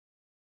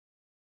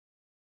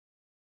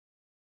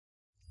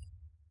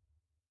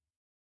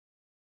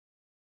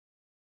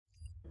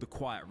the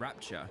quiet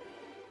rapture.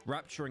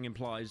 Rapturing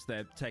implies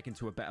they're taken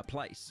to a better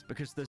place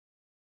because there's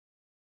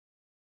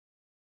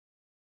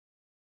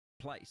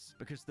place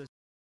because there's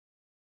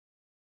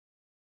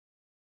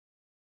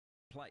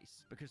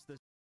place because there's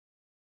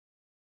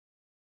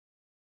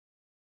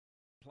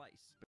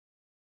place.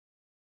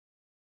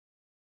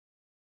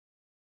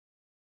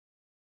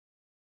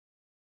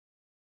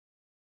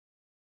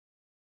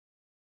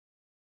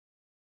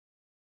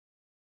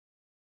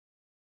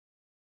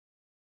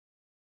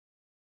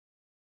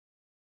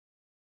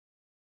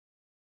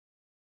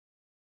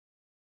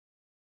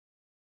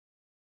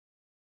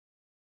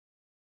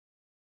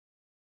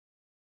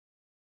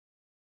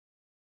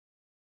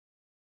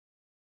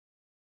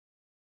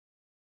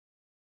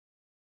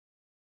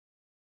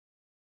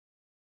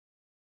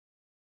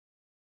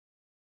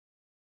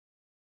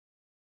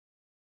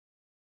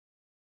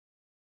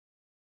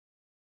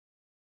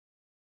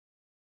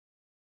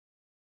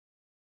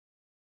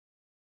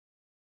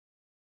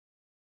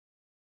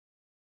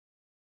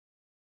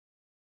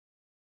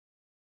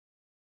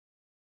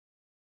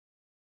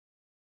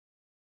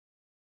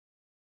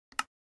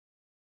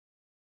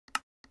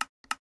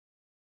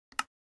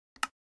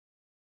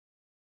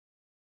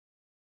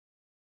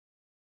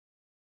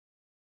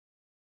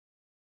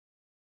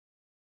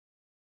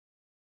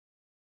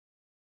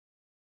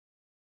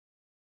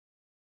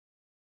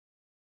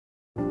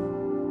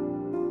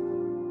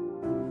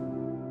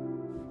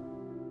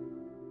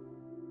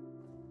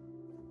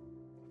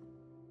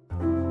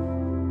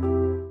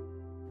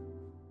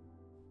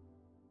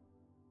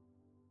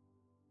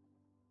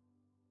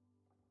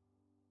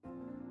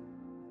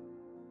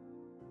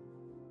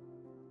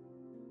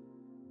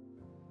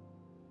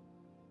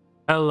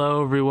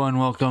 Hello everyone,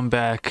 welcome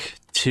back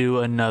to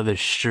another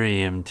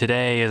stream.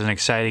 Today is an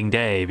exciting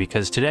day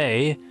because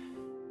today,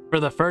 for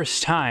the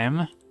first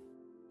time,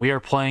 we are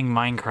playing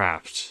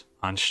Minecraft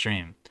on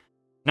stream.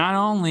 Not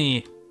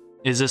only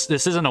is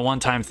this isn't a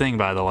one-time thing,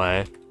 by the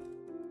way.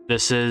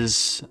 This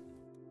is,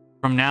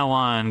 from now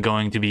on,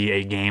 going to be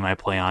a game I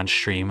play on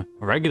stream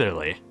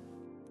regularly.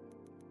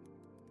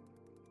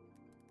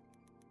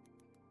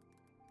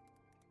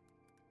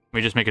 Let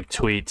me just make a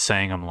tweet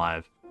saying I'm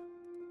live.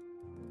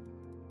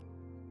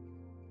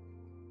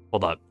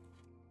 Hold up.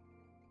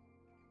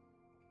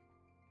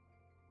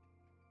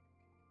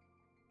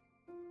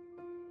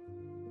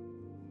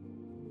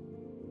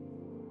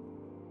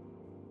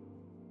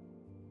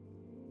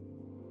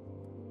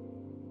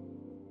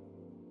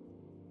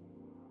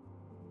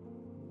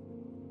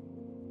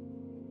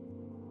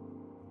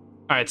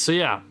 Alright, so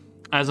yeah,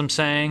 as I'm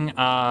saying,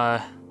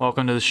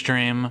 welcome to the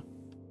stream.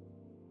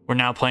 We're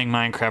now playing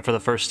Minecraft for the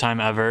first time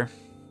ever.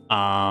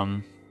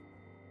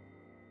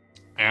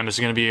 And this is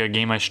going to be a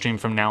game I stream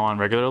from now on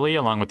regularly,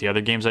 along with the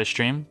other games I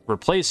stream.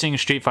 Replacing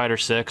Street Fighter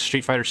 6.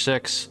 Street Fighter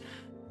 6,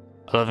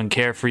 I love and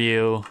care for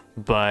you,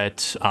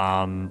 but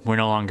we're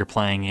no longer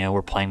playing it.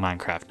 We're playing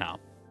Minecraft now.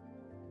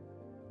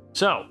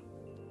 So,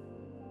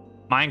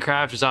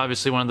 Minecraft is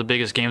obviously one of the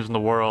biggest games in the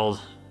world,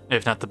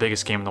 if not the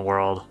biggest game in the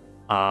world.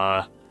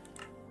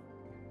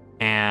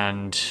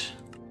 And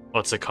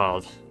what's it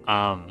called?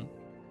 There's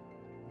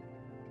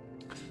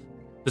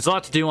a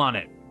lot to do on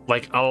it.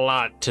 Like, a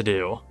lot to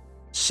do.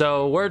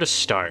 So, where to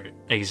start,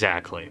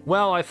 exactly?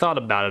 Well, I thought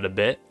about it a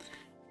bit,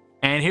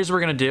 and here's what we're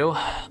gonna do.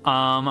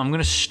 I'm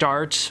gonna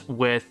start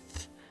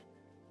with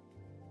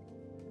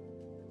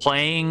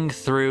playing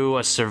through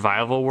a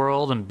survival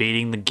world and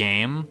beating the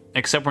game,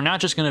 except we're not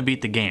just gonna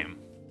beat the game.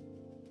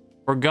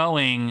 We're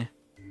going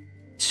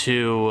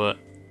to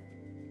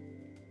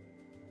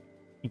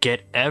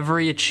get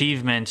every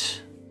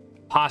achievement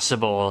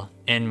possible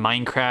in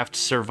Minecraft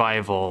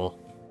Survival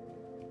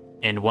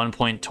in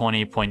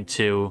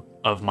 1.20.2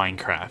 of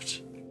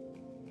Minecraft.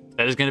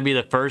 That is going to be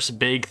the first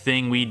big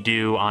thing we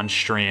do on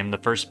stream, the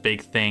first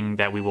big thing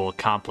that we will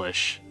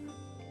accomplish.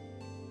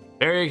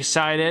 Very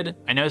excited.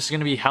 I know this is going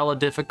to be hella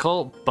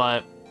difficult,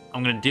 but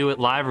I'm going to do it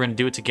live. We're going to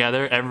do it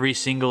together. Every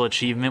single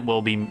achievement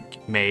will be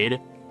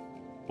made.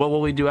 What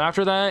will we do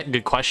after that?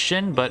 Good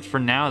question, but for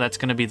now, that's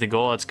going to be the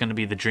goal. That's going to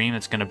be the dream.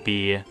 It's going to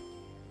be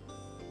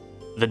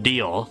the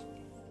deal.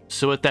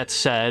 So with that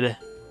said,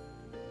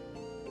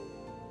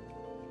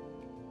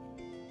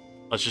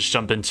 let's just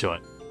jump into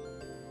it.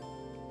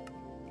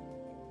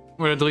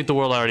 We're gonna delete the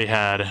world I already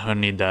had. I don't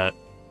need that.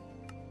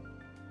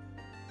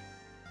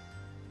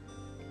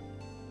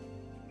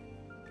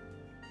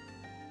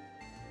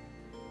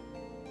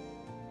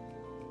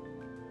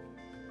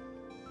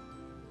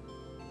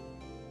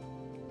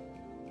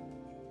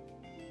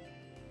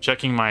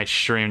 Checking my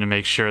stream to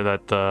make sure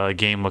that the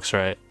game looks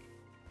right.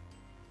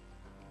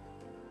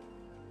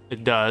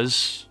 It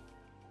does.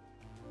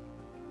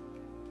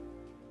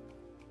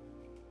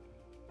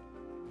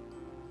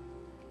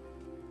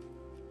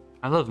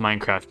 I love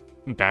Minecraft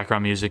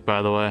background music,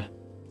 by the way.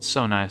 It's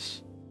so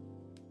nice.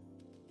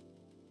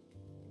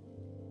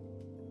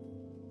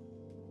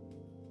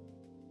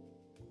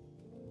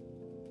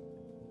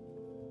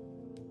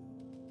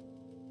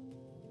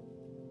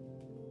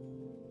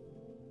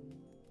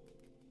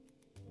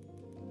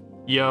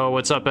 Yo,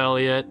 what's up,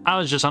 Elliot? I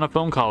was just on a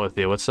phone call with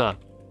you. What's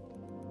up?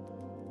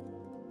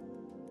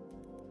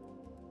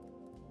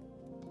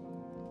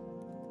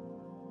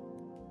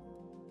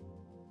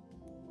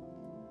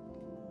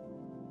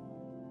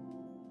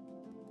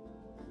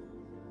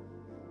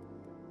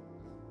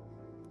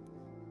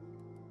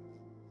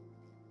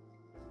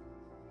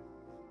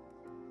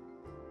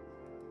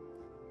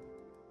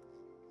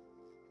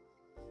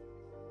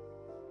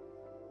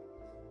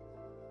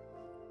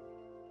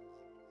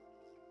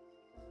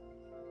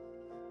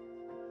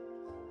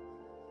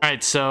 All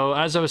right, so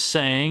as I was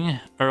saying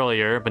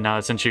earlier, but now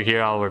that since you're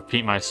here, I'll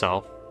repeat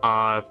myself.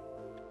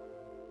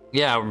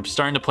 Yeah, we're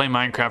starting to play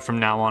Minecraft from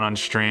now on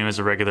stream as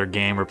a regular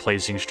game,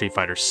 replacing Street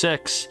Fighter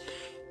 6.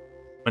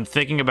 When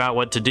thinking about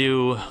what to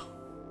do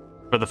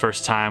for the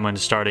first time when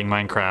starting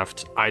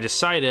Minecraft, I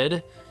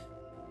decided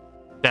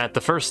that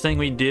the first thing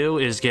we do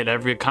is get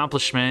every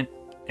accomplishment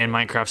in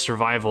Minecraft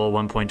Survival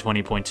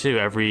 1.20.2.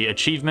 Every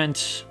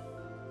achievement,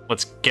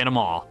 let's get them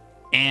all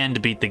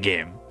and beat the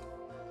game.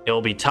 It'll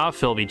be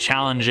tough, it'll be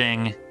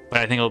challenging, but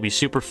I think it'll be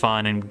super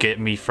fun and get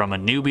me from a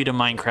newbie to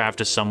Minecraft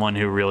to someone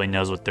who really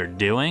knows what they're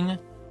doing.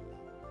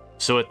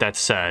 So with that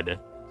said,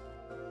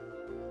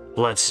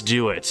 let's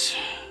do it.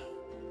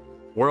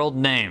 World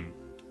name.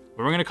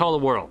 What are we gonna call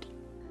the world?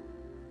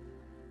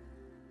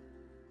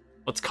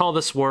 Let's call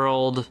this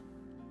world...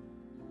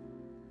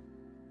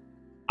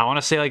 I want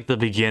to say like the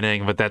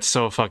beginning, but that's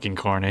so fucking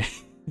corny.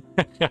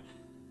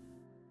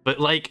 But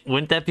like,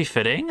 wouldn't that be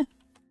fitting?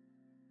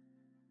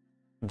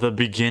 The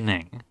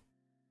beginning.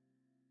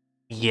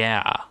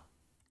 Yeah.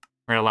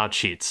 We're allowed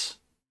cheats.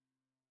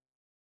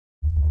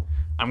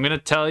 I'm gonna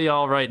tell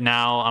y'all right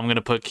now, I'm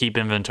gonna put keep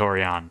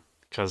inventory on,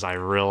 because I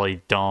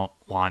really don't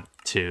want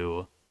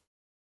to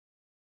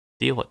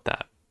deal with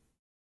that.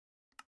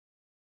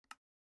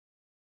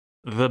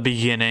 The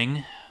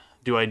beginning.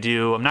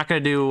 I'm not gonna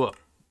do,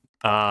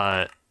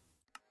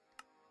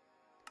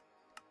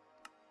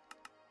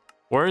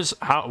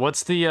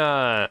 what's the,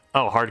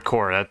 oh,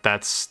 hardcore,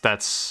 that's,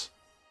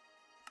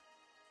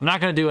 I'm not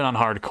gonna do it on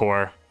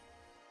hardcore.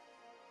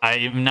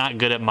 I'm not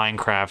good at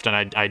Minecraft,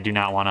 and I do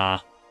not want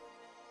to,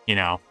 you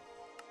know,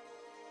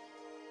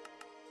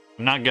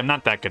 I'm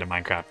not that good at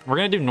Minecraft. We're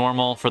gonna do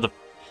normal for the,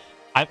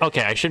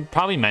 okay, I should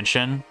probably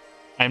mention,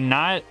 I'm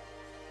not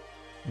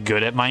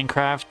good at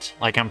Minecraft.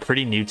 Like, I'm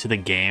pretty new to the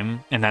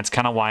game, and that's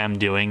kind of why I'm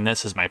doing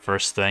this as my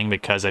first thing,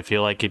 because I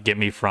feel like it'd get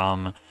me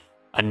from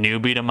a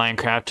newbie to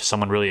Minecraft to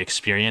someone really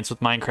experienced with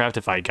Minecraft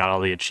if I got all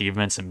the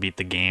achievements and beat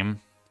the game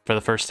for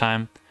the first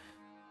time.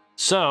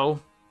 So,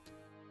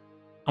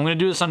 I'm going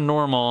to do this on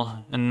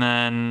normal, and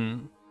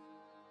then,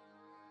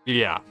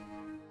 yeah.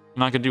 I'm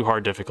not going to do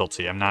hard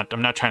difficulty. I'm not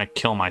trying to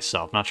kill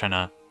myself. I'm not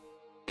trying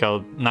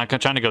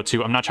to go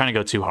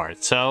too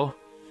hard. So,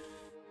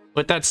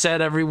 with that said,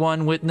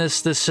 everyone,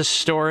 witness this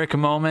historic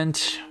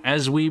moment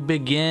as we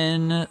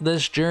begin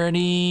this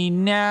journey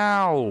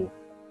now.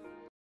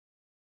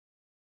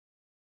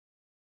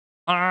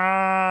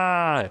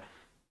 Ah!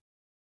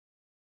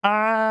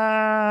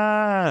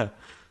 Ah!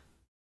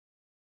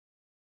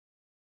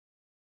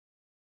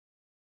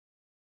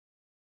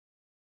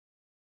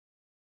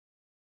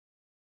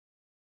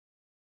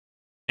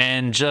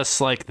 And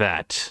just like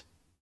that,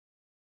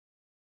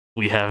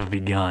 we have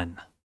begun.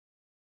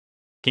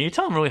 Can you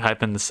tell I'm really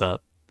hyping this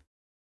up?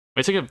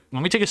 Let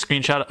me take a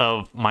screenshot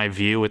of my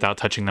view without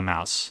touching the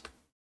mouse.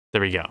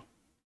 There we go.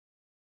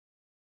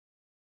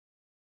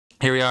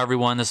 Here we are,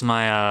 everyone. This is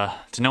my,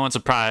 to no one's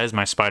surprise,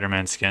 my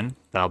Spider-Man skin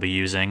that I'll be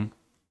using.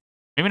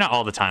 Maybe not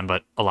all the time,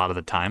 but a lot of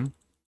the time.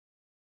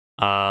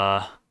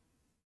 Here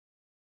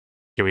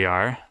we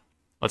are.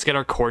 Let's get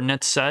our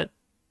coordinates set.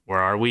 Where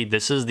are we?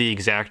 This is the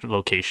exact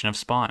location of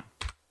spawn.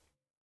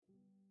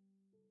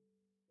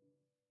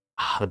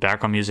 The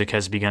background music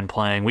has begun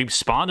playing. We've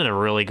spawned in a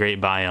really great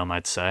biome,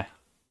 I'd say.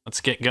 Let's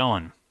get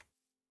going.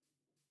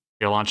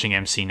 You're launching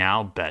MC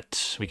now?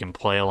 Bet. We can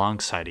play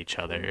alongside each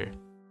other.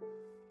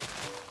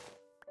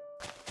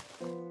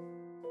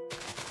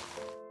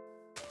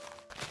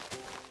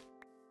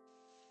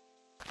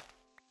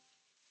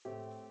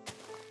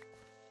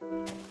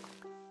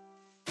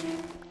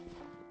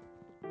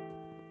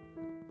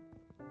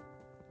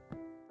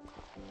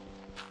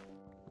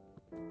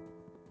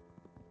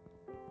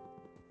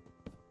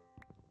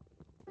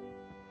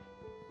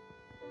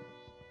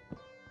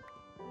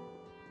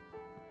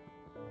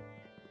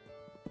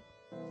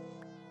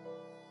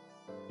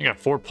 You got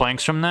 4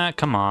 planks from that?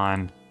 Come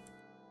on.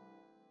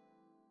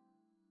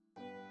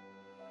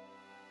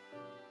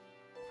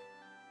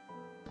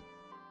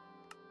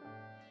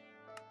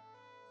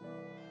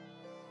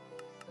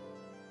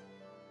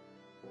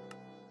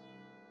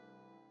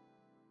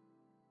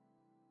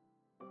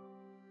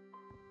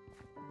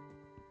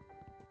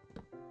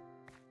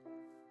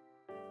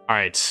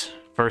 Alright,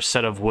 first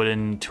set of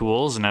wooden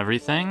tools and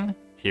everything.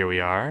 Here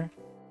we are.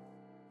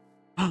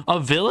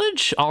 A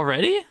village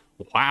already?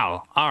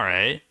 Wow,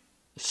 alright.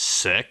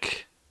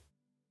 Sick.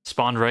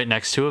 Spawned right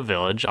next to a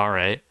village.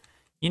 Alright.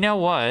 You know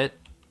what?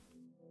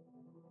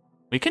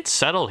 We could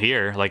settle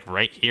here, like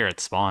right here at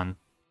spawn.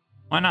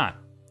 Why not?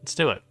 Let's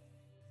do it.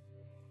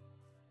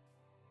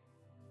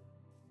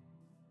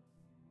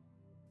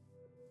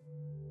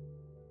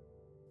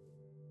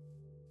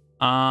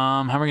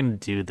 How are we gonna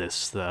do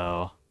this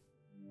though?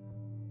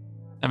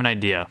 I have an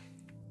idea.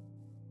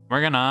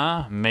 We're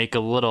gonna make a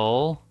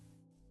little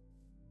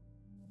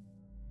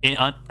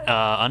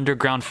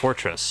underground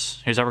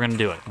fortress. Here's how we're gonna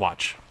do it.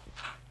 Watch.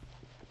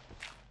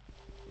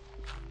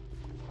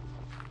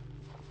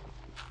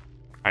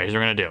 Alright, here's what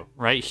we're gonna do.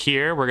 Right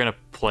here, we're gonna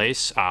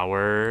place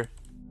our...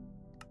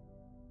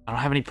 I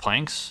don't have any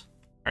planks.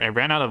 I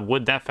ran out of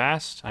wood that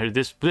fast?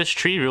 This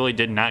tree really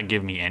did not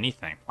give me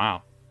anything.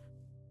 Wow.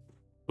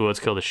 Ooh, let's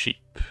kill the sheep.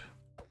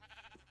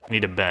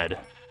 Need a bed.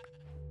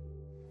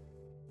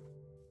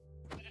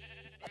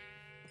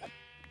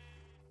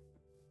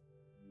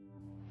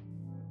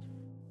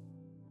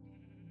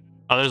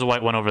 Oh, there's a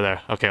white one over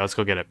there. Okay, let's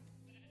go get it.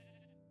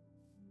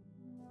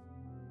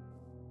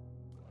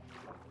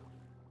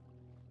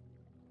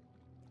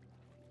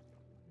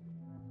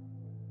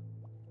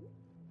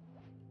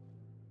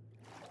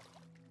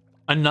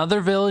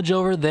 Another village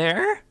over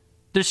there?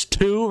 There's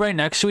two right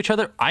next to each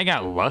other? I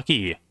got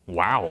lucky.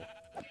 Wow.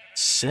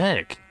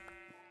 Sick.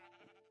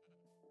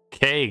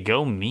 Okay,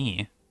 go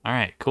me. All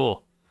right,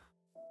 cool.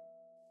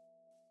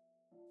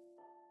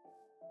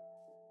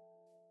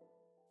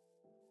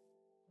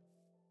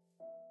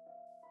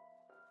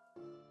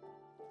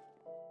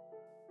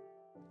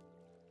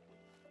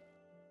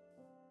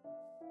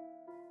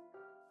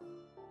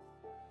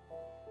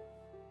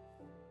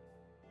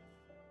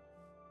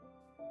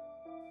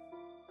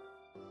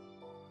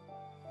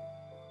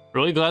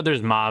 Really glad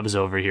there's mobs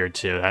over here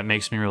too. That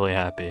makes me really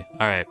happy.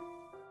 All right.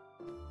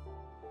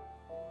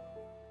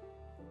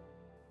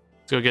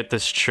 Let's go get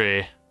this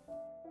tree.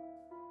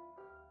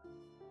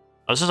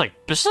 Oh, this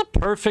is a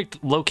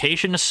perfect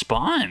location to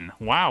spawn.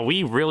 Wow,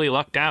 we really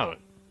lucked out.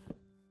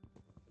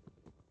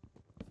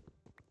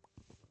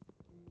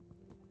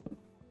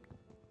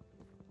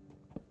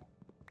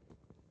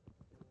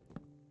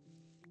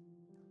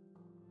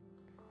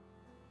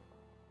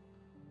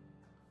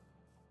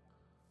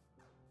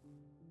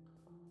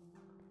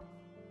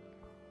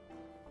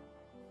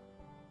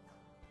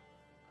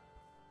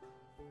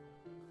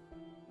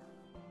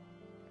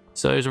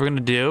 So here's what we're gonna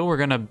do. We're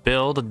gonna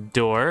build a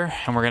door,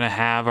 and we're gonna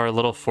have our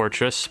little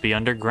fortress be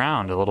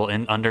underground, a little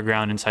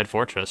underground inside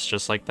fortress,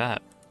 just like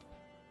that.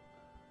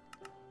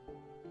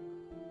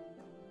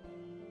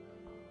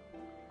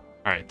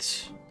 All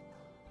right.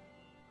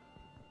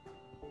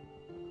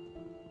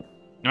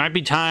 There might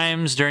be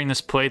times during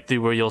this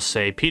playthrough where you'll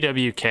say,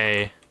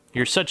 PWK,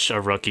 you're such a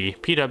rookie.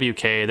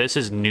 PWK, this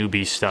is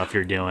newbie stuff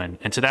you're doing.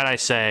 And to that I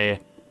say,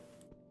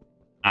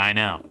 I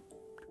know.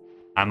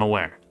 I'm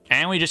aware.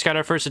 And we just got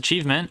our first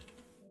achievement.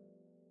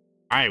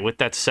 Alright, with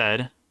that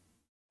said,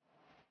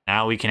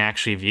 now we can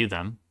actually view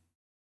them.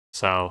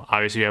 So,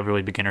 obviously we have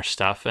really beginner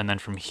stuff, and then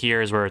from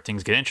here is where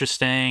things get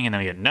interesting, and then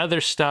we get another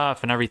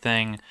stuff and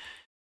everything.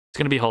 It's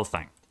going to be a whole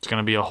thing. It's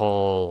going to be a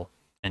whole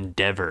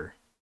endeavor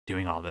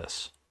doing all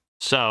this.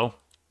 So,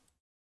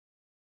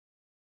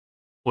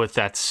 with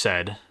that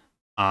said,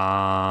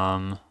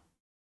 we're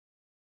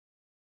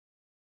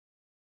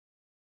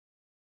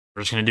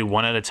just going to do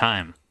one at a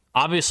time.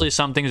 Obviously,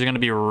 some things are going to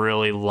be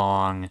really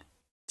long.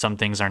 Some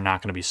things are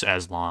not going to be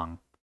as long.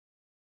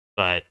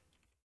 But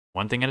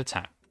one thing at a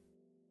time.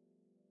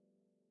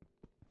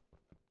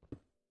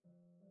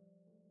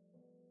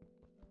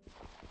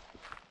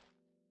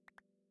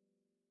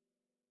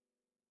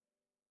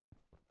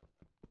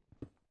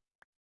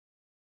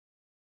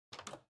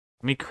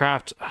 Let me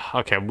craft...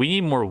 Okay, we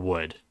need more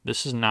wood.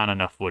 This is not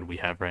enough wood we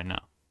have right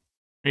now.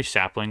 Any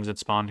saplings that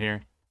spawned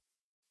here?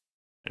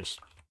 There's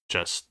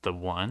just the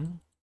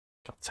one.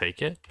 I'll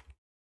take it.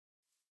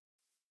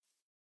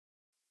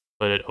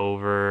 Put it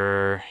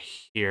over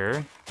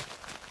here.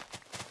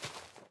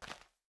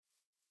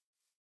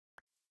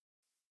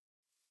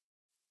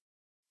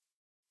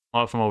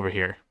 Oh, from over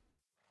here.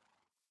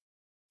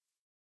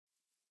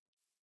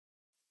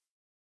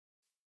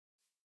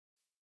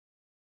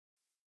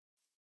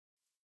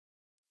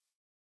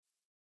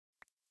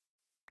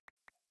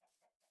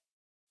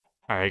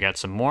 All right, got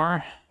some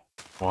more.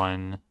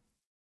 One.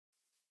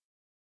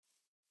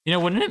 You know,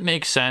 wouldn't it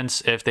make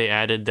sense if they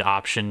added the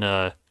option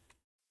to...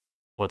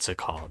 What's it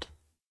called?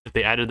 If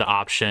they added the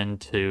option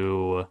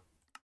to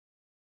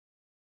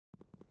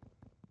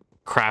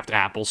craft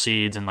apple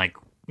seeds and, like,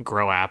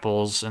 grow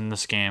apples in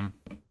this game.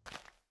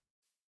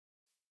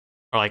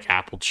 Or, like,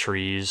 apple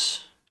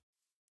trees.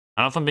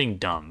 I don't know if I'm being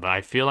dumb, but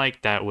I feel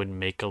like that would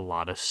make a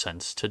lot of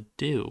sense to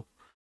do.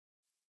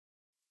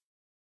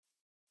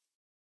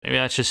 Maybe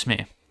that's just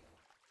me.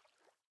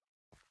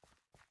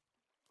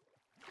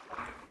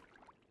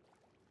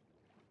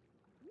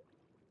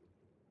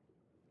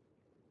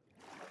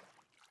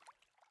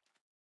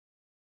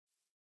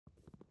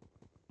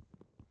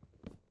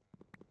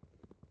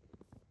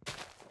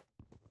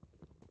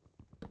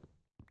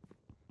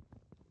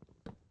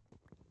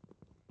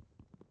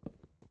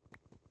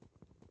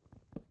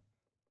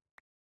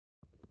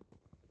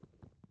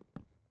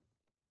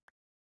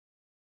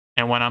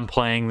 And when I'm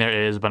playing, there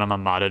is, but I'm a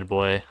modded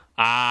boy.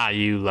 Ah,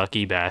 you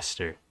lucky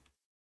bastard.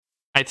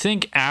 I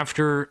think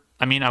after...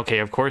 I mean, okay,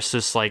 of course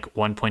this, like,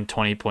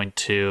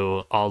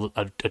 1.20.2, all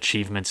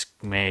achievements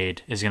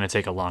made is going to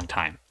take a long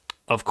time.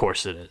 Of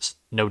course it is.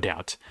 No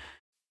doubt.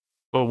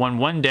 But when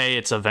one day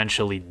it's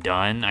eventually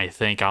done, I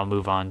think I'll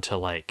move on to,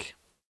 like,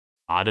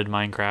 modded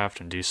Minecraft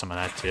and do some of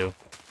that, too.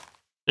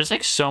 There's,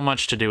 like, so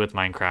much to do with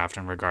Minecraft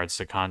in regards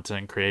to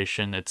content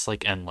creation. It's,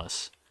 like,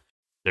 endless.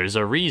 There's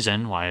a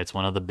reason why it's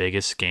one of the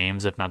biggest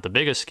games, if not the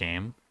biggest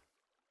game,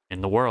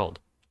 in the world.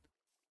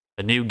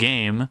 a new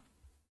game.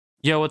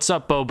 Yo, what's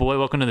up, Bo Boy?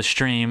 Welcome to the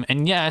stream.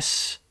 And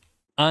yes,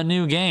 a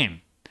new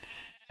game.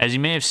 As you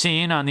may have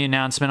seen on the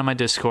announcement on my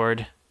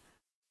Discord,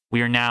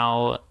 we are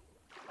now...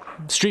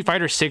 Street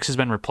Fighter 6 has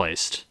been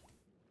replaced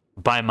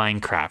by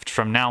Minecraft.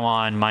 From now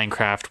on,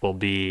 Minecraft will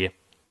be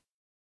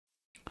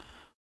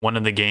one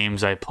of the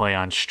games I play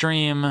on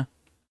stream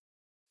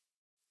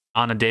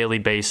on a daily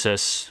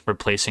basis,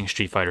 replacing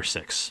Street Fighter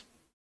 6.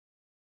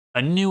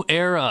 A new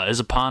era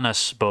is upon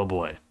us, Bo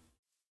Boy.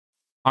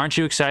 Aren't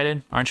you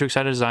excited? Aren't you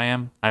excited as I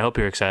am? I hope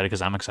you're excited,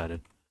 because I'm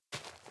excited.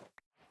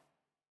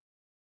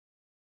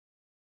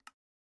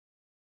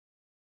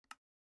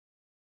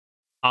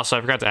 Also,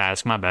 I forgot to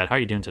ask, my bad. How are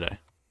you doing today?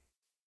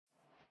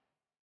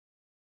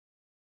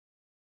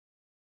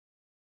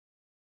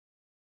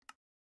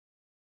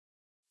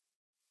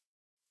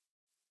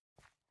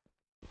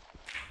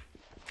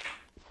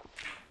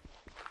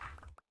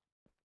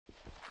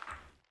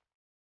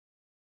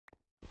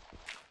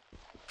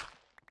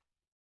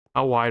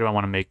 How wide do I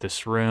want to make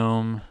this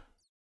room?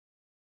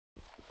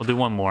 We'll do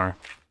one more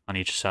on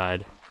each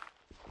side.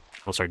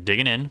 We'll start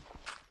digging in.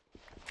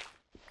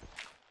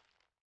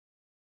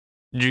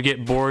 Did you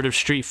get bored of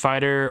Street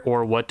Fighter,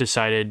 or what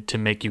decided to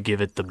make you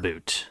give it the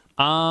boot?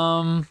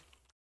 Honestly,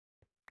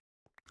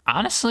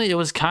 it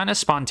was kind of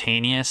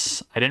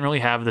spontaneous. I didn't really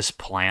have this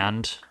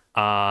planned.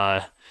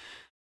 I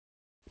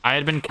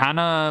had been kind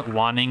of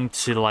wanting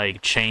to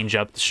like change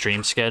up the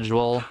stream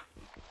schedule,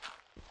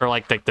 or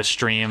like the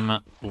stream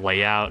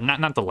layout.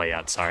 Not the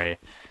layout, sorry.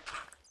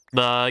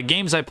 The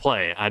games I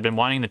play, I've been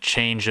wanting to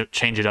change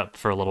it up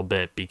for a little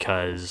bit,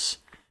 because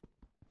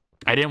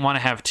I didn't want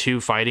to have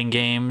two fighting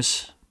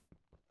games.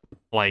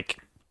 Like,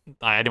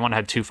 I didn't want to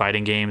have two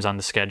fighting games on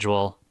the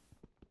schedule.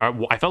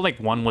 I felt like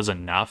one was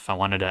enough. I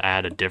wanted to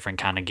add a different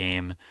kind of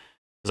game.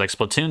 It's like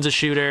Splatoon's a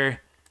shooter,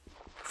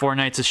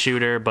 Fortnite's a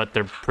shooter, but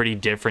they're pretty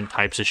different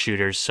types of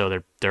shooters, so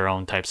they're their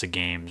own types of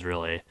games,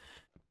 really.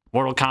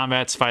 Mortal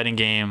Kombat's fighting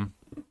game,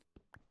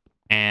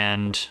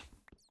 and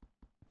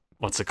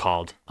what's it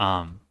called?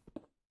 So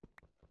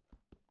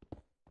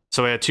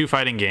we had two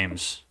fighting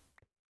games,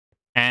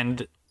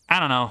 and I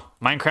don't know.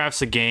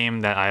 Minecraft's a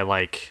game that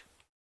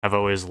I've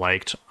always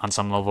liked on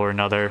some level or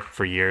another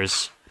for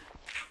years,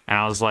 and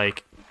I was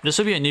like, this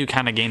would be a new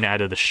kind of game to add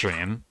to the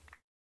stream,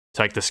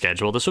 to like the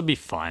schedule. This would be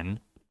fun.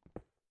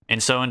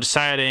 And so in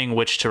deciding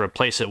which to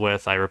replace it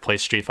with, I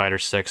replaced Street Fighter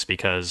 6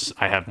 because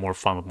I have more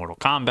fun with Mortal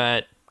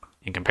Kombat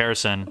in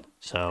comparison.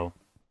 So,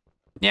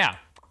 yeah.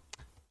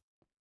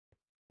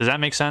 Does that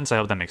make sense? I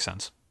hope that makes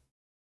sense.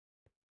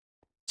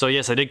 So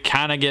yes, I got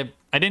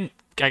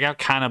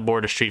kind of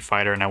bored of Street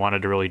Fighter, and I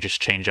wanted to really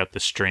just change up the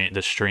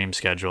stream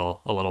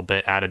schedule a little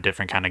bit, add a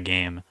different kind of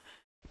game.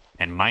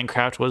 And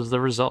Minecraft was the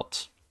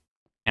result.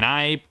 And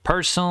I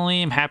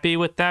personally am happy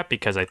with that,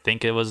 because I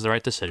think it was the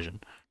right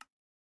decision.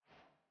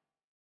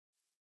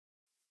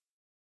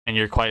 And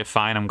you're quite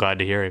fine. I'm glad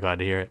to hear it. Glad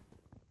to hear it.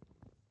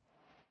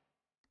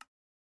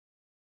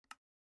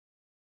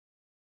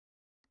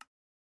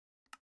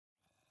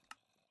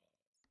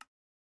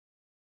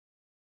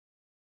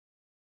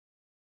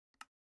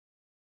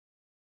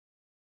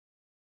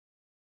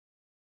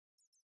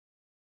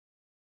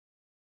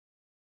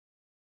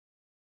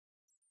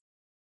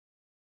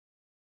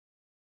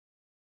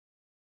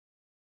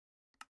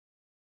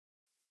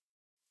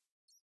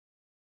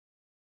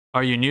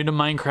 Are you new to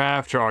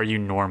Minecraft, or are you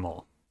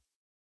normal?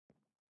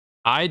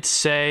 I'd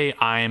say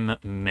I'm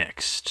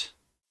mixed.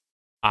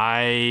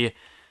 I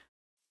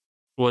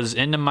was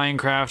into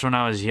Minecraft when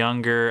I was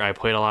younger. I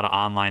played a lot of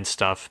online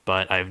stuff,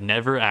 but I've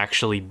never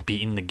actually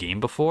beaten the game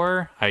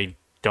before. I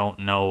don't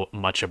know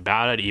much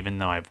about it, even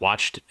though I've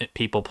watched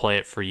people play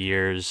it for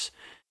years.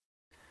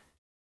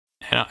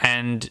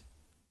 And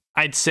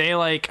I'd say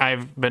like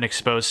I've been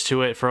exposed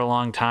to it for a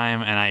long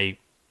time, and I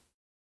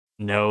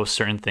know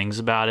certain things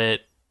about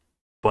it,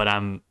 but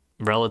I'm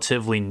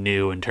relatively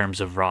new in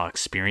terms of raw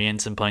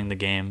experience in playing the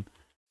game.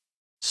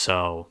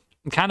 So,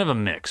 kind of a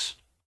mix.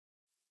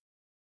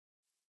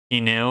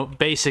 You know,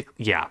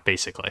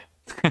 basically.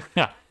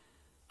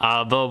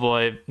 Bo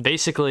Boy,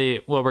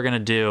 basically what we're going to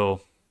do,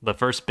 the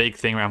first big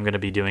thing I'm going to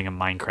be doing in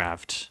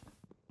Minecraft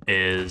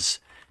is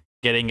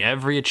getting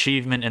every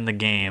achievement in the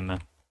game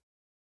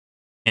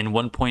in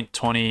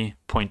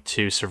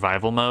 1.20.2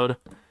 survival mode.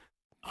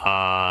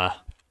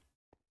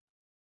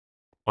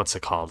 What's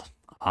it called?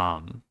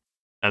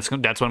 That's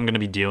what I'm going to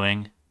be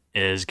doing,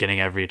 is getting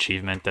every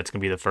achievement. That's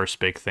going to be the first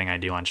big thing I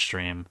do on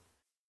stream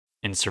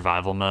in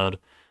survival mode.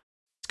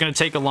 It's going to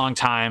take a long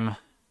time,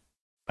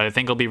 but I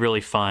think it'll be really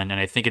fun, and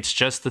I think it's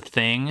just the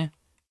thing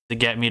to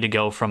get me to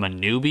go from a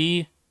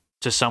newbie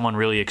to someone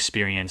really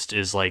experienced,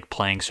 is like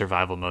playing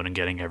survival mode and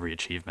getting every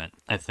achievement.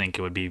 I think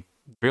it would be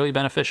really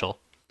beneficial.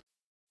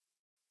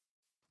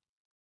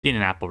 Eat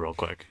an apple real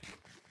quick.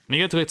 I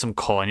need to get some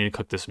coal. I need to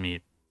cook this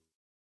meat.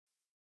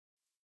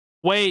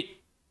 Wait!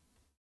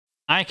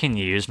 I can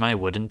use my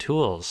wooden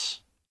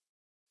tools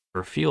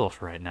for fuel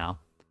for right now.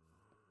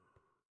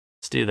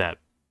 Let's do that.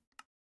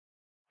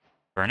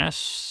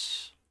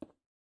 Furnace.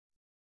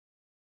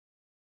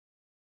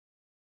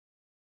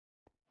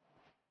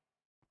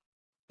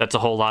 That's a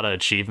whole lot of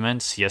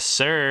achievements. Yes,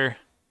 sir.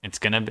 It's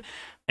gonna be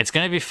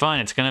fun.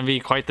 It's gonna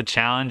be quite the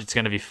challenge. It's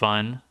gonna be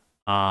fun.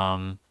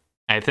 I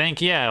think,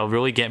 yeah, it'll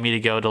really get me to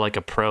go to like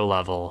a pro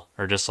level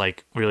or just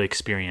like really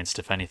experienced,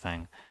 if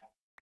anything.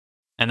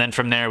 And then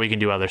from there we can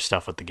do other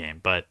stuff with the game.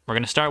 But we're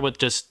gonna start with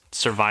just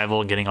survival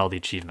and getting all the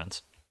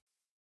achievements.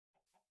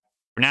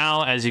 For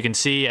now, as you can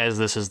see, as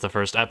this is the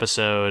first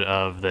episode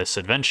of this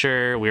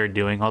adventure, we're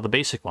doing all the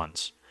basic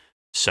ones.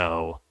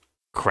 So,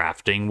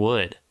 crafting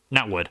wood.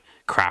 Not wood.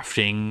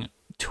 Crafting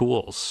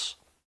tools.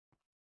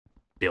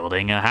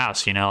 Building a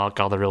house, you know,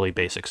 all the really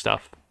basic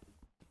stuff.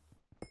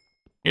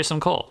 Here's some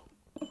coal.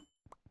 Let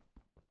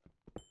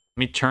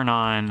me turn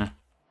on...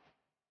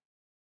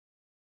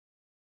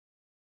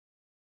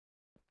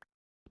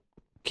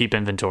 Keep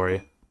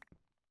inventory.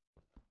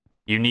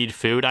 You need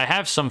food? I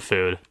have some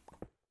food.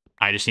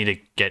 I just need to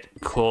get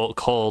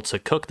coal to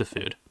cook the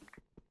food.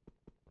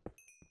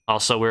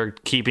 Also, we're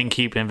keeping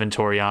keep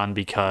inventory on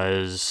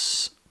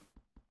because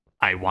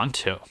I want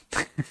to.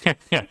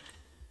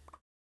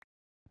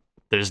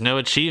 There's no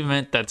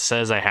achievement that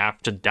says I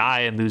have to die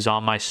and lose all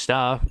my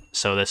stuff,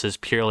 so this is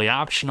purely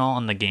optional,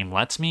 and the game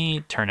lets me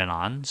turn it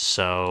on,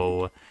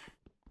 so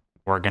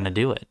we're gonna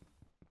do it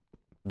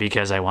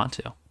because I want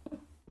to.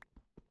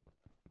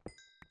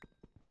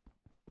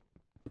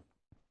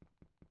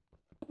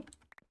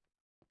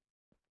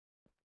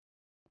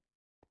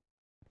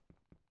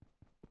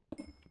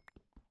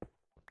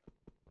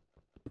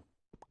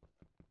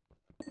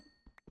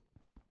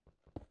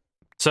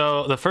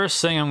 So the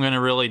first thing I'm going to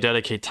really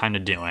dedicate time to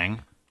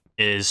doing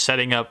is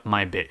setting up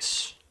my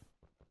base.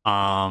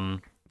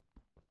 Planting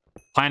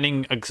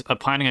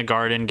a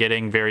garden,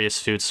 getting various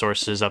food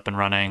sources up and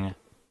running,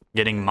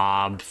 getting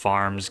mob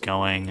farms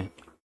going,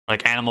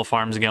 like animal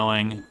farms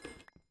going.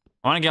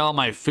 I want to get all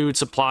my food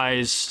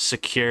supplies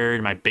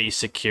secured, my base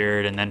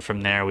secured, and then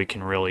from there we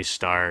can really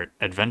start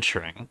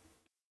adventuring.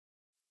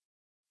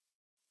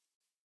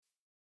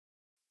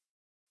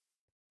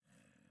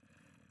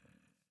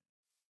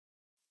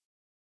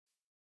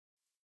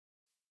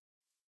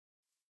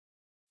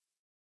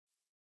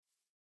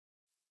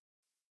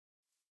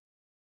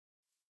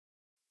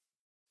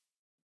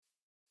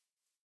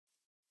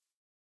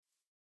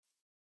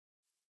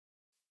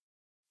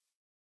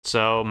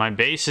 So my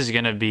base is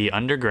going to be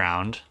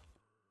underground,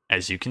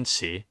 as you can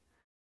see.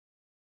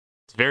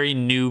 It's very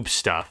noob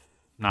stuff,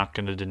 not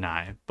going to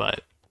deny,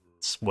 but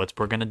it's what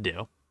we're going to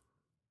do.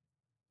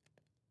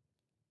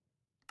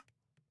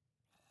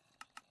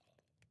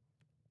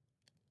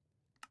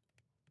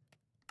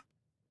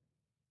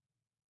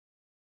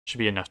 Should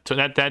be enough.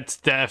 That's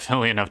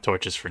definitely enough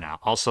torches for now.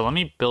 Also, let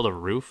me build a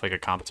roof, like a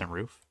competent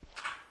roof.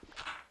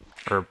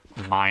 Or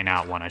mine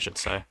out one, I should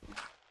say.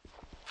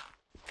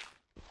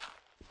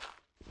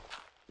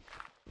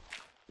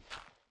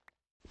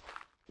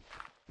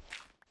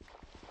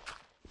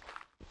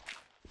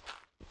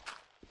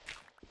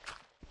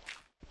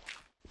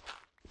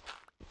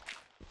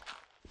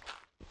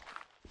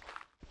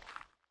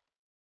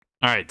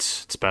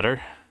 Alright, it's better.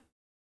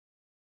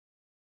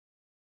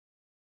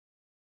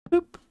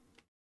 Boop.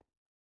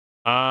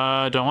 Do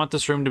I want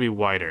this room to be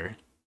wider?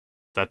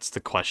 That's the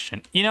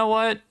question. You know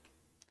what?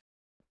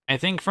 I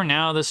think for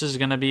now this is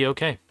gonna be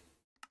okay.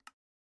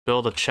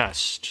 Build a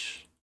chest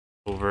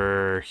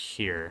over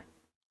here.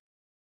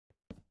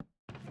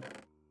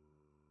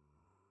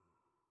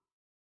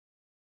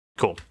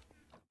 Cool.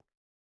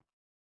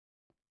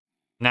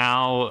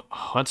 Now,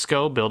 let's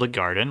go build a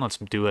garden. Let's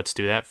do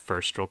that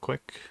first real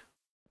quick.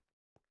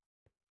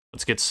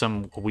 Let's get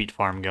some wheat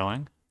farm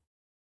going.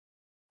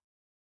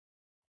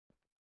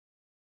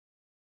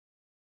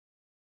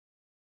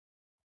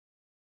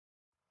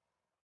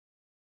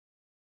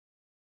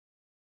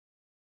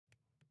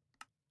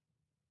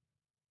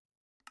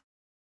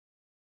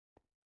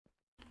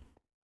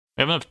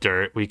 We have enough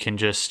dirt. We can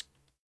just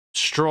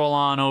stroll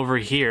on over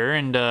here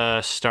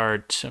and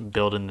start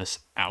building this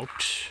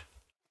out.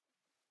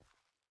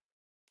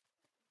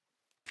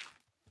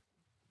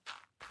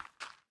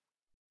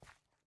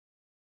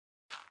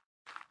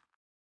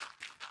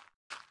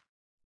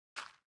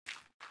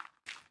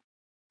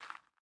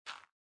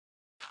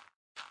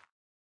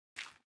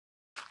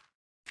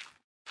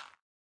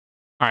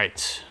 All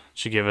right,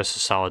 should give us a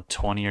solid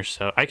 20 or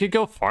so. I could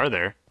go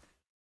farther.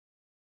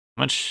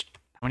 How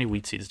many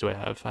wheat seeds do I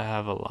have? I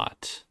have a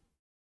lot.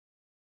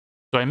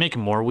 Do I make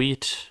more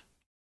wheat?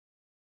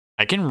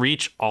 I can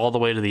reach all the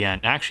way to the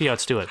end. Actually,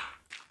 let's do it.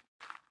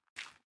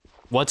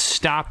 What's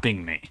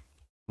stopping me?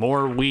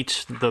 More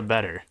wheat, the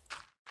better.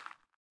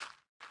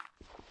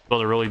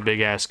 Build a really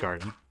big-ass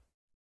garden.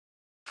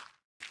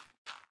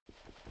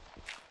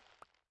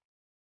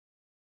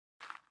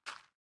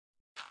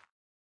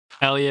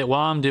 Elliot,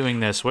 while I'm doing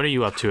this, what are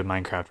you up to in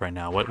Minecraft right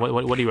now? What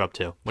are you up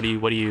to? What are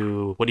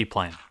you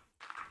playing?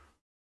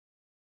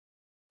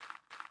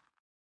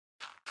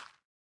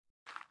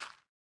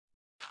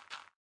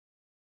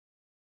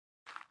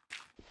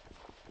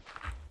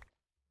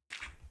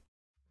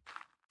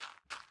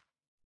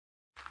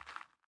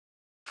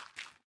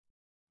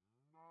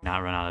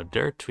 Now run out of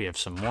dirt. We have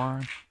some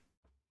more.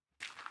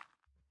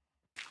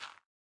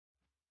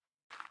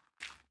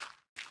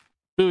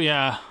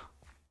 Booyah.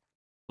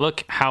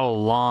 Look how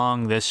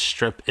long this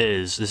strip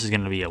is. This is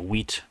going to be a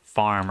wheat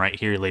farm right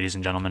here, ladies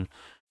and gentlemen.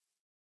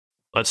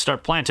 Let's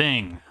start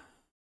planting.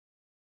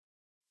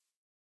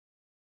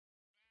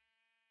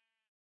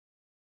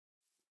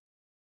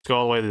 Let's go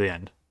all the way to the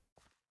end.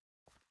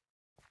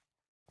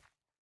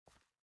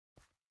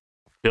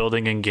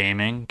 Building and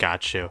gaming.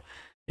 Got you.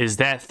 Is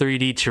that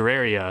 3D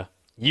Terraria?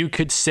 You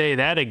could say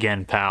that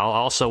again, pal.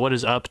 Also, what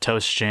is up,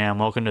 Toast Jam?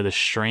 Welcome to the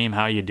stream.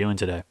 How are you doing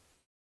today?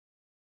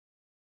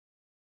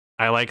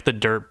 I like the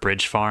dirt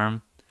bridge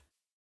farm.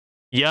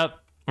 Yep.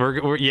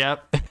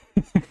 Yep.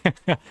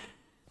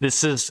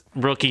 This is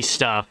rookie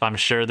stuff. I'm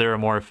sure there are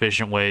more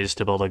efficient ways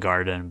to build a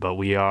garden, but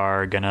we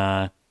are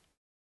gonna...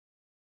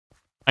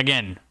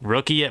 Again,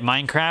 rookie at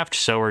Minecraft,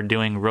 so we're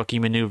doing rookie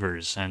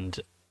maneuvers, and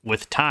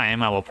with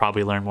time, I will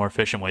probably learn more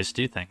efficient ways to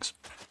do things.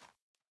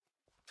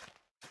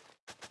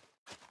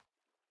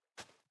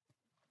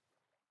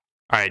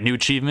 Alright, new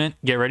achievement.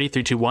 Get ready.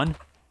 3, 2, 1.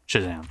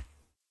 Shazam.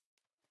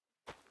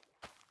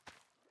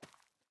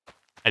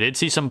 I did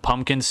see some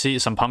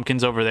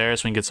pumpkins over there,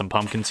 so we can get some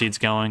pumpkin seeds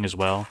going as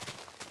well.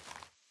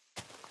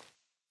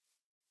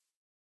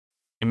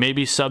 It may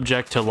be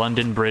subject to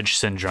London Bridge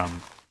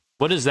Syndrome.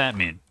 What does that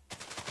mean?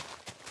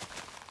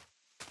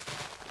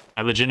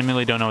 I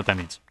legitimately don't know what that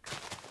means.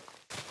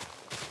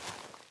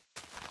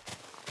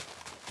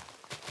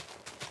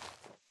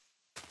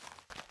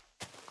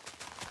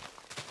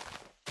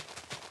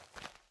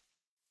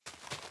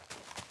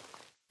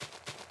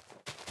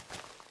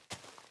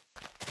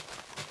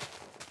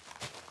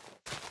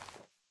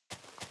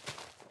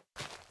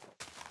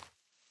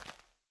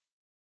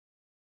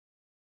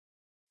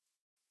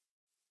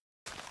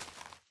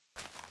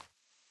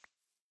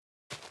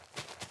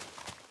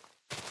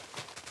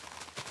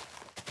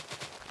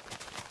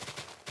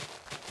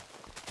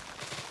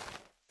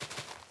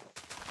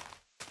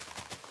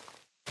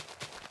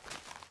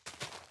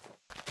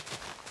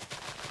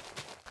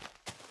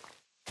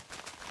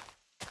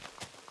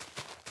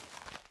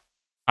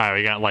 Alright,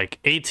 we got like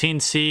 18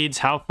 seeds.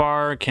 How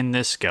far can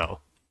this go?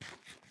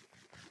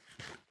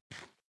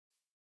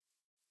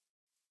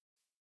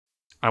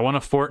 I won a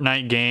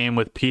Fortnite game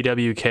with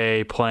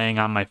PWK playing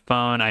on my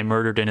phone. I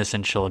murdered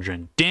innocent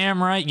children.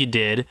 Damn right you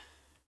did.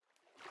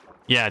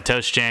 Yeah,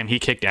 Toast Jam, he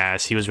kicked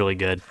ass. He was really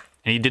good.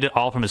 And he did it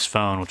all from his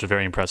phone, which was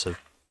very impressive.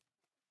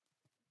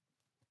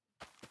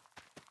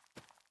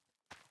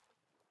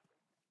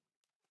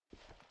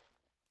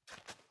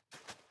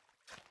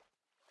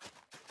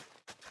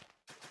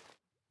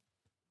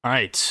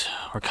 Alright,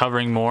 we're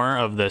covering more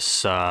of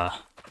this dirt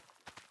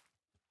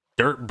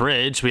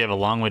bridge. We have a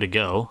long way to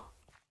go.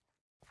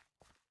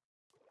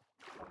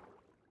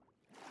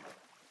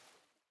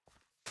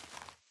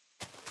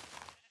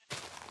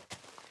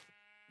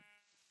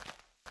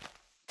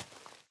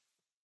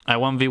 I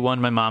 1v1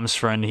 my mom's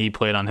friend. He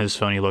played on his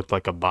phone. He looked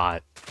like a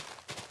bot.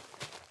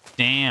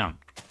 Damn.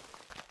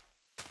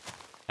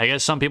 I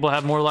guess some people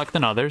have more luck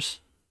than others.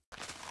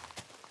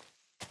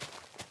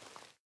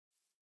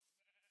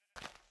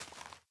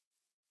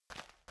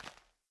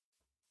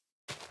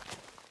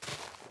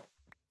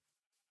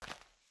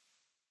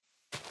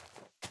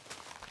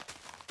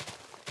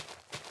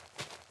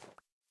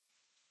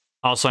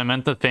 Also, I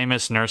meant the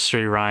famous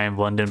nursery rhyme,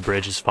 London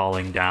Bridge is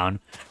falling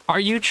down. Are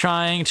you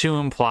trying to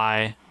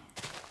imply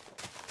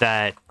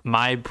that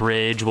my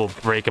bridge will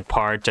break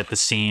apart at the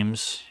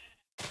seams?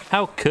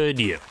 How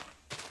could you?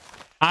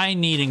 I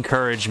need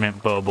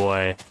encouragement,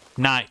 Boboy,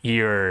 not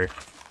your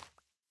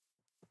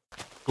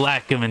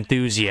lack of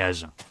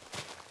enthusiasm.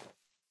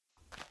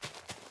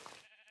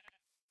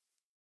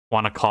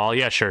 Want to call?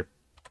 Yeah, sure.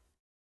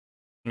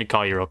 Let me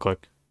call you real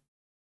quick.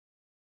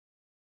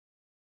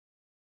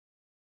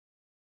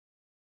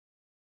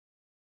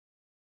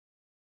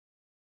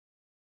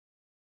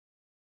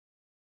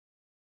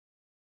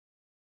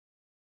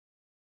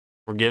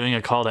 We're giving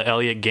a call to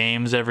Elliot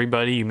Games,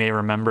 everybody. You may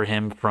remember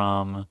him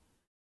from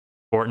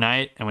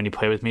Fortnite and when he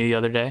played with me the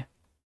other day.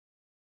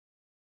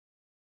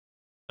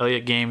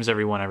 Elliot Games,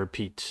 everyone, I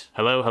repeat.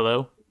 Hello,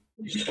 hello?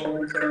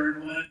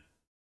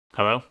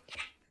 Hello?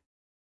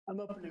 I'm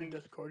opening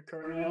Discord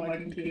currently on my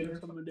computer.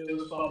 Something to do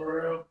with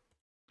Slobberoo.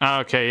 Oh,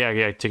 okay,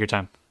 yeah, take your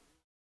time.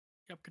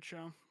 Yep, good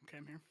show. Okay,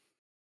 I'm here.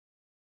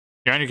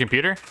 You're on your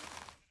computer?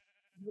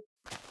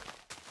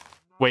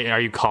 Wait, are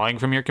you calling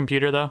from your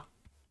computer, though?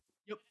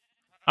 Yep.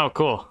 Oh,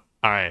 cool.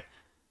 All right.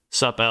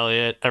 Sup,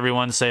 Elliot.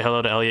 Everyone say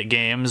hello to Elliot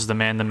Games, the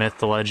man, the myth,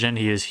 the legend.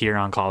 He is here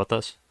on call with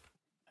us.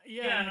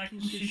 Yeah, and I can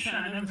see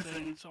chat and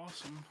everything. It's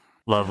awesome.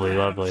 Lovely,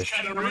 lovely.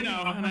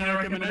 Chatterino, and I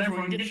recommend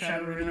everyone get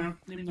Chatterino,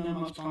 even though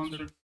I'm not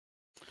sponsored.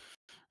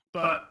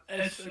 But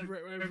it's a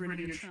great way of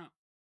reading your chat.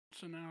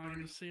 So now I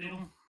can see it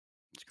all.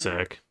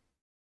 Sick.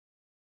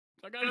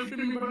 I got a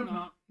streaming, but I'm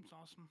not. It's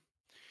awesome.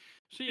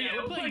 So yeah,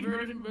 we're playing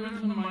very different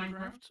versions of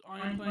Minecraft.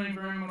 I am playing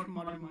very much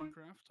modded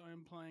Minecraft. I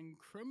am playing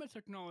Chroma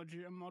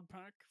Technology, a mod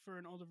pack for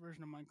an older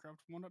version of Minecraft,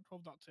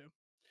 1.12.2.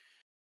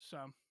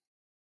 So,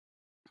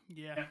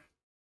 yeah.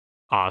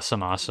 Awesome.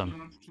 That's what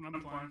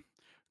I'm playing.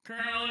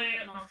 Currently,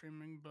 I'm not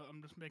streaming, but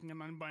I'm just making a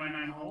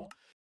 9x9 hole.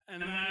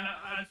 And then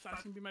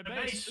that's gonna be my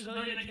base. Is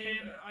Elliot in a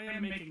cave? I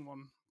am making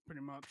one, pretty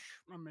much.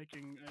 I'm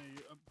making a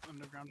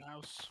underground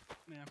house.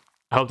 Yeah.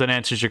 I hope that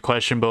answers your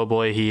question,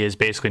 Boy. He is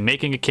basically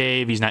making a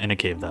cave. He's not in a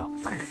cave, though.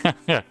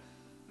 No.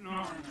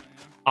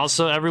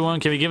 Also, everyone,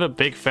 can we give a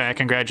big fat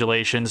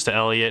congratulations to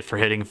Elliot for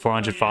hitting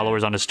 400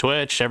 followers on his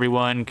Twitch?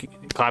 Everyone,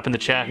 clap in the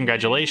chat.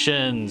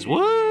 Congratulations. Woo!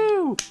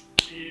 Woo!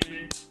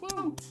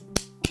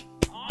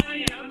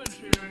 I haven't been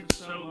streaming for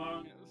so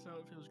long, so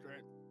it feels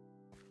great.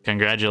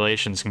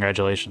 Congratulations.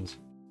 Congratulations.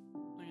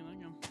 Thank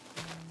you.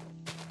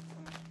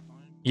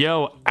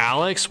 Yo,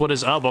 Alex, what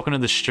is up? Welcome to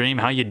the stream.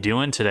 How you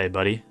doing today,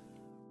 buddy?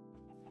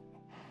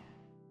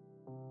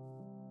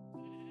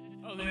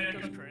 Oh, the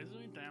echo's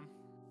crazy? Damn.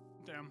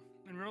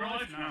 In real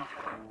life, no.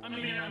 I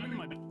mean,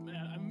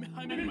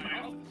 I'm in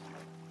my office.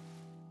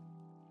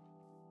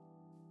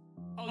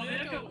 Oh, the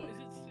echo,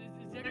 is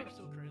the echo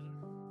still crazy?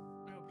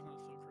 I hope it's not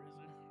still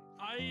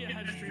crazy. I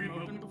had stream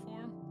open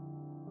before,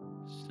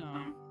 so,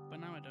 but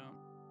now I don't.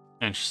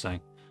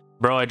 Interesting.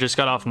 Bro, I just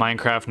got off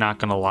Minecraft, not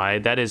gonna lie.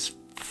 That is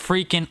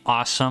freaking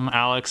awesome,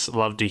 Alex.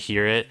 Love to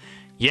hear it.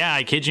 Yeah,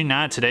 I kid you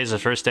not, today's the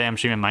first day I'm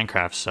streaming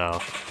Minecraft,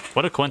 so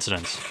what a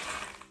coincidence.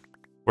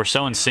 We're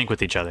so in sync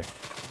with each other.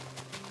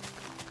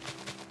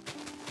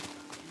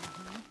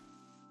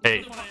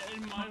 Hey.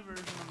 In my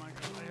version of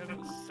Minecraft, I have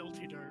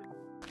silty dirt.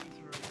 It's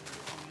very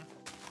funny.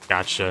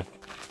 Gotcha.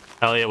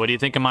 Elliot, what do you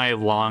think of my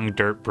long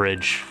dirt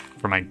bridge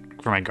for my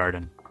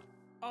garden?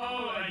 Oh,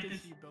 I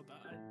did see you build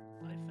that.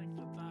 I think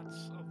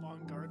that's a long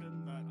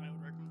garden that I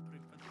would recommend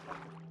putting fences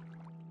around.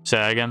 Say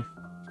that again?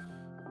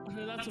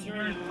 Okay, that's a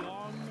very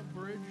long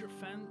bridge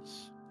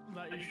fence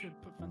that you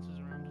should put fences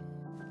around.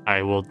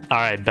 I will. All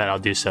right, bet I'll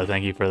do so.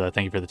 Thank you for the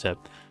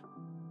tip.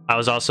 I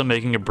was also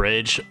making a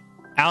bridge.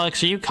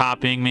 Alex, are you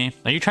copying me?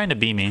 Are you trying to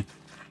be me?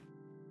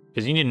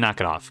 Because you need to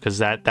knock it off.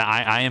 Because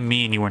I am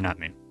me and you are not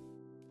me.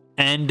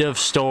 End of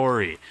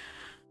story.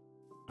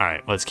 All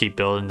right, let's keep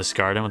building this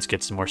garden. Let's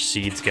get some more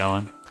seeds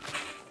going.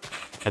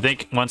 I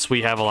think once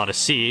we have a lot of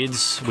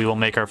seeds, we will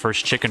make our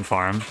first chicken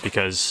farm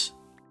because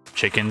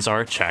chickens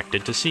are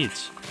attracted to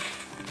seeds.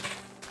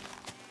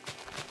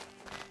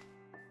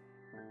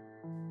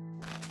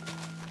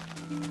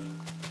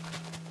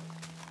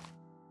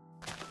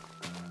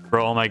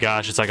 Bro, oh my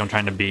gosh, it's like I'm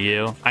trying to be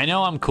you. I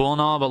know I'm cool and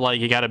all, but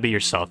like, you gotta be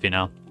yourself, you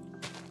know?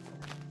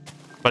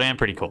 But I am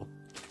pretty cool.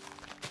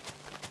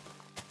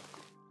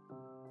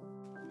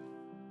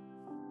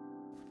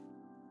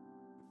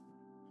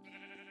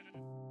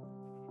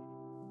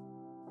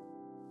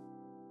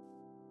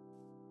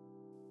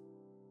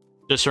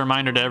 Just a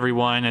reminder to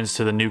everyone and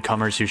to the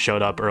newcomers who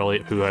showed up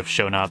early, who have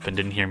shown up and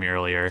didn't hear me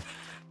earlier.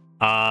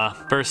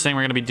 First thing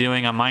we're going to be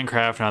doing on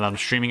Minecraft, now that I'm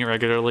streaming it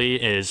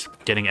regularly, is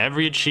getting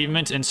every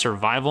achievement in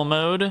survival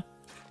mode.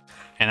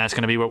 And that's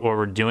going to be what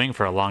we're doing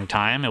for a long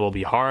time. It will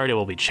be hard. It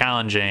will be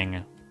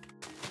challenging.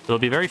 It'll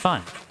be very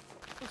fun.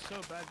 That's so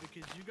bad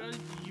because you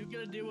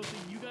gotta deal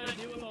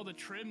with all the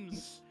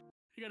trims.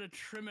 You gotta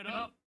trim it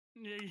up.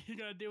 You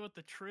gotta deal with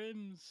the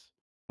trims.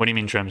 What do you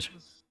mean trims?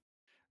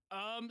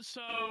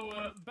 So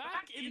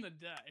back in the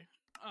day,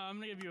 I'm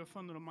gonna give you a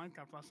fun little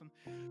Minecraft lesson.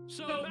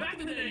 So back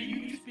in the day, you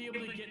used to be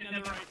able to get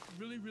netherite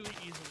really easily.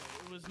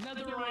 It was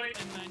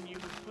netherite, and then you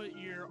would put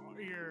your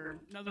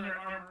netherite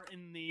armor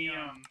in the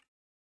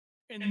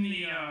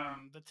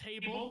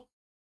table,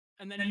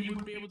 and then you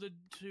would be able to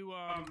do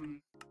that.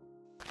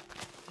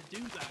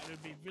 It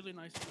would be really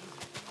nice and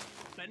easy.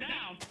 But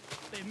now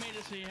they've made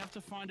it so you have to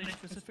find a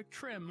specific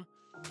trim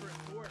for it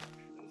to work.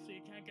 So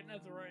you can't get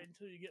netherite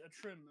until you get a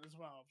trim as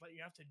well. But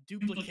you have to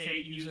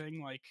duplicate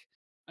using, like,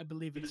 I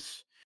believe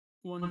it's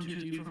 1,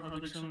 2, 3, 4, 5,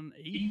 6, 7,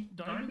 8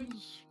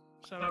 diamonds.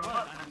 So a lot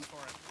of diamonds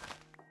for it.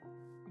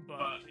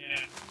 But yeah,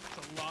 it's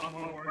a lot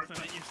more work than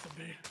it used to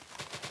be.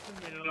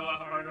 It made it a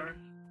lot harder.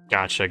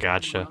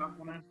 Gotcha.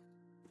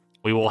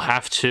 We will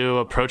have to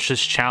approach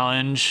this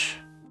challenge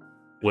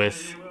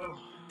with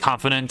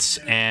confidence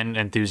and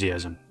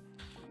enthusiasm.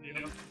 Yeah,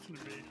 it's gonna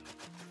be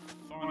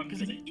fun.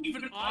 Because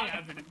even I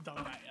haven't done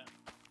that yet.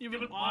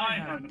 Even I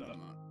haven't done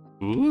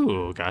that.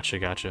 Ooh,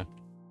 gotcha.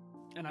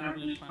 And I don't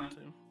really plan to,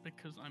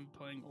 because I'm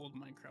playing old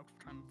Minecraft,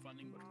 which I'm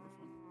finding much more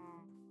fun.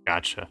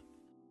 Gotcha.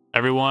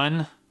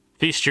 Everyone,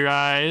 feast your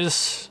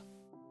eyes.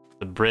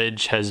 The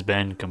bridge has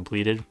been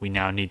completed. We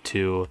now need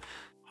to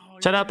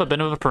set up a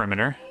bit of a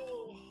perimeter.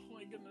 Oh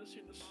my goodness,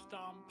 you're gonna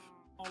stomp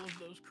all of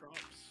those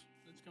crops.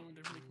 It's going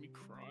to make me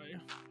cry.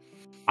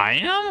 I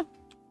am?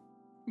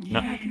 Yeah,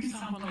 no. You can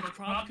stomp on those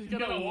crops because you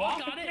gotta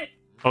walk on it.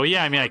 Oh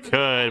yeah, I mean I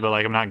could, but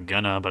like I'm not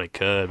gonna, but I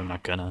could, I'm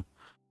not gonna.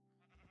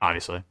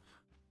 Obviously.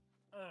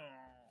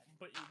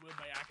 But you would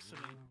by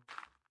accident.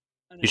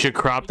 You should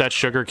crop that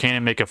sugar cane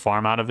and make a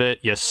farm out of it.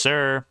 Yes,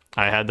 sir.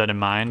 I had that in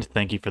mind.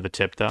 Thank you for the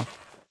tip, though.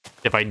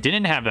 If I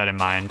didn't have that in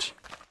mind,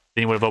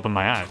 then you would have opened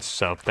my eyes.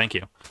 So, thank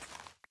you.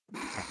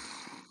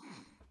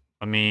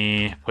 Let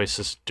me place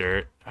this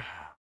dirt.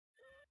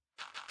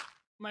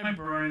 My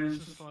brain is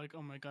just like,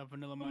 oh my god,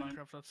 vanilla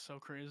Minecraft, that's so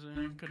crazy.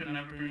 Could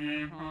never be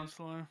me,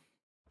 honestly.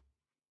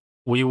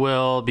 We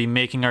will be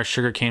making our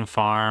sugarcane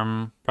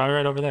farm probably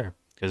right over there,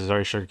 because there's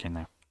already sugarcane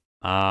there.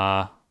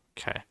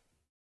 Okay.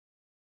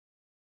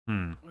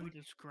 We could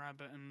just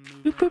grab it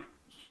and move it.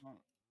 It's not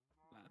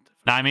that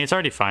difficult. No, I mean, it's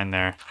already fine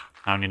there.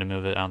 I don't need to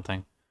move it, I don't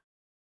think.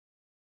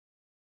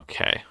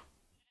 Okay.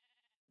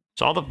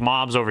 So all the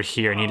mobs over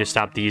here, I need to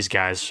stop these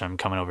guys from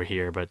coming over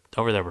here, but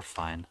over there we're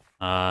fine.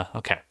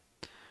 Okay.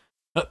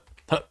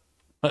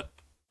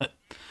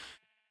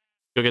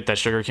 Go get that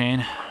sugar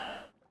cane.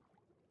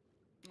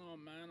 Oh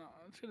man,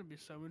 it's gonna be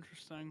so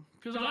interesting.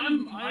 Cause I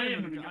haven't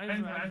modded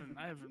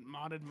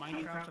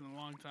Minecraft in a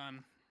long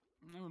time.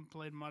 I haven't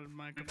played modded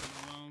Minecraft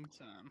in a long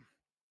time.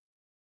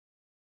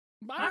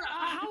 But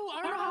I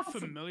don't know how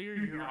familiar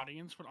your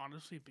audience would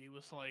honestly be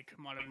with like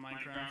modded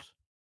Minecraft.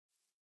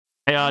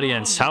 Hey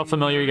audience, how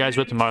familiar are you guys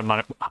with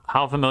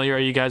how familiar are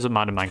you guys with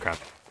modded Minecraft?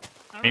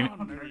 I don't know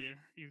how nerdy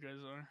you guys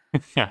are.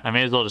 Yeah, I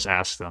may as well just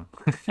ask them.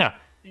 Yeah.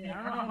 Yeah,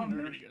 I don't know how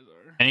nerdy you guys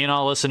are. Any and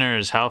all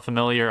listeners, how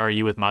familiar are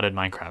you with modded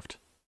Minecraft?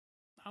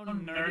 How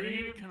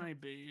nerdy can I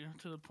be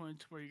to the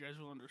point where you guys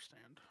will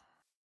understand?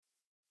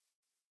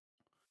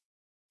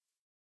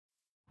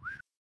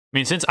 I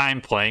mean, since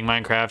I'm playing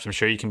Minecraft, I'm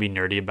sure you can be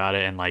nerdy about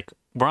it, and like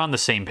we're on the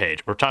same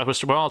page. We're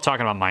all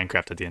talking about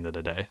Minecraft at the end of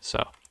the day,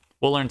 so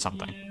we'll learn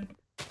something. Yeah.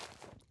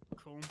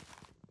 Cool.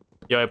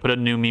 Yo, I put a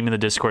new meme in the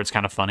Discord. It's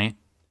kind of funny.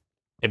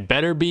 It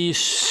better be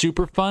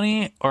super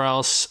funny, or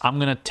else I'm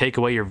gonna take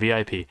away your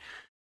VIP.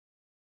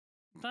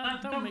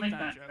 Don't make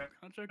that joke.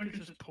 That joke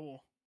is just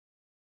poor.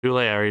 Too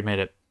late. I already made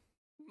it.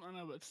 I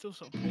know, but it's still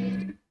so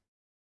poor.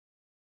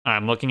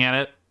 I'm looking at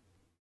it.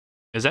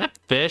 Is that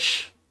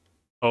fish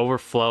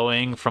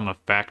overflowing from a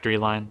factory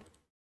line?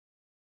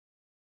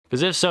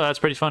 Because if so, that's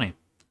pretty funny.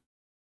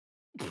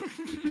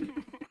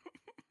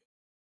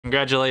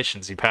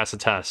 Congratulations, you passed the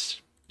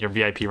test. Your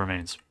VIP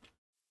remains.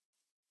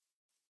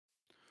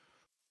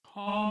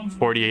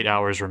 48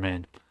 hours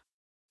remain.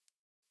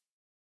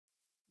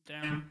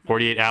 Damn.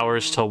 48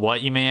 hours till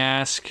what, you may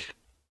ask?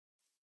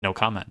 No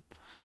comment.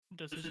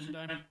 Decision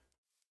time.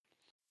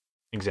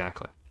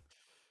 Exactly.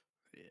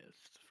 Yeah,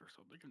 it's the first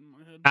thought that came in my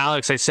head.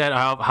 Alex, I said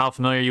how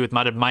familiar are you with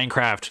modded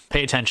Minecraft?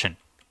 Pay attention.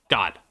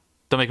 God,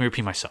 don't make me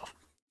repeat myself.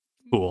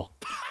 Cool.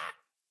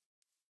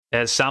 It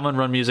has salmon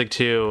run music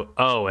too.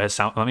 Oh, it has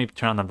sound. Let me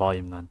turn on the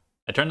volume then.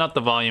 I turned up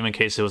the volume in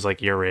case it was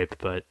like ear rape,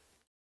 but.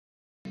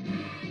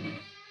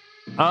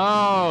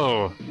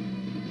 Oh!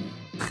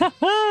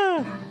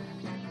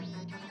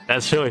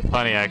 That's really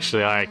funny,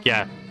 actually. Alright,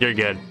 yeah, you're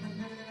good.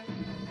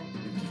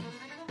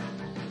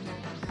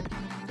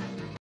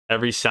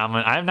 Every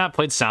salmon. I have not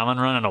played Salmon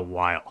Run in a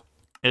while.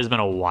 It has been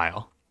a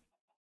while.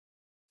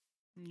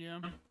 Yeah.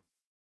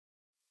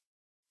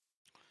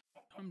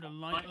 Time to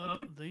light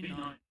up the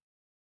night.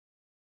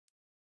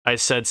 I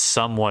said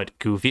somewhat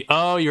goofy.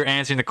 Oh, you're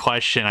answering the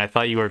question. I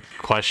thought you were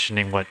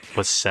questioning what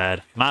was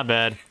said. My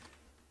bad.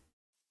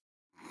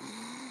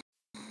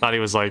 Thought he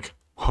was like,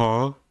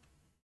 huh?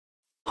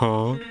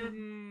 Huh?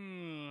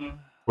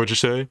 What'd you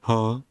say?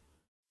 Huh?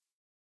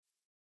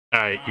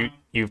 Alright,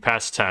 you've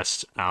passed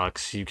test,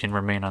 Alex. You can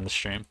remain on the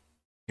stream.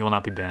 You will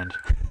not be banned.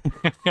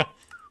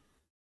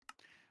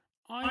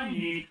 I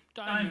need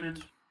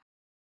diamond.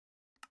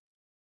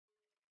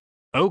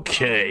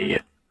 Okay.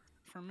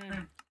 For me.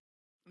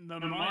 The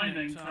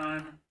mining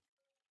time.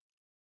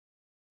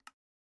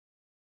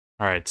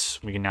 Alright,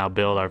 we can now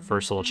build our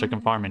first little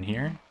chicken farm in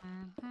here.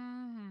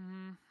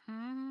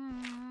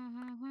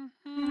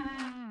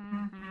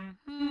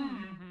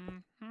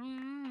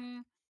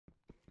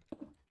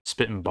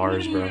 Spitting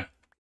bars, bro.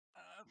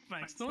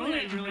 Thanks. The only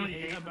thing I really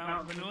hate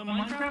about vanilla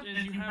Minecraft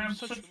is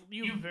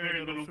you have very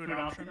little food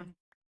option.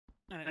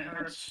 And it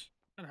hurts.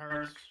 It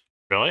hurts.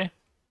 Really?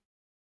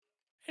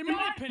 In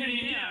my opinion,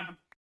 yeah.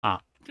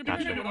 Ah, Compared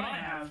gotcha. to what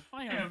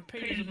I have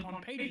pages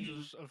upon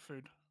pages of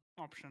food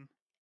option.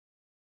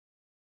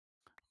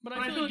 But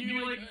I feel like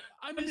you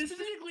I mean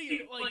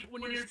specifically like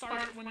when you're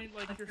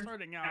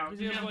starting out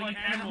because you have like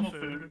animal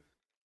food.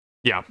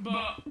 Yeah.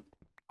 But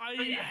I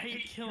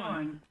hate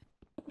killing.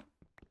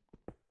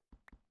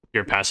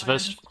 You're a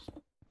pacifist?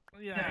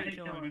 Yeah, I hate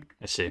killing.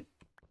 I see.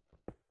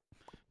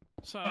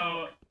 So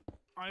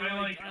I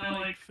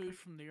like food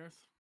from the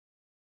earth.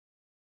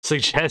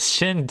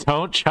 Suggestion,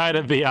 don't try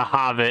to be a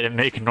hobbit and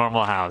make a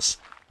normal house.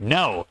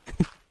 No.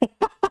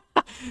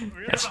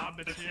 We're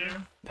hobbits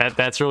here.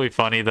 That's really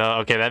funny though.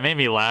 Okay, that made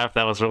me laugh.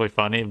 That was really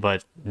funny,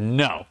 but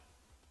no.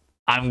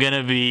 I'm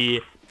gonna be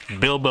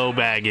Bilbo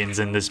Baggins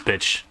in this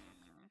bitch.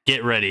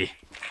 Get ready.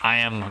 I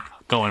am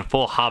going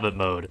full hobbit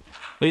mode.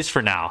 At least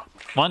for now.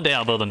 One day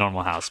I'll build a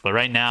normal house, but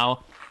right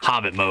now,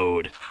 hobbit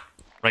mode.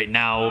 Right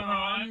now.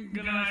 I'm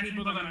gonna actually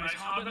build a nice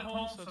hobbit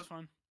hole, so that's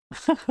fun.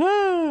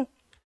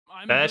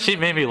 That actually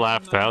made me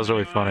laugh. That was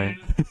really funny.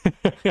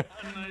 A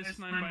nice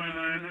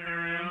 9x9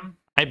 area.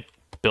 I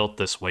built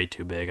this way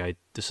too big.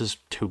 This is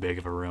too big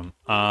of a room.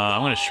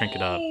 I'm gonna shrink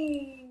it up.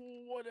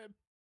 What a...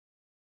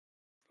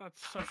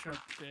 That's such a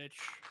bitch.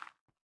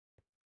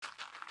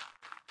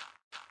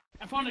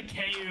 I found a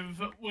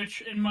cave, which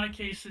in my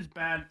case is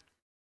bad.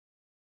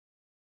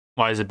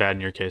 Why is it bad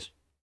in your case?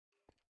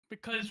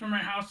 Because where my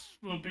house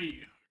will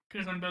be.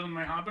 Because I'm building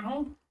my hobbit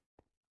hole.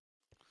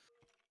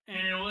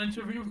 And it will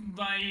interview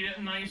my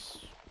nice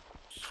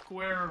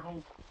square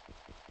hole.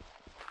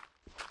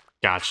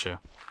 Gotcha.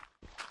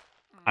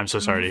 I'm so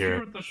sorry to hear it.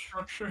 With the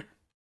structure.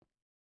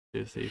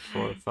 2, 3,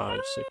 4, 5,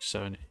 6,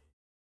 7,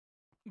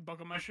 8.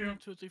 Buckle my shoe.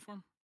 2, 3,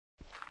 4.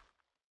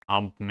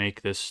 I'll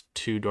make this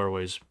 2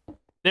 doorways.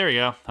 There we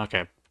go.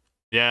 Okay.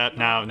 Yeah.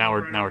 Now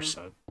we're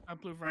set. I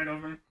blew right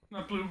over.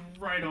 That blew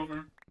right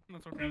over.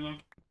 That's okay though.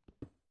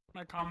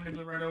 My comedy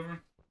blew right over.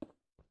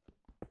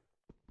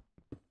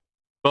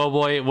 Oh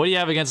boy, what do you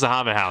have against the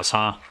Hobbit house,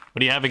 huh? What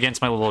do you have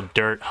against my little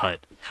dirt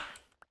hut?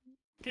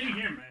 Can you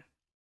hear me?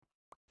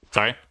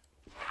 Sorry?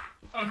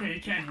 Okay,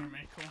 you can hear me.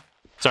 Cool.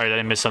 Sorry, did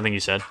I miss something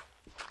you said?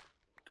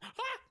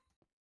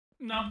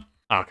 No.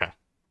 Oh, okay.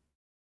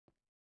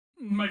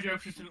 My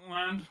joke just didn't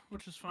land,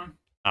 which is fine.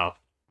 Oh.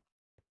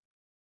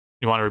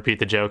 You want to repeat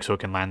the joke so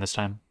it can land this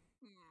time?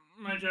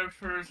 My joke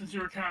for since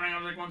you were counting, I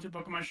was like 1, 2,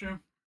 buckle my shoe.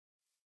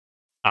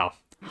 Oh.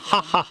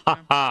 Ha ha ha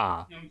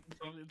ha.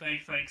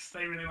 Thanks.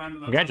 They really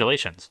landed that.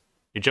 Congratulations.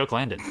 Your joke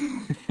landed.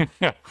 You did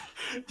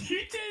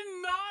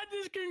not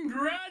just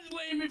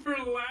congratulate me for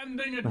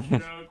landing a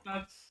joke.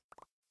 That's...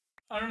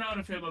 I don't know how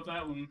to feel about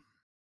that one.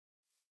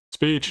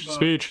 Speech.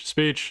 But...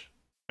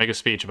 Make a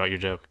speech about your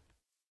joke.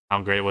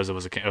 How great it was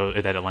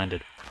that it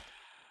landed.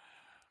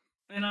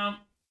 You know,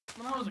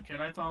 when I was a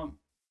kid, I thought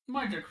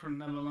my joke would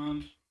never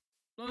land.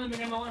 Then it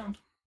began to land.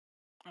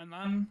 And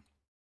then...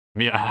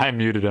 Yeah, I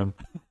muted him.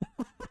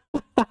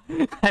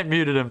 I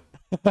muted him.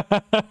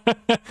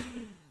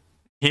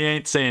 He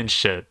ain't saying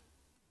shit.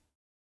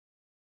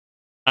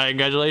 Alright,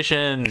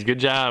 congratulations. Good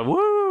job.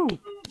 Woo!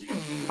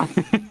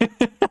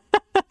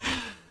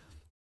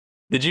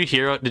 Did you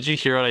hear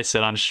what I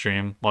said on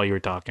stream while you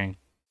were talking?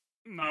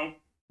 No.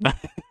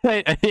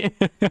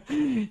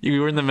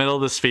 You were in the middle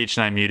of the speech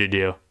and I muted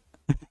you.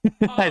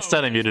 I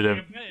said I muted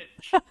him.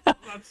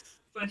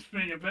 That's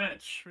being a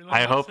bitch.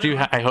 I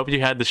hope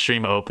you had the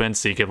stream open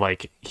so you could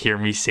like hear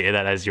me say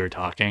that as you were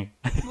talking.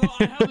 Well,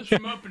 I have the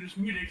stream open, just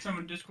muted because I'm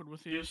in Discord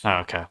with you. So. Oh,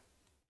 okay.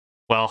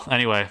 Well,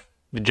 anyway,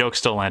 the joke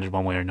still landed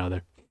one way or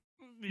another.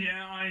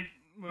 Yeah, I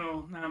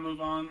will now move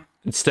on.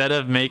 Instead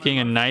of making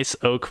a nice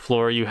oak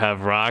floor, you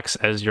have rocks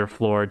as your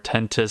floor.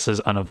 Tentis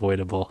is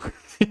unavoidable.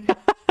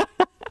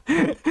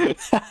 Yep.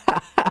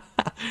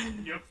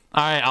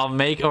 Alright, I'll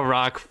make a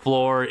rock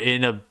floor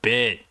in a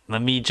bit.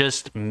 Let me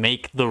just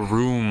make the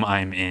room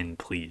I'm in,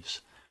 please.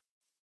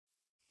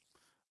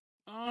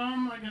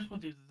 I guess we'll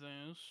do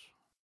this.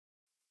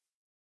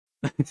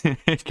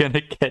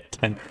 Gonna get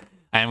I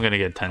am gonna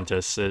get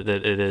Tentis.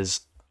 It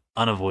is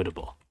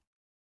unavoidable.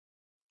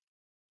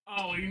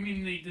 Oh, you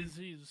mean the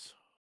disease?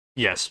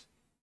 Yes.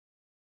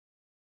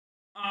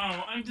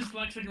 Oh, I'm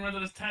dyslexic and read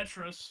that as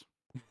Tetris.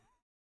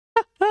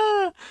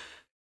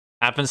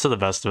 Happens to the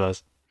best of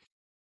us.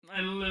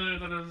 I literally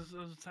read that as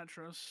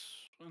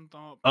Tetris and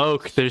thought...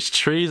 Oak, there's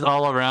trees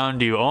all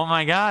around you. Oh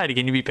my god,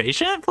 can you be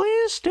patient,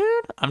 please,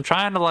 dude? I'm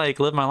trying to, like,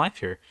 live my life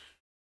here.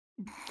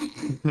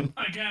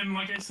 Again,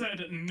 like I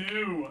said,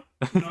 no.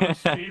 Not a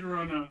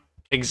speedrunner.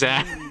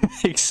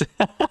 Exactly.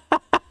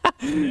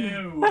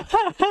 No.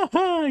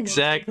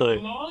 Exactly.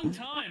 A long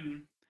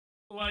time.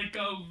 Like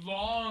a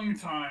long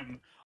time.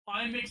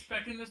 I'm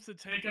expecting this to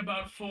take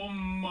about 4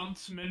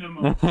 months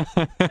minimum.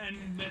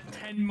 And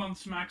 10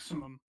 months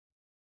maximum.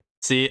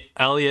 See,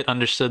 Elliot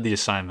understood the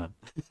assignment.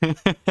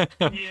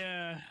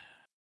 Yeah.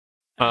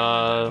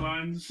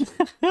 Deadlines.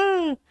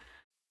 Alright,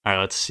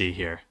 let's see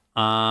here.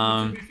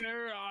 To be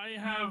fair, I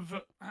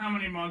have... How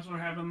many mods do I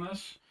have in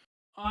this?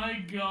 I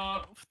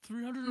got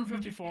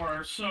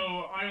 354,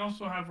 so I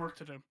also have work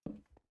to do.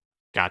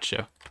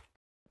 Gotcha.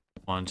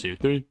 1, 2,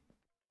 3.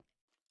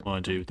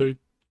 1, 2, 3.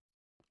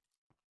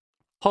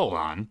 Hold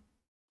on.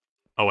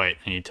 Oh wait,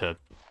 I need to...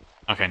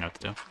 Okay, I know what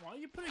to do. Why are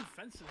you putting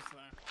fences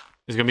there?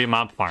 There's gonna be a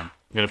mob farm.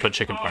 I'm gonna put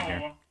chicken farm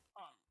here.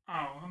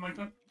 I'm like,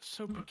 that's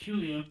so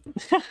peculiar.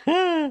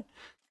 You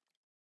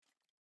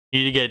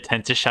need to get a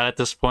Tentis shot at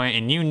this point,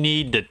 and you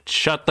need to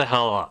shut the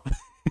hell up.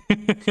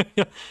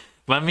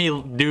 Let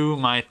me do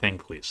my thing,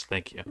 please.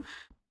 Thank you.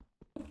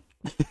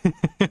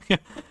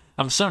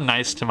 I'm so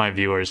nice to my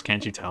viewers,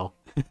 can't you tell?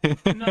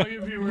 No,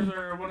 your viewers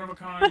are one of a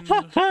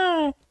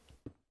kind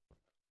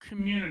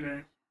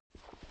community.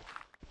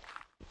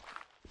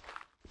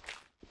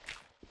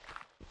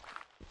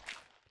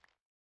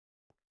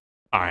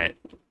 Alright.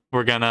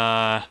 We're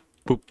gonna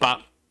boop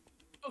bop.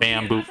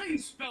 Bam boop. That's how you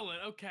spell it.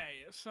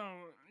 Okay, so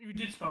you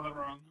did spell it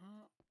wrong.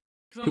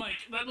 Because I'm like,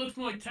 that looks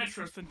more like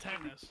Tetris than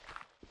Tennis.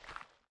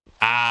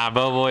 Ah,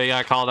 Boboy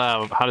got called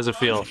out. How does it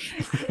feel?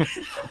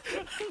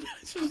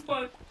 It's just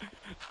like,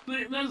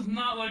 that does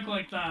not look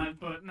like that,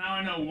 but now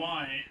I know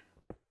why.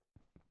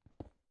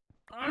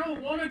 I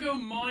don't want to go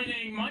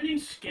mining.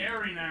 Mining's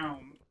scary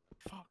now.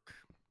 Fuck.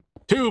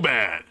 Too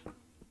bad.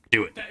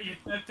 Do it.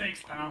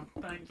 Thanks, pal.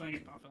 Thanks, pal,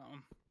 for that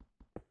one.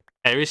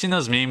 Have you seen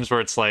those memes where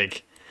it's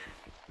like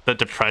the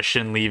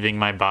depression leaving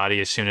my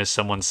body as soon as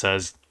someone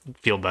says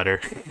feel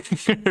better?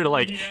 Or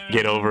like, Yeah.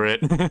 get over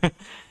it.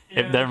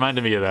 Yeah. That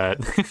reminded me of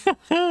that.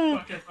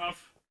 Fuck it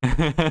off.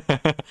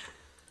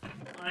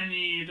 I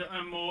need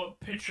more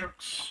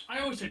pickaxe. I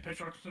always say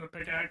pickaxe instead of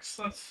pickaxe.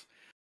 That's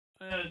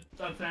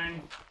that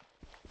thing.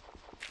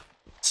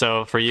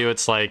 So for you,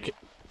 it's like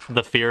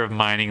the fear of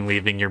mining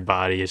leaving your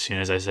body as soon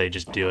as I say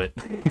just do it.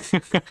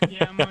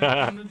 Yeah, I'm like,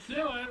 I'm gonna do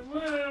it.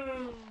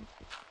 Woo!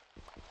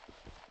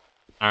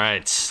 All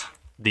right,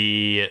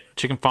 the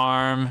chicken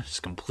farm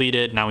is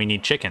completed. Now we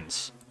need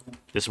chickens.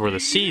 This is where the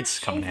seeds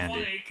come in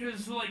handy.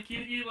 Because like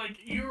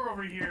you're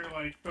over here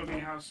like building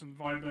a house and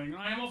vibing.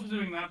 I am also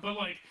doing that, but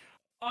like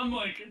I'm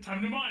like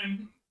time to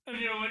mine, and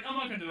you're like I'm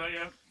not gonna do that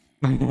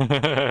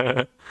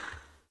yet.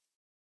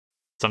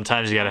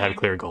 Sometimes you gotta have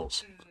clear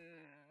goals.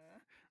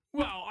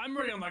 Well, I'm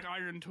already on like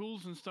iron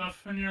tools and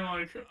stuff, and you're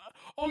like,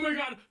 oh my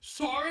god,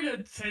 sorry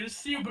to say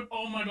this to you, but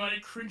oh my god,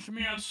 it cringed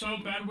me out so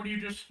bad when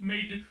you just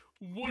made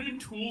wooden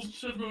tools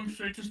instead of going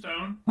straight to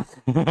stone. Oh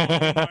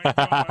my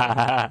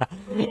god.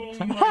 Oh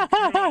my god,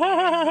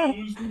 that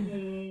was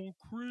so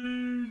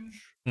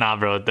cringe. Nah,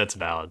 bro, that's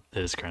valid.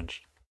 It is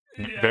cringe.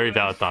 Yeah, Very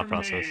valid thought for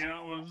process. Me,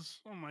 that was,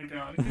 oh my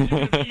god. 'Cause you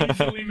could have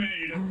easily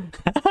made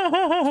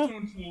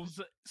stone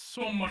tools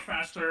so much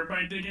faster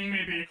by digging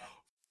maybe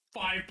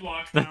 5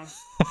 blocks down.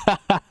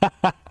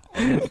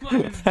 It's not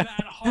even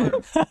that hard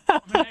of an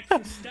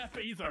extra step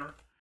either.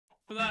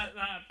 But that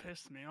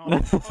pissed me off. I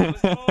was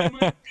like, oh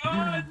my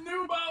god,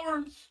 noob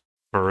hours!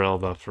 For real,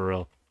 though, for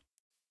real.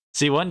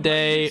 See, one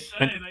day, You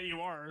say that you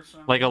are, so.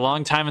 like a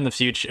long time in the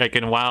future, like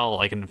in a while,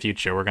 like in the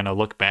future, we're gonna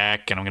look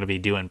back and I'm gonna be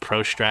doing pro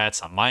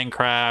strats on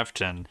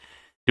Minecraft and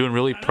doing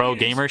really pro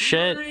gamer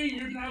shit.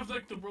 You're gonna have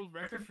like the world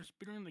record for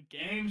speedrunning the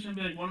games and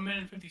be like 1 minute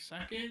and 50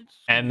 seconds.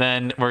 And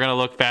then we're gonna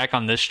look back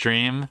on this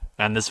stream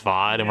and this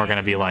VOD and we're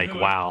gonna be like,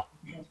 wow,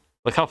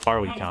 look how far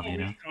we've come, you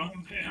know?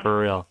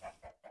 For real.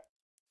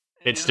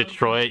 It's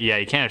Detroit. Yeah,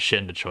 you can't have shit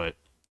in Detroit.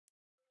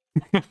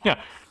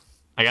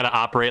 I gotta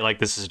operate like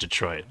this is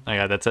Detroit.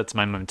 That's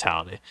my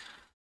mentality.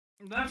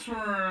 That's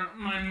where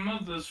my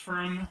mother's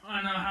from.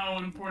 I know how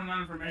important that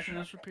information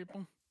is for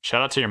people.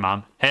 Shout out to your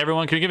mom. Hey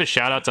everyone, can we give a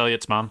shout out to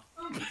Elliot's mom?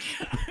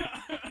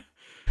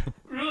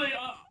 Really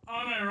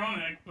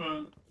unironic,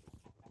 but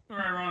or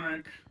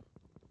ironic.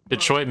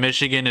 Detroit,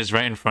 Michigan is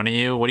right in front of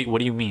you. What do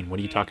you mean? What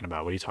are you talking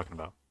about? What are you talking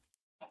about?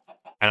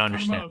 I don't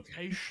understand.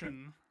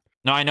 Location.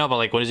 No, I know, but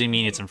like, what does he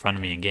mean? It's in front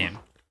of me in game.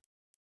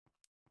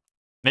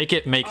 Make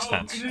it make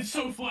sense. 'Cause it's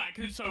so flat.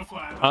 'Cause it's so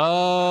flat.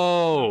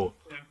 Oh.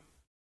 Yeah.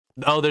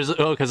 Oh,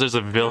 because there's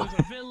a village. There's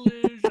a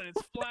village and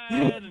it's flat.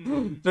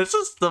 And... This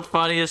is the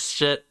funniest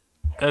shit.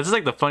 This is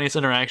like the funniest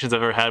interactions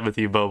I've ever had with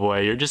you,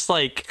 Boboy. You're just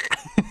like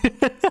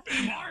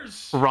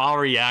raw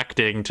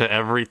reacting to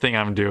everything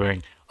I'm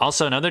doing.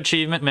 Also, another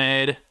achievement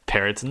made.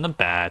 Parrots and the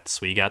bats.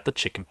 We got the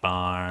chicken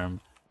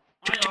farm.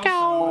 I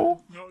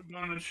also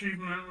got an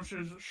achievement, which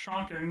is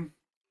shocking.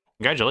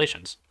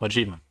 Congratulations. What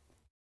achievement?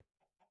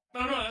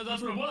 No,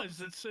 that's what it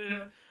was.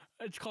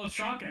 It's called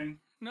shocking.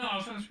 No, I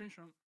was trying to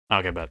screenshot.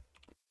 Okay, bet.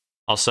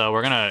 Also,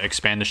 we're gonna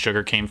expand the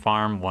sugarcane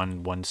farm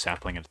one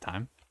sapling at a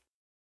time.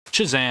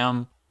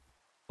 Shazam.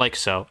 Like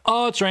so.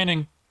 Oh, it's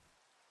raining.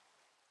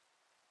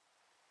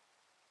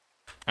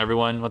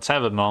 Everyone, let's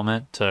have a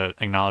moment to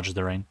acknowledge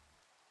the rain.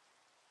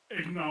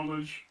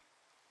 Acknowledge.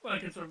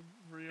 Like it's a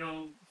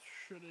real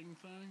shitting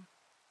thing.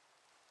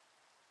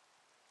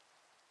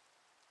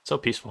 So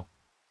peaceful.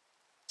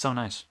 So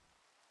nice.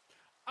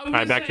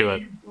 Alright, back to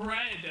it.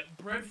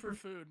 Bread for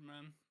food,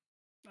 man.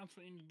 That's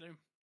what you need to do.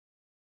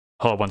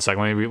 Hold up 1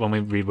 second. Let me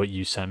read what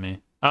you sent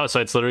me. Oh, so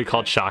it's literally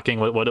called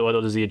shocking. What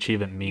does the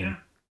achievement mean? Yeah.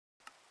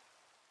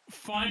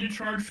 Find a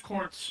charged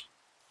quartz.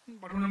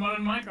 Welcome to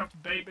modern Minecraft,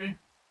 baby.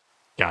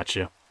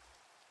 Gotcha.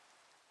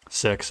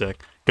 Sick.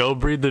 Go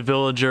breed the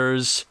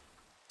villagers.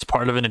 It's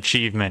part of an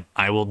achievement.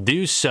 I will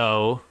do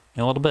so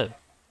in a little bit.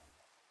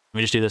 Let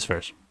me just do this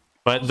first.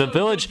 But also, the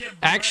village,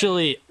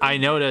 actually, I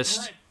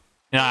noticed.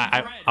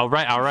 Yeah, all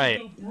right.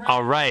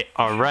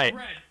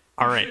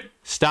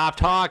 Stop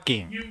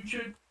talking.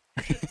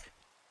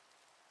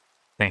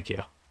 Thank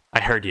you. I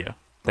heard you.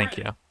 Thank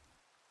you.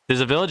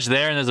 There's a village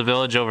there and there's a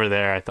village over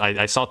there.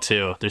 I saw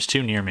 2. There's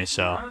 2 near me,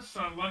 so. That's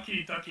a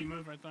lucky ducky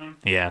move right there.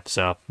 Yeah,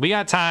 so we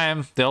got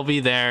time. They'll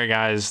be there,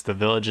 guys. The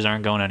villages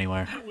aren't going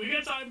anywhere. We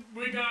got time.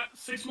 We got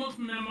 6 months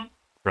minimum.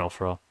 For real.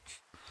 All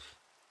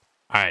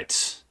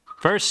right.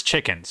 First,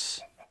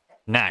 chickens.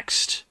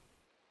 Next,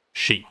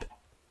 sheep.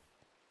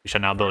 We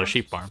shall now build a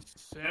sheep farm.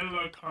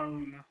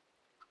 Silicone.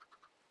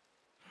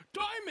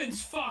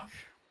 Diamonds, fuck!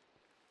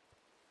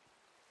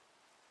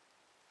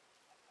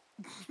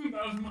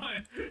 That was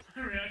my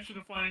reaction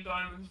to finding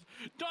diamonds.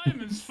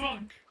 Diamonds,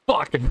 fuck!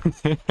 Fuck!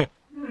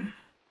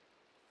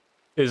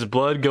 Is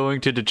blood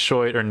going to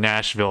Detroit or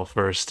Nashville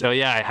first? Oh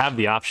yeah, I have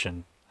the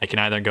option. I can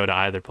either go to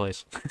either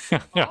place.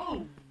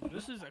 Oh,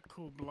 this is a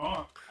cool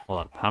block.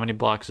 Hold up. How many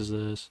blocks is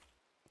this?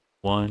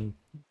 1,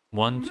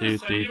 2,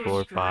 3,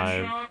 4,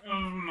 5,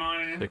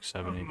 6,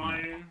 7, 8,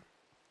 9.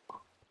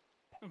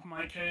 Of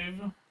my cave.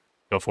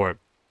 Go for it.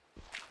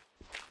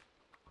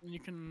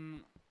 You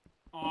can...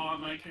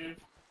 my cave.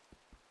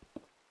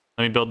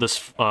 Let me build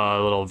this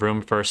little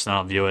room first, and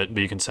I'll view it,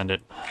 but you can send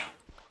it.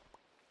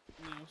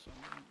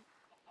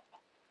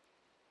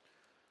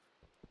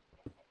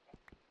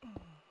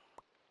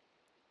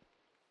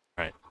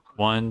 Alright.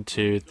 1,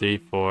 2, 3,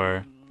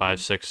 4,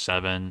 5, 6,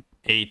 7,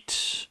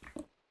 8.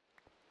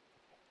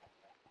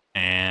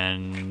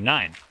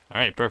 9. All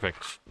right,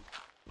 perfect.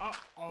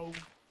 Uh-oh.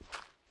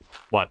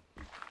 What?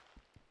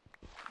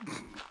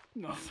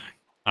 Nothing.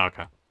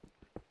 Okay. Are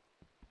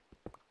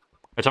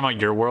you talking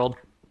about your world?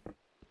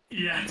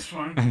 Yeah, it's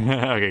fine.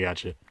 Okay,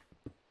 gotcha.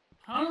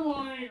 How do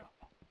I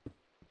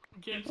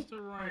get to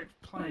the right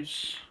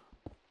place?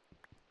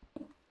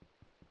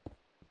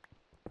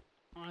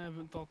 I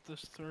haven't thought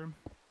this through.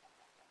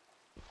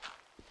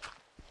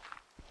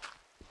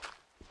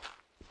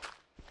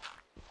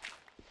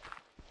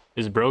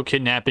 Is bro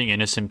kidnapping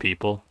innocent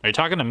people? Are you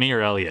talking to me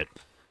or Elliot?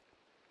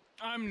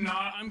 I'm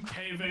not. I'm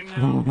caving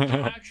now.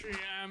 I actually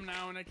am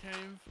now in a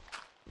cave.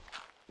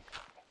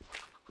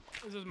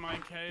 This is my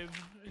cave.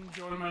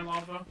 Enjoy my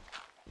lava.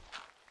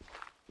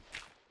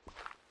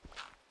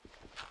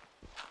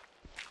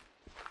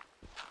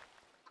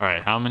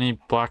 Alright, how many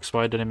blocks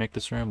wide did I make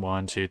this room?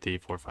 1, 2, 3,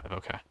 4, 5.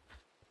 Okay.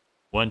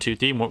 1, 2,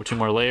 3, more, 2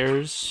 more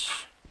layers.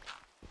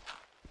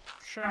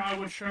 Sure, I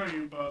would show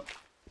you, but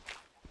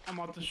I'm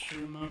not this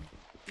stream mode.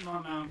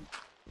 Not now.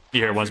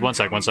 Here, one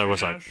sec.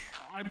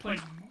 I play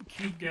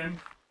Cube game.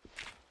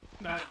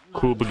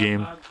 Cube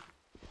game.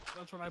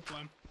 That's what I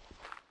play.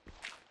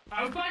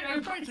 I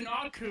was practicing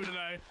Aku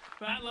today.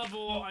 That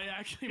level, I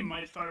actually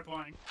might start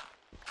playing.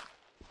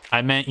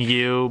 I meant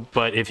you,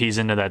 but if he's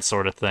into that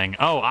sort of thing.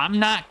 Oh, I'm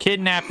not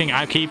kidnapping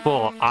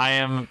people. I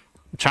am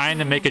trying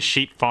to make a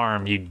sheep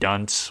farm, you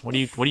dunce. What are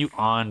you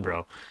on,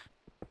 bro?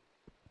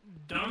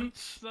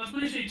 Dunce? That's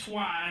when you say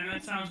twat, and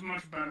that sounds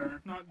much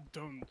better. Not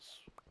dunce.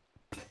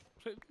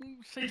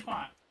 Say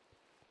twat.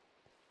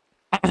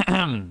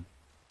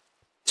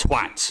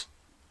 Twat.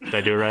 Did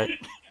I do it right?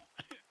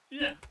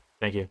 Yeah.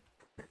 Thank you.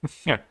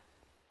 Yeah.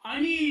 I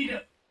need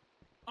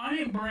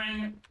to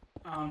bring,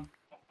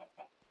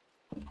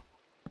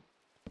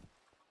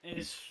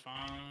 it's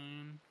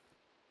fine.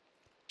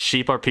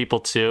 Sheep are people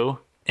too?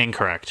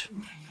 Incorrect.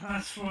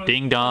 That's what.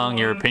 Ding dong,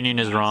 your opinion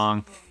is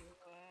wrong.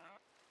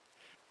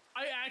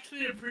 I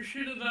actually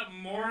appreciated that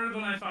more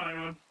than I thought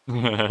I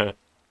would.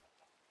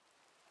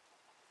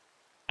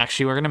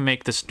 Actually, we're gonna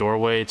make this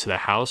doorway to the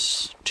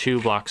house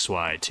 2 blocks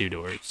wide, 2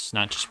 doors,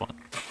 not just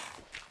one.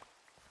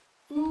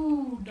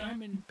 Ooh,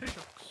 diamond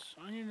pickaxe.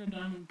 I need a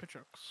diamond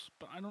pickaxe,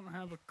 but I don't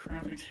have a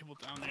crafting table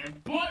down there.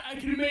 But I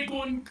can make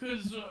one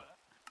because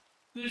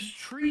there's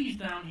trees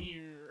down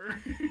here.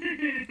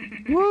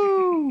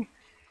 Woo!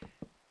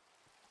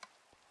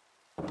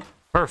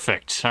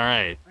 Perfect. All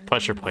right,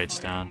 pressure plates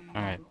down.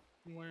 All right.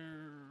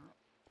 Where?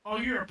 Oh,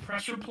 you're a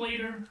pressure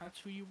plater. That's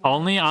who you are.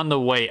 Only on the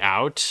way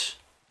out,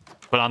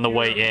 but on the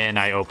way in,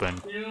 I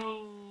open.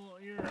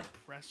 You're a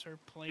pressure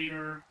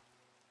plater.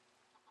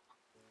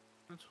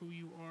 That's who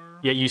you are.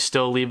 Yet you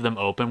still leave them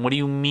open. What do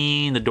you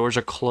mean? The doors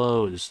are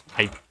closed.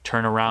 I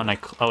turn around.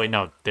 Oh wait,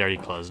 no, they already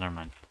closed. Never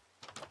mind.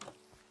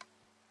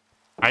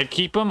 I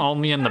keep them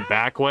only in the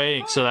back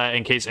way so that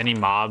in case any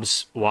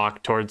mobs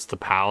walk towards the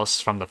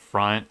palace from the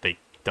front, they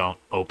don't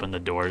open the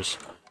doors.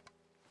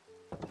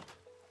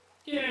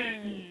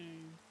 Yay!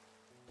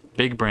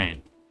 Big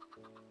brain.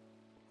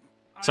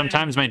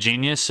 Sometimes my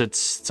genius,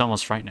 it's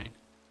almost frightening.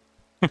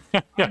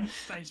 I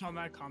saw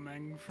that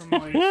coming from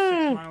like 6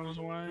 miles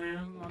away.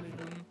 Not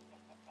even.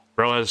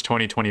 Bro has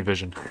 20/20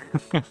 vision.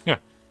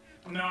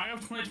 No, I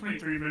have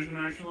 20/23 vision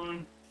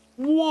actually.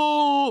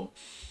 Whoa!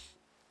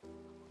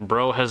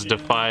 Bro has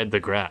defied the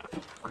graph.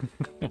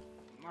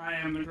 I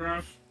am the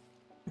graph.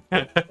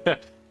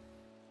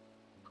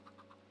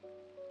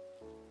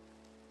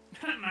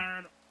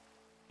 Nerd.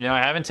 You know,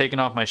 I haven't taken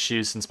off my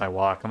shoes since my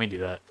walk. Let me do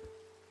that.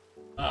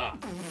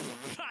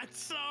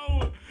 That's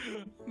so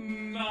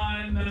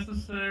not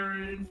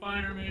necessary in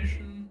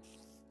Finemation.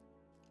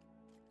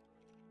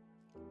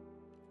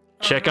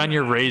 Check on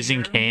your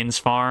Raising Cane's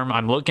farm.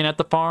 I'm looking at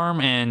the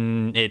farm,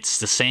 and it's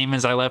the same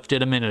as I left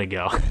it a minute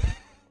ago.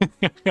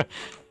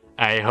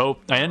 I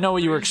didn't know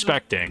what you were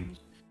expecting.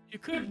 You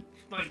could,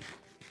 like,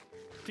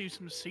 do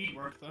some seed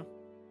work, though.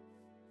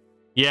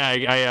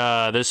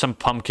 Yeah, there's some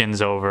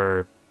pumpkins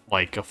over,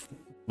 like, a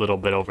little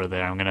bit over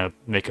there. I'm gonna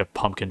make a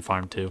pumpkin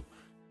farm, too.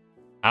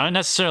 I don't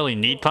necessarily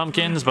need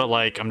pumpkins, but,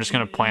 like, I'm just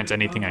gonna plant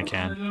anything I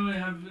can.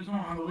 It's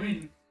not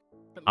Halloween.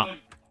 But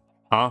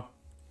Huh?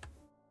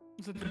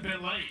 It's a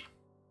bit late.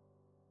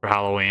 For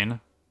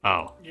Halloween?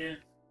 Oh. Yeah.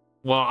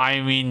 Well,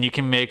 I mean, you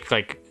can make,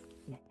 like,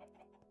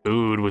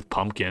 food with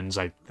pumpkins,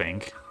 I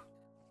think.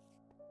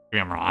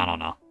 Maybe I'm wrong, I don't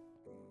know.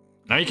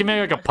 Now you can make,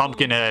 like, a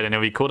pumpkin head, and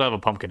it'd be cool to have a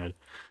pumpkin head.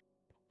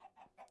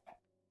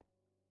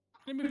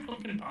 Maybe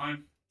pumpkin pie.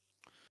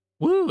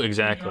 Woo,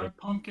 exactly.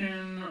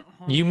 Pumpkin.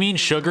 You mean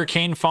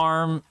sugarcane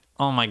farm?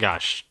 Oh my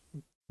gosh.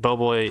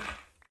 Boy,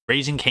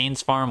 Raising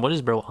Cane's farm? What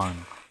is bro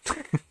on?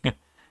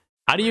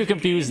 How do you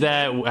confuse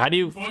that? How do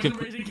you...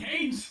 Raising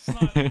Cane's.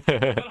 It's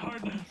not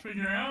hard to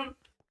figure out.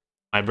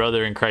 My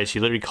brother in Christ,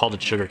 you literally called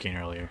it sugarcane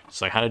earlier.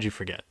 It's like, how did you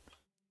forget?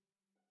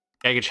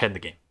 Gotta get your head in the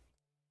game.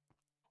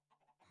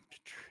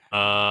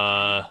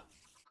 What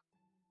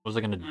was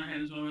I gonna do? My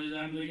head's always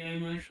out of the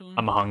game, actually.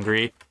 I'm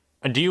hungry.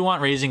 Do you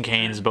want Raising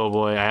Cane's,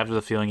 Boy? I have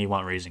the feeling you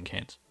want Raising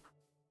Cane's.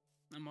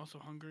 I'm also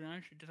hungry. I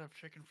actually did have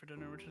chicken for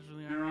dinner, which is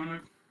really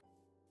ironic.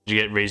 Did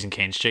you get Raising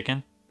Cane's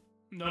chicken?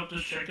 Nope,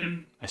 just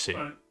chicken. I see.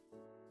 But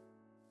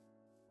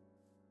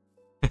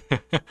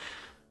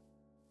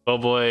Oh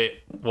boy,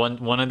 one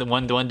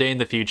day in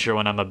the future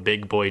when I'm a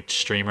big boy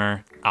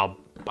streamer, I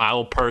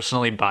will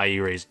personally buy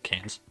you Raisin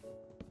Canes.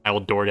 I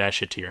will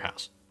DoorDash it to your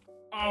house.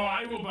 oh,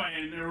 I will buy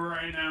it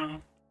right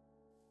now.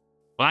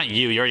 Well, not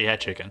you. You already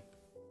had chicken.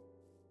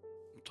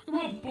 Talk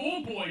about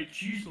Bull Boy.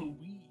 Jeez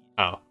Louise.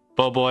 Oh,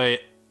 Boy,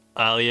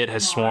 Elliot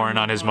has No, I sworn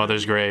will on his buy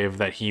mother's it. grave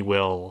that he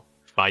will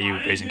buy you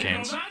I Raisin didn't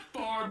Canes. go that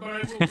far, but I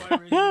will buy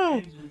Raisin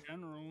Canes in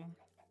general.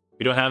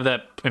 We don't have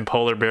that in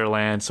Polar Bear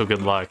Land, so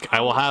good luck. I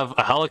will have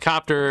a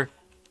helicopter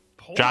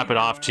drop it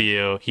off to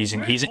you. He's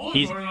in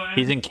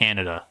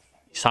Canada.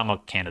 He's talking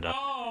about Canada.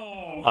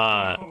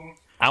 Oh.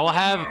 I will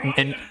have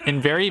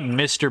in very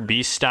Mr.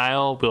 Beast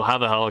style. We'll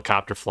have a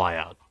helicopter fly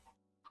out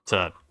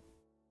to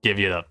give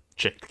you the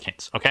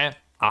canes. Okay,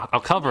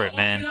 I'll cover it,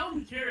 man.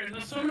 I'm curious.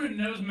 As someone who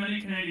knows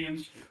many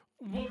Canadians,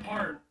 what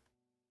part?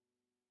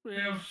 We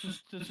have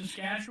just the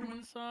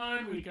Saskatchewan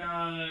side. We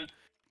got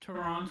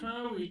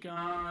Toronto. We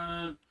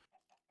got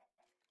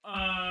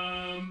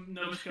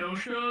Nova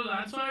Scotia.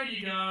 That side.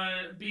 You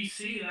got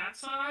BC. That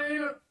side.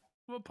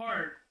 What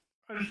part?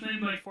 I just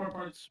named like 4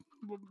 parts.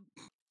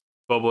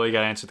 Boy, you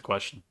gotta answer the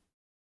question.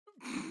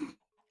 I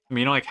mean,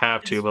 you don't like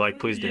have to, but like,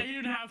 please do. Yeah,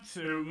 you didn't have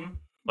to.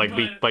 Like,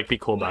 be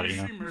cool about it, you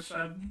know. Streamer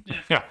said,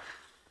 yeah. Yeah.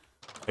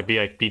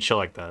 Like, be chill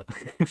like that.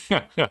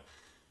 Yeah.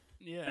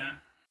 Yeah.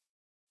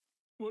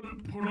 What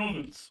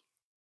province?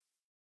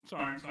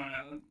 Sorry.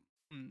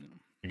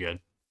 You're good.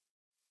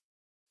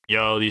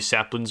 Yo, these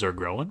saplings are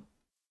growing.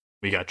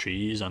 We got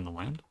trees on the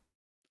land.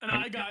 And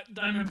I got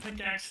diamond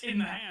pickaxe in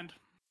the hand.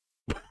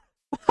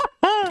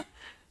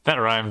 That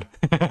rhymed.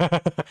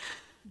 That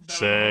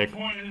Sick. was the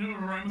point. It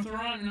would rhyme with the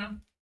rhyme, you know?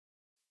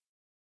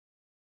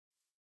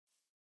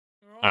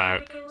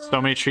 Alright, so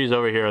many trees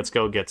over here. Let's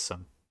go get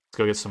some. Let's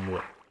go get some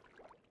wood.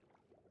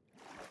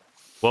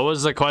 What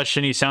was the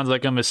question? He sounds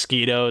like a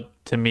mosquito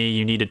to me.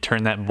 You need to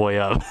turn that boy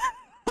up.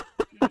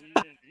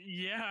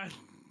 Yeah,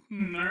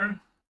 nerd.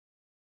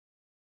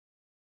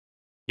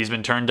 He's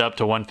been turned up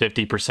to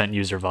 150%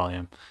 user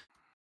volume.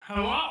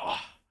 Hello.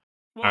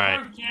 What All right.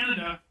 part of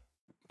Canada?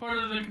 Part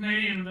of the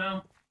Canadian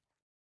Bell.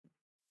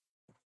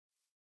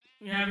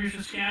 You have your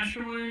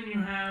Saskatchewan,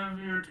 you have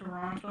your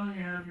Toronto,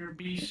 you have your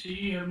BC,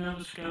 you have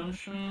Nova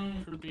Scotia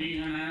for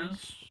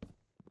BNS.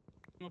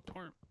 What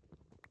part?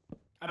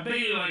 I bet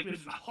you like this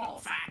is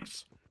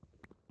Halifax.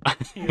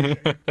 Yeah,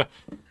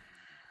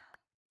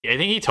 I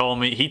think he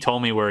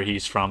told me where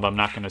he's from, but I'm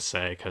not gonna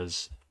say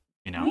because,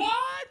 you know.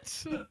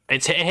 What?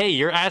 It's hey,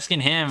 you're asking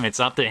him. It's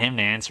up to him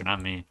to answer,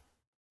 not me.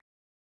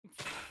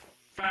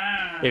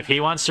 If he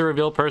wants to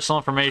reveal personal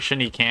information,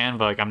 he can,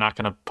 but like, I'm not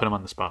gonna put him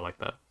on the spot like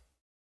that.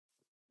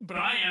 But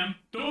I am.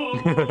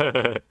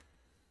 Duh.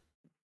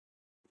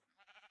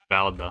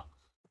 Valid though.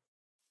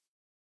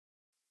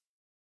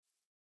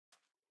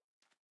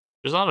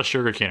 There's a lot of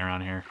sugarcane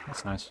around here.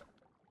 That's nice.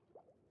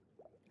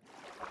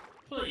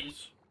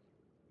 Please.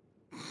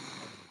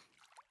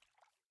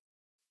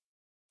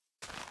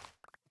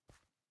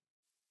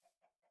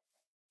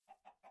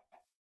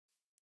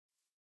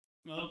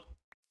 Well.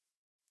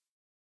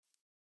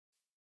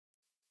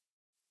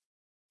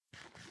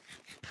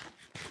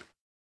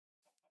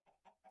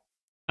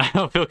 I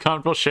don't feel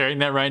comfortable sharing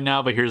that right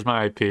now, but here's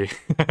my IP.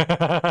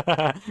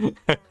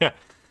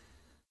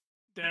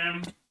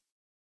 Damn.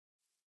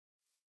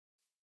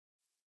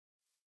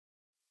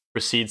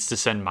 Proceeds to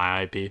send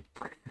my IP.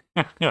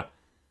 Yeah.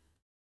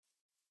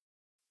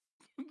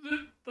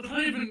 That's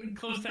not even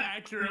close to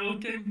accurate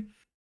looking.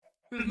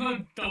 There's no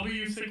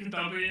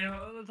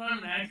W6W. That's not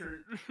even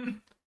accurate.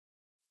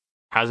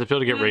 How does it feel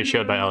to get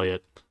ratioed by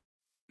Elliot?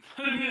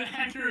 Not even an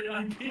accurate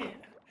IP.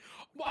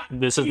 What?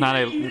 This is not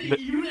a.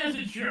 Even as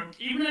a joke.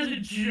 Even as a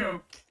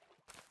joke.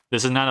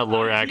 This is not a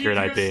lore accurate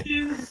IP.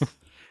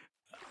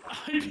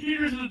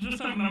 IPers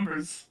just have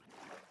numbers.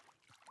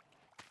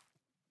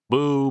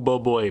 Boo,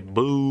 boy,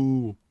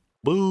 boo,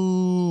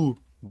 boo,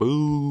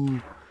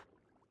 boo.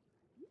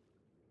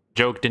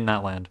 Joke did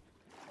not land.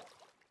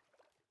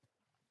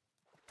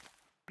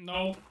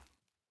 No.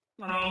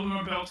 Not all of them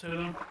are built to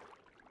them.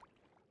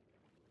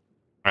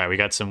 All right, we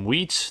got some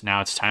wheat. Now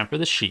it's time for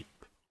the sheep.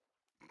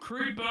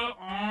 Creeper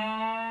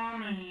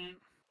on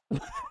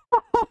it.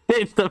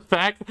 It's the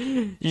fact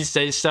you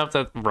say stuff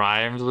that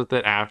rhymes with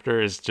it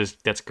after is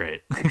just, that's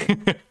great.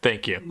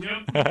 Thank you.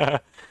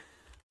 Yep.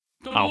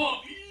 Don't Oh. blow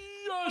up.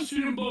 Yes, you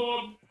didn't blow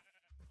up.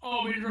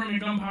 Oh, we didn't run me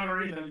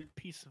gunpowder either.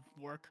 Piece of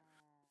work.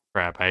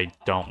 Crap, I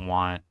don't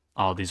want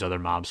all these other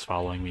mobs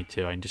following me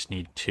too. I just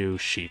need 2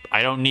 sheep.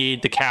 I don't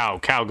need the cow.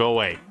 Cow, go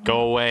away. Go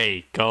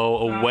away. Go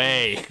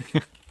away.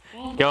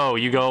 Go,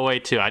 you go away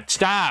too.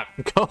 Stop!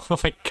 Go, oh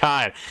my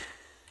god.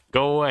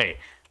 Go away.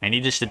 I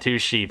need just the 2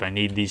 sheep. I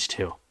need these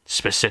 2.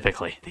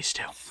 Specifically, these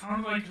 2.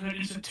 Sounds like an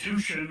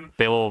institution.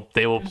 They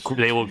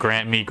will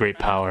grant me great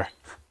power.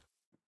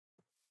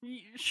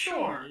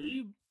 Sure,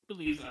 you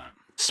believe that.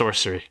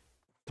 Sorcery.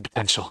 The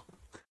potential.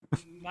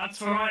 That's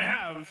what I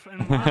have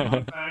in my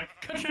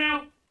back. Cut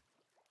out.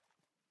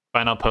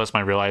 Fine, I'll post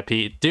my real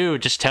IP.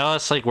 Dude, just tell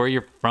us like where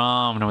you're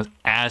from. And I was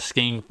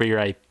asking for your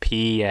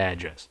IP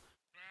address.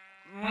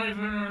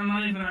 I'm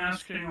not even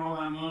asking all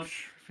that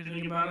much, if you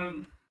think about it.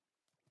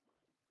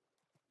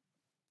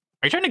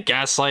 Are you trying to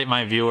gaslight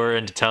my viewer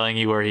into telling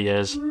you where he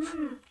is?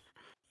 I'm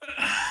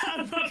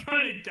not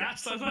trying to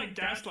gaslight. That's not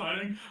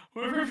gaslighting.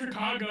 We're from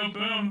Chicago.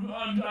 Boom.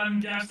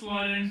 I'm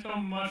gaslighting so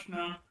much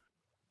now.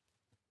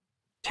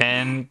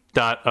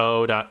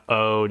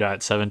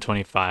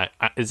 10.0.0.725.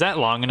 Is that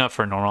long enough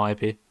for a normal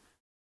IP?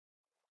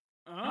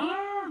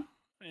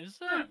 Is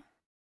it?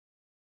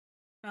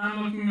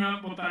 I'm looking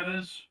up what that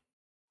is.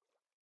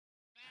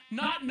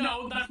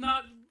 No, that's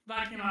not.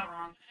 That came out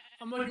wrong.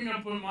 I'm looking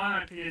up what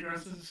my IP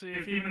address is to see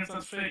if even if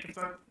that's fake. If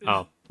that is,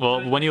 Oh,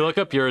 well, when you look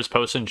up yours,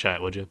 post in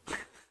chat, would you?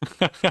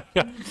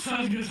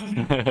 Sounds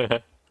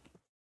good.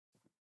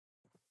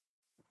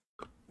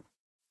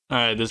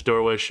 Alright, this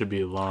doorway should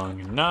be long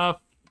enough.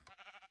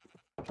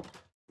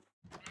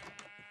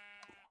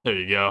 There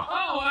you go.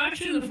 Oh,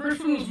 actually, the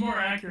first one was more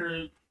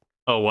accurate.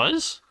 Oh,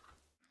 was?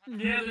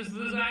 Yeah,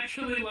 there's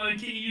actually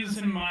like E's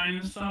in mine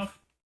and stuff.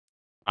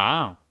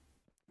 Oh.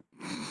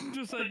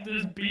 Just like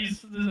there's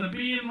B's, there's a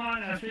B in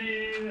mine, F,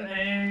 E,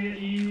 A,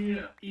 E,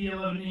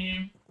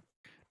 E11E.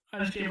 I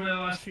just gave it the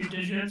last few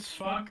digits.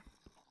 Fuck.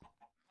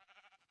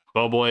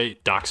 Oh boy,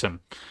 dox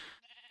him.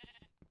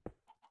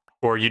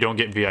 Or you don't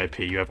get VIP,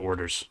 you have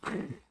orders.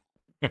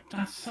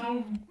 That's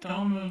so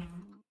dumb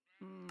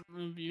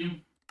of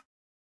you.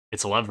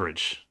 It's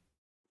leverage.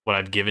 What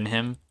I've given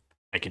him,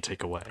 I can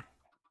take away.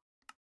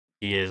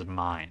 He is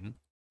mine.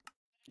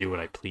 Do what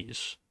I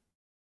please.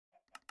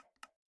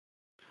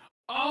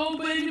 Oh,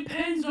 but it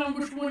depends on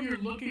which one you're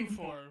looking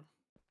for.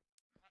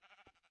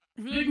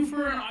 If you're looking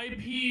for an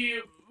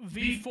IP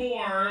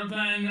v4,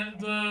 then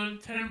the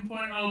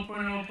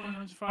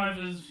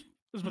 10.0.0.5 is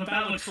what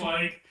that looks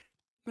like.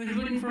 If you're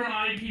looking for an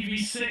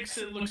IPv6,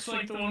 it looks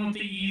like the one with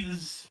the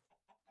E's.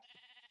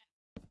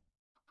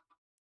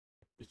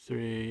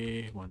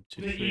 3, 1,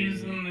 2, The 3.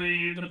 E's and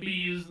the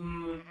B's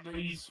and the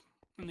E's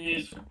and the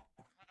A's.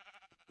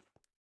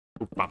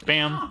 Boop, bop,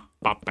 bam.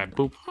 Bop, bam,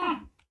 boop. Huh.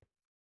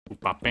 Boop,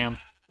 bop, bam.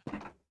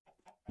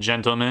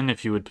 Gentlemen,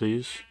 if you would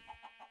please.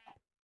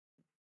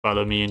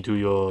 Follow me into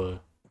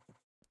your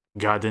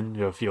garden,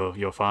 your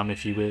farm,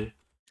 if you will.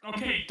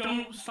 Okay,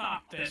 don't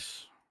stop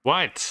this.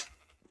 What?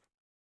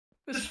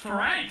 It's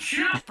French,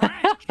 not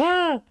French.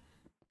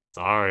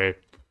 Sorry.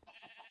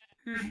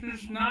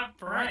 It's not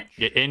French.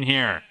 Get in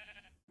here.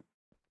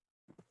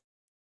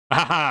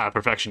 Haha,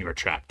 perfection, you are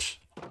trapped.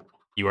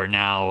 You are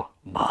now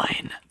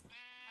mine.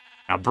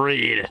 Now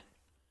breed.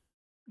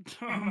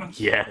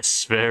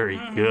 Yes, very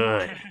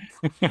good.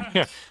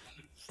 The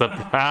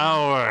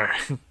power.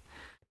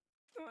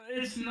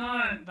 It's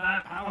not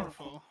that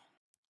powerful.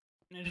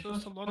 It's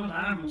just a lot of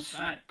animal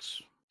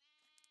sex.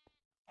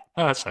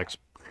 Oh, that sucks.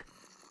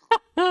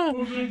 Oh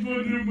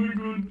my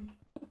god.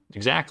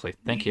 Exactly.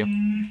 Thank you.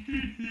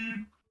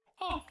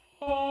 Oh,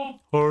 oh.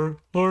 Oh,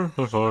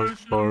 that's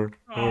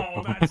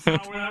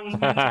not where that was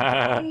meant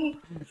to go.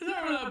 Is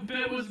that where that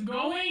bit was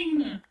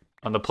going?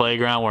 On the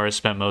playground where I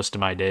spent most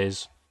of my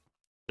days.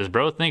 Does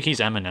bro think he's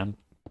Eminem?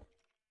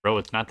 Bro,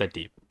 it's not that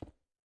deep.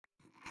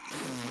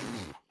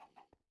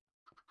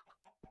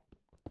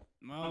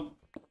 Well,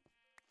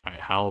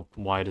 Alright, how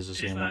wide is this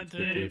It's game? not 1, 2,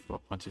 3, deep. 4,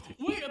 1, 2, 3,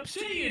 wait,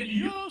 Obsidian,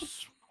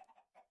 yes!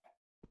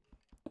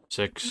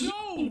 6.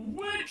 No,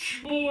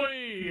 witch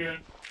boy!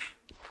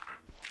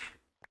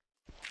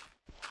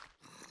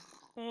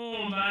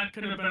 Oh, that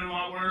could have been a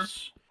lot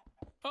worse.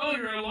 Oh,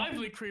 you're a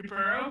lively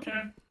creeper,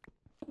 okay.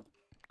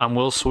 I'm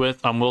Will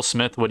Smith.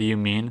 What do you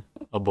mean?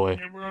 Oh boy.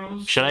 Hey,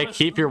 bros. Should I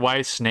keep your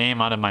wife's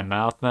name out of my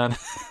mouth then?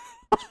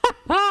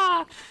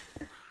 That's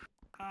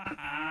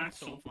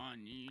so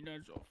funny.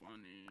 That's so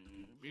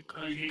funny.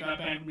 Because you got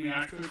back to me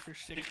after for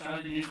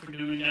 6,000 years for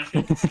doing that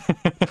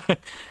shit.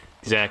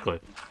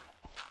 Exactly.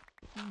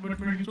 What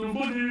makes it so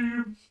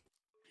funny?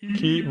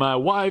 Keep my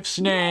wife's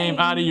name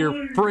out of your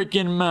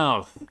freaking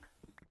mouth.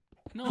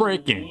 No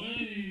freaking.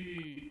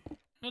 way.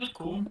 That's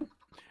cool.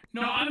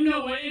 No, I'm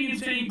no way and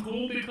saying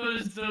cool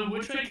because the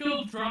witch I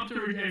killed dropped a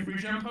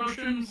regen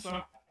potion,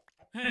 so...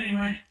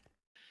 Anyway.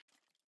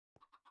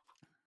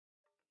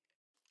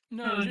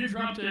 No, they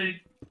dropped a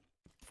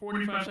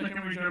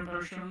 45-second regen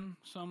potion,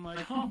 so I'm like,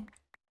 huh,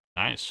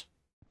 Nice.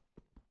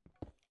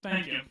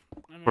 thank you.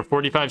 For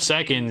 45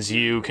 seconds,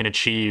 you can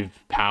achieve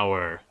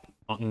power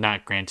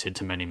not granted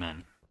to many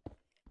men.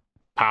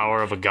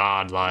 Power of a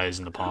god lies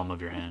in the palm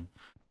of your hand.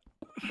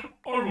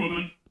 Or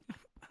woman.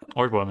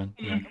 Or woman.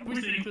 Yeah.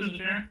 We see inclusive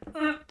here.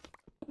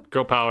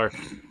 Girl power.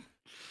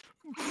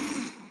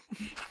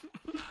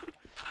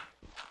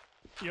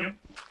 Yep.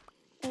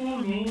 Oh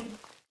no.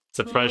 It's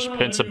a Fresh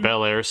Prince of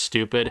Bel-Air,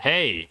 stupid.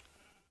 Hey!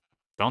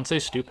 Don't say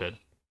stupid.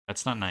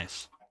 That's not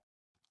nice.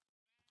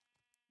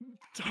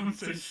 Don't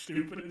say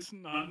stupid, it's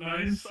not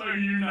nice. Are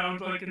you now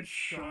like a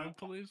child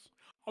police?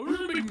 I was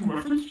just making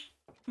reference.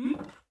 Hmm?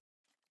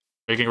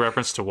 Making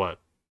reference to what?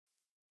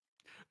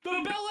 The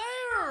Bel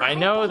I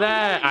know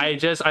that. I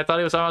thought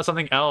he was talking about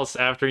something else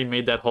after he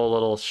made that whole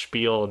little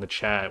spiel in the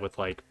chat with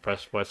like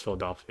press West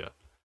Philadelphia.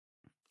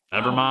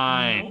 Never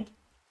mind. Nope.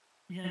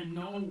 Yeah,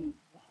 no.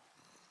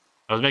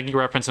 I was making a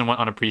reference and went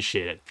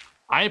unappreciated.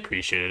 I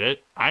appreciated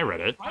it. I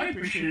read it. I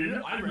appreciated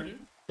it. I read it.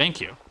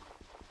 Thank you.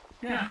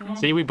 Yeah. Well,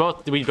 See, we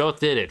both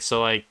did it.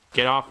 So like,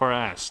 get off our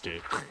ass,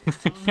 dude.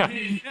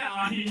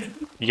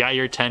 You got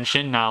your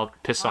attention. Now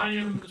piss off. I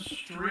am the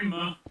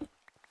streamer.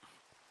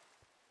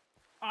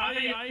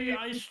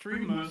 I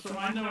streamer, so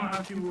I know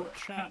how to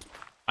chat.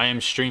 I am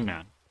Stream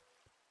Man.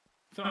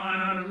 So I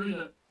know how to read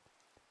it.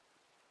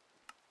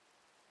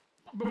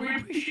 But we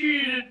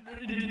appreciate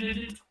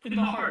it in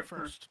the heart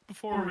first,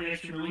 before we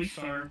actually release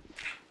our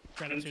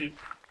gratitude.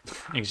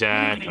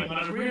 Exactly. We're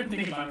gonna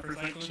think about it for a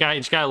second. You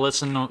just gotta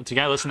listen. You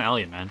gotta listen to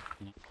Elliot, man.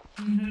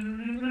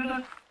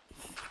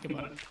 Think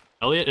about it.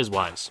 Elliot is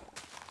wise.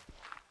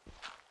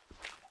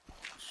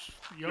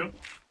 Yup.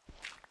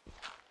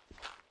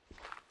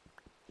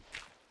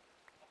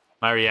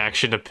 My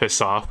reaction to piss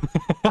off.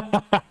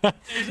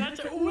 Is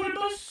that a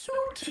Wilbur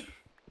suit?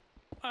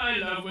 I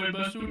love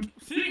Wilbur suit.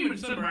 Seeing him in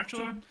December,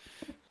 actually.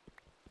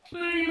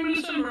 Seeing him in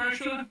December,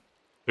 actually.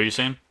 Who are you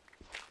saying?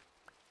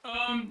 Do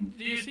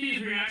you see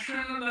his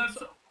reaction? That's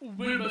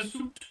Wilbur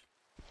suit.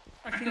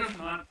 Actually, no, it's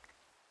not.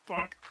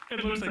 Fuck.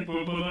 It looks like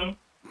Wilbur, though.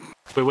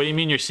 Wait, what do you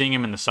mean you're seeing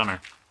him in the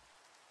summer?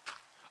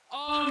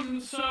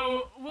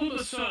 So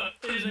Wilbur Soot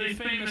is a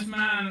famous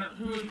man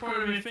who is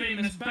part of a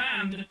famous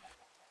band,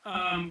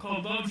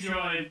 called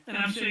Lovejoy, and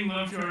I'm seeing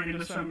Lovejoy in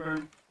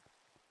December.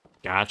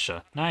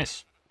 Gotcha.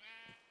 Nice.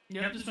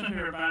 Yep, just my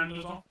favorite band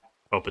is all.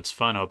 Hope it's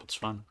fun. Hope it's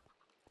fun.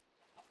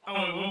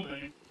 Oh, it will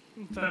be.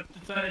 It's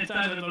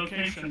at a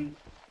location.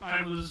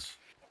 I was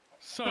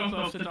so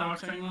close to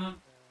doxing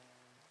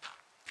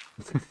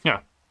that.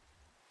 Yeah.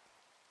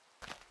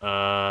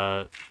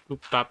 Boop,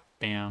 bop,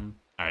 bam.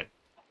 All right.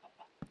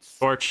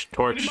 Torch.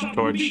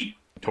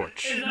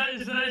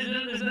 Is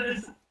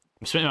that...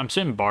 I'm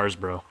spitting bars,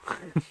 bro.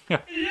 Yeah,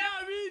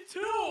 me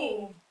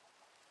too!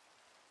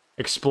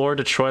 Explore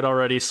Detroit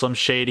already. Slim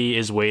Shady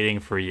is waiting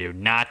for you.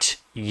 Not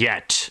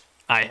yet.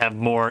 I have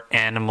more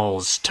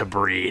animals to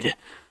breed.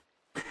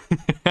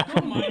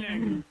 Go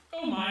mining.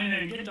 Go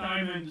mining. Get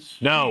diamonds.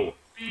 No.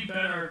 Be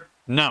better.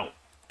 No.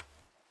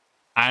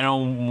 I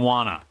don't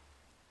wanna.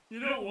 You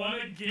don't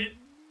want to get...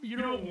 You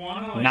don't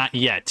want to, like... Not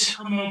yet.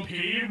 become OP?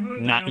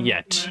 Not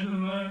yet.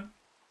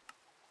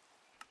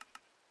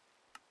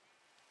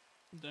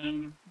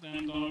 Damn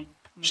dog.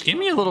 Just give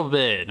me a little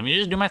bit. Let me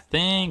just do my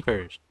thing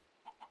first.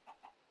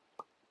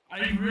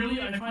 I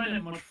find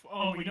it much...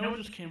 Oh, you know what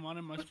just came on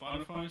in my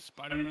Spotify?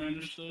 Spider-Man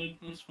just said.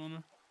 That's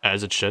funny.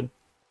 As it should.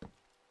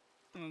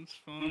 That's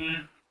funny.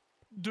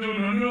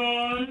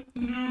 Dun-dun-dun,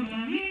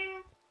 dun-dun-dun.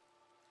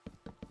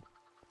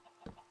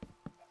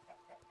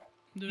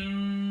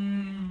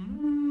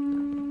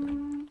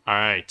 Dun.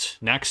 Alright.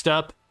 Next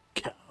up,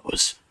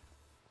 cows.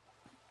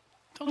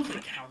 Don't say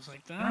cows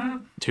like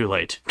that. Too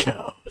late.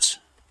 Cows.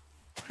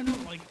 I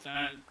don't like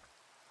that.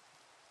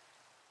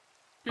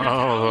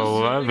 Oh, the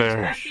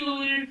leather.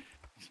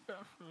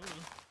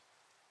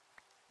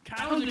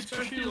 Cows,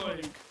 especially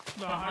like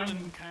the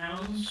Highland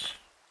cows,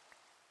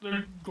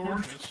 they're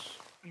gorgeous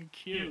and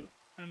cute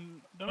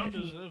and don't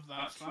deserve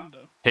that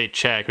slander. Hey,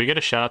 Chad, can we get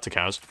a shout out to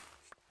cows?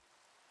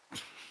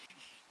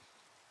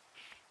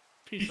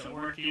 Piece of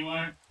work,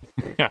 Eli.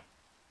 Yeah.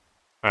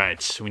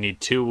 Alright, so we need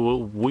two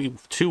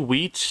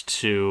wheat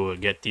to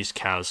get these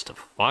cows to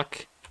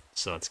fuck.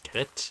 So let's get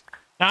it.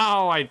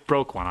 No, I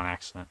broke one on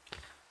accident.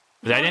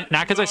 But I didn't,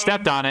 not because I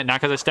stepped on it,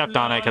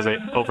 because I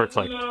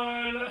over-clicked.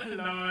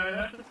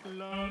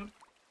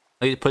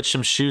 You put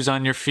some shoes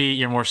on your feet,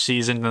 you're more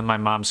seasoned than my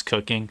mom's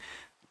cooking.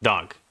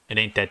 Dog, it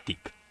ain't that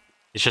deep.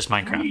 It's just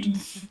Minecraft.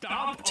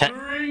 Stop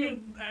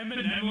uttering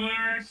Eminem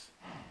lyrics.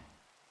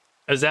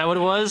 Is that what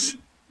it was?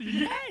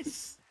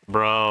 Yes!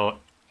 Bro,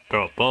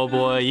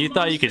 Boy, you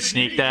thought you could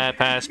sneak that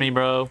past me,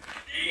 bro?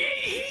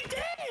 He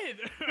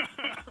did!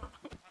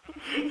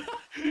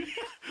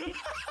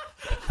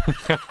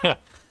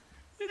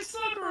 It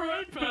snuck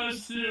right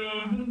past you,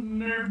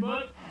 nerd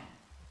butt.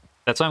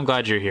 That's why I'm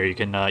glad you're here. You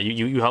can,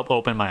 you help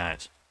open my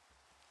eyes.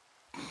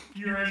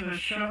 Your eyes are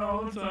shut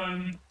all the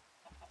time.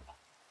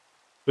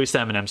 At least the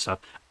Eminem stuff.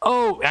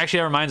 Oh, actually,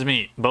 that reminds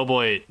me.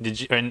 Boy, did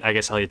you? And I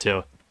guess Elliot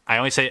too. I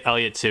only say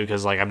Elliot too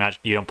because like I'm not.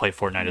 You don't play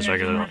Fortnite as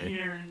regularly.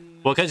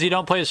 Well, because you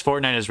don't play as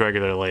Fortnite as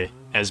regularly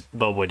as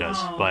Boy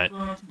does. But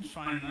well, it's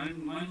fine.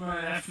 I'm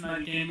an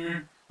F-Night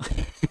gamer.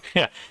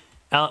 yeah,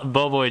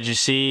 Boy, did you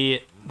see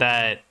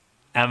that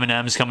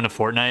Eminem's coming to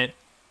Fortnite?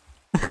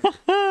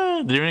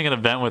 They're doing an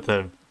event with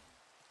him.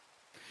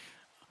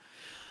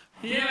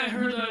 Yeah, I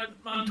heard that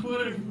on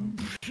Twitter.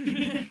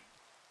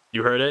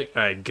 You heard it?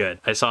 All right, good.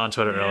 I saw on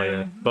Twitter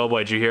earlier. Boy,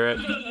 did you hear it?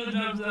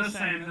 That's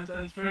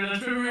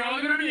where we're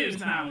all gonna be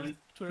now.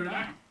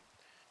 Twitter.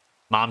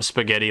 Mom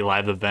Spaghetti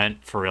live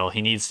event for real.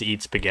 He needs to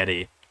eat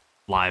spaghetti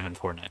live in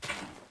Fortnite.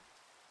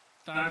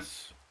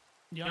 That's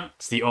yeah.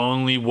 It's the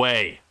only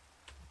way.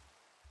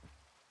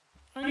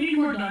 I need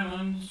more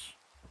diamonds.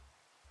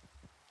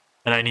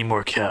 And I need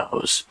more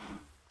cows.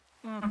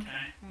 Okay.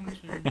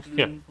 1, 2, 3,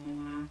 Yeah. 4.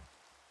 1,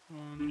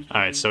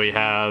 All right, 2, so we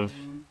have 3.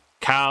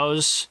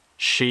 cows,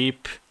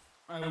 sheep,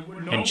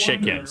 And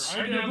chickens.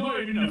 I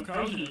never ate enough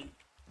cows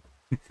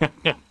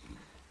yet.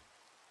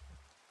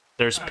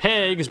 There's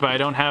pigs, but I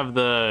don't have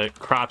the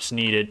crops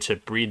needed to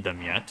breed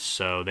them yet,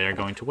 so they're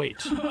going to wait.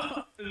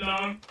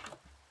 Long.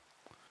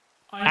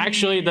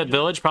 Actually, the need-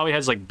 village probably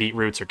has like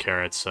beetroots or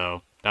carrots,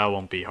 so that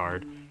won't be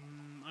hard.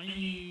 I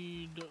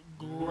need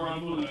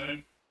gravel.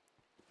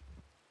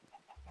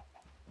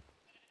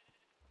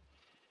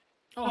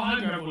 Oh, hi,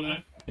 gravel.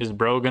 Is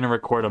bro gonna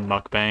record a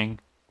mukbang?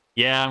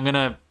 Yeah, I'm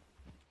gonna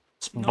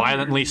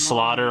violently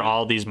slaughter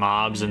all these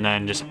mobs and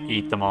then just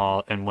eat them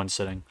all in one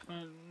sitting.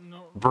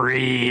 No.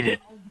 Breed.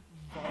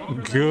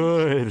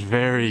 Good,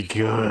 very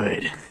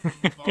good.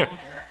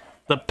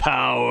 The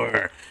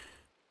power.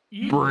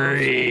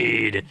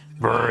 Breed.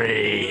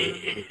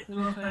 Breed.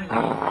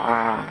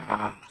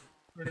 Ah,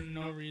 For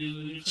no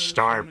reason. You said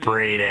start so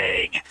many-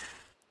 breeding.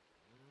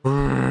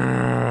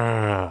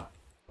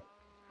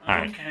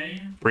 Alright.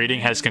 Okay. Breeding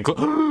has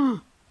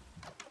concluded.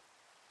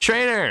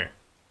 Trader!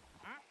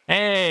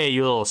 Hey,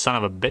 you little son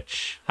of a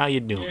bitch. How you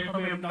doing? Yeah,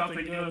 probably have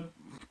nothing good.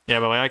 Yeah,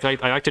 but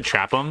I like to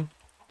trap them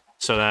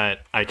so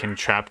that I can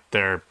trap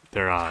their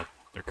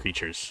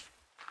creatures.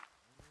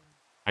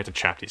 I have to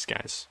trap these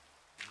guys.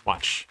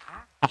 Watch.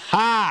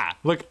 Aha!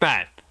 Look at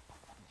that.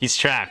 He's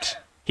trapped.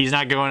 He's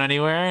not going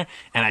anywhere,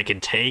 and I can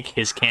take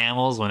his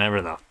camels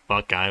whenever the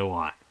fuck I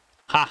want.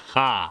 Ha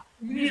ha.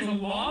 These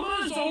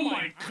llamas? Oh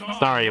my god.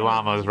 Sorry,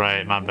 llamas,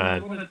 right? My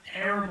bad. What a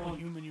terrible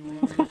human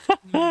you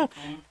are.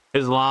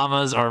 His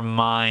llamas are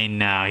mine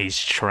now. He's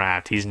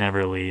trapped. He's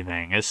never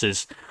leaving. This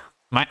is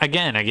my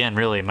again,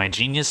 really. My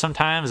genius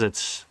sometimes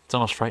it's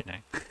almost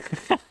frightening.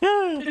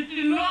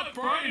 It's not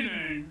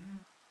frightening.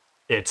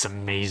 It's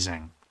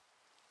amazing.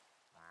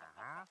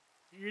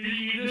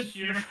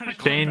 You're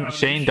trying to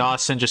Shane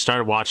Dawson just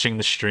started watching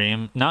the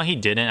stream. No, he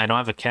didn't. I don't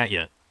have a cat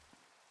yet.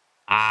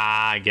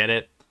 Ah, I get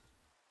it.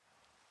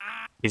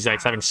 He's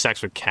like having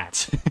sex with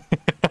cats.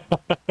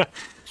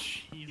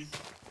 Jeez.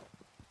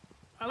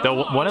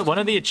 Though one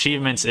of the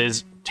achievements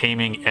is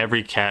taming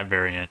every cat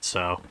variant.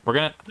 So we're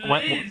gonna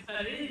That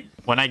is.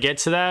 when I get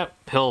to that,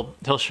 he'll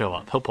show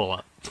up. He'll pull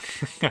up.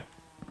 Baby,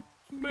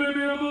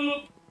 I'm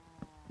up.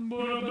 But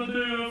I'm a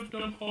day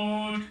after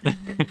party.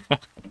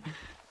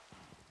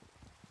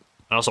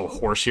 And also a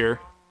horse here.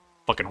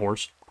 Fucking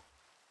horse.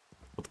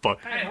 What the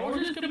fuck? Hey,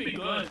 horses can be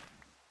good.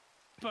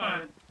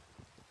 But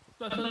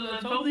that's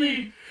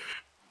only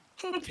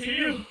up to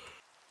you.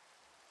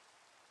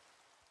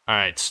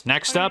 Alright,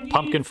 next up,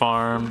 Pumpkin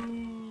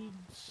Farm.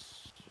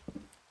 Foods.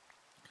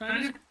 Can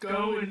I just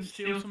go and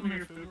steal some of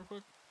your food real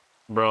quick?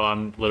 Bro,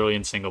 I'm literally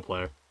in single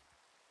player.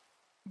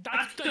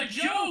 That's the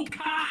joke!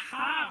 Ha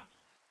ha!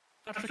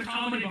 That's the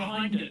comedy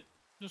behind it.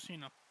 Just so you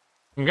know.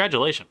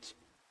 Congratulations.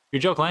 Your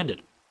joke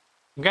landed.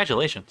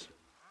 Congratulations.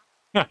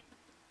 Yeah.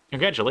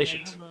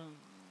 Congratulations.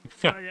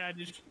 Oh yeah,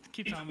 just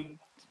keep telling me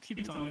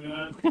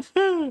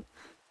that.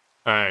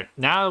 Alright,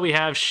 now that we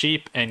have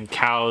sheep and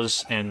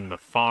cows in the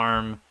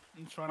farm,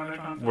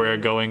 we're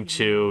going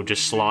to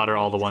just slaughter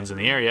all the ones in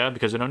the area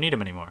because we don't need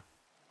them anymore.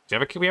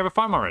 We have a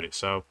farm already,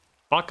 so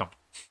fuck them.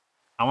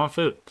 I want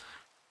food.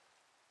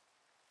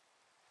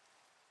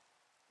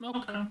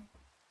 Okay.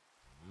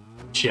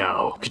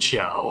 Ciao.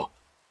 Ka-chow.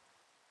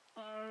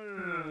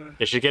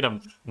 They should get a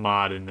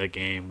mod in the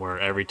game where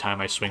every time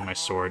I swing my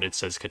sword, it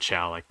says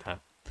ka-chow like that.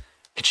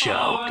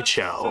 Ka-chow,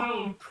 ka-chow.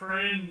 So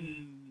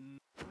cringe.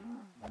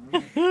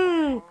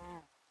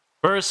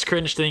 First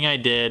cringe thing I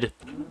did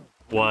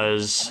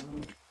was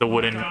the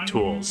wooden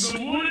tools. The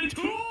wooden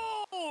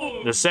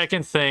tools! The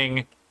second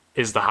thing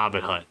is the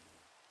Hobbit hut.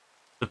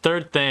 The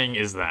third thing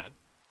is that.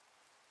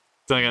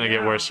 It's only gonna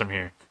get worse from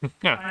here.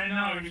 I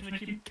know, you're gonna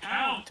keep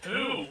count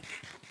too.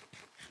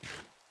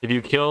 If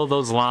you kill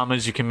those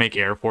llamas, you can make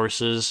air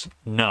forces.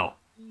 No,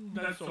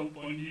 That's so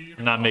funny.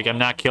 I'm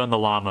not killing the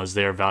llamas.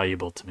 They are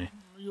valuable to me.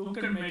 You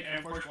can make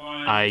Air Force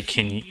One. I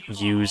can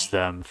use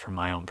them for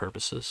my own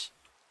purposes.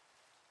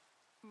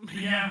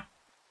 Yeah.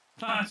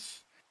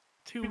 That's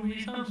too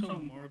weird. Sounds so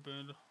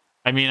morbid.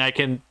 I mean, I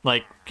can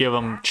like give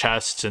them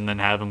chests and then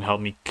have them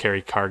help me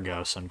carry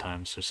cargo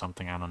sometimes or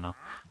something. I don't know.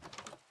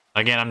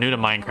 Again, I'm new to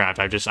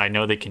Minecraft. I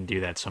know they can do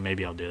that, so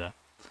maybe I'll do that.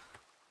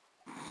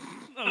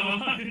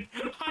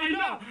 I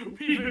know.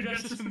 We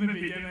addressed this in the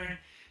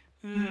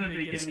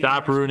beginning.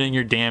 Stop ruining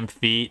your damn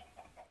feet.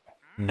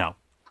 No.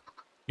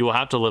 You will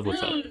have to live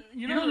with it.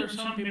 You know, there's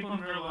some people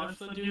in real life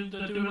that do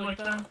it like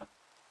that.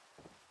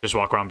 Just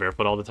walk around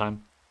barefoot all the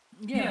time.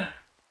 Yeah.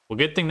 Well,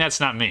 good thing that's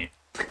not me.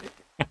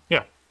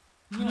 Yeah.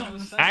 No,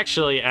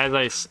 Actually, as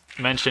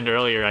I mentioned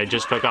earlier, I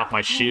just took off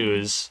my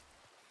shoes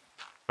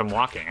from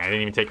walking. I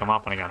didn't even take them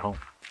off when I got home.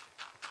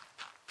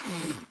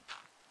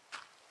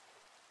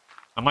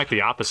 I'm like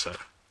the opposite.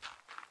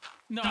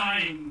 no,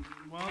 I'm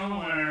well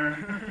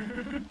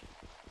aware.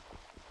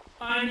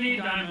 I need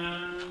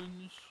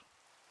diamonds.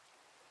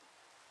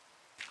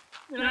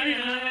 And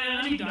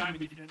I need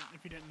diamonds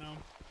if you didn't know.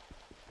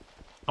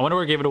 I wonder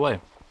where I gave it away.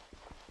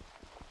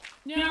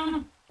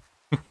 Yeah.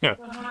 Yeah.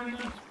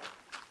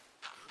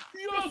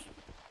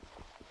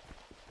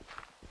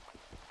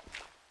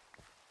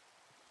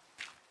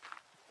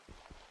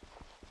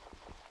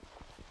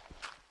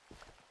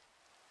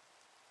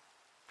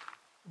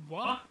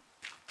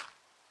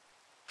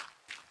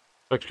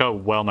 Look how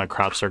well my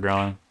crops are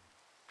growing.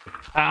 The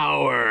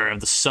power of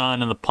the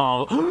sun and the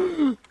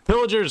palm.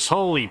 Pillagers,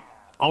 holy.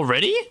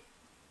 Already?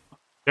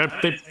 Yeah,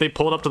 they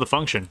pulled up to the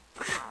function.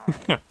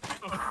 A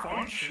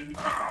function?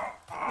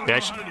 They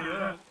actually...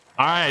 Alright,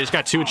 I just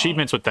got 2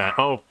 achievements with that.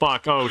 Oh,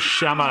 fuck. Oh,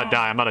 shit. I'm about to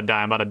die. I'm about to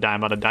die. I'm about to die.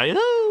 I'm about to die.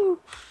 Woo!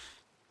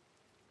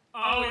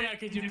 Oh, yeah,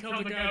 because you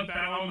killed the guy with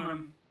that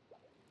omen.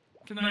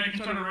 So now you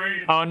can start a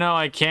raid. Oh, no,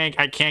 I can't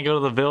go to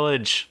the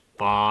village.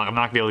 Fuck, I'm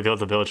not gonna be able to go to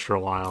the village for a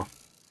while.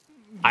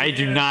 I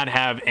do not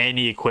have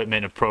any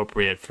equipment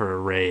appropriate for a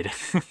raid.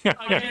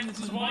 Again, this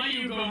is why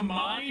you go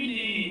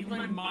mining.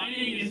 Like,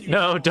 mining is...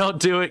 No, don't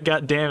do it.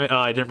 God damn it. Oh,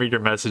 I didn't read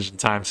your message in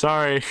time.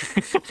 Sorry.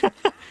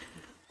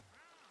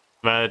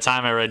 By the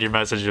time I read your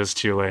message, it was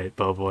too late.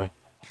 Oh, boy.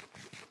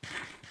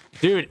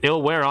 Dude,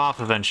 it'll wear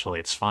off eventually.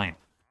 It's fine.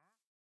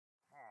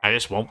 I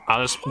just won't...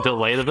 I'll just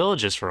delay the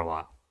villages for a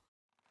while.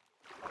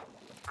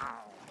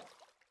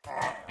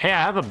 Hey,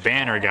 I have a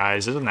banner,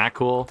 guys. Isn't that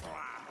cool?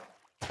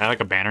 I have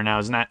like a banner now.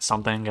 Isn't that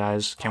something,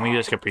 guys? Can we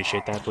just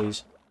appreciate that,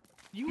 please?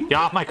 Get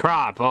off my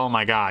crop! Oh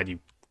my god, you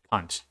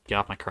cunt. Get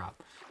off my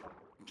crop.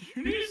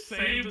 Did you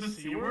say the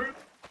C word?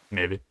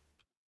 Maybe.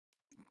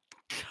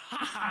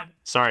 God.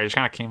 Sorry, it just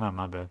kind of came out of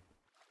my bed.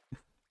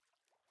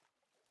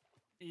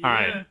 Yeah.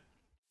 Alright.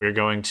 We're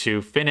going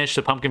to finish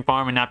the pumpkin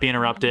farm and not be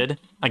interrupted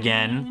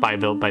again by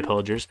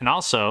pillagers. And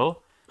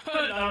also,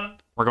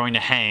 we're going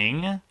to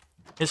hang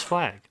his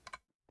flag.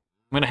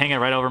 I'm going to hang it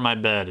right over my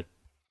bed.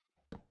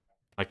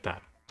 Like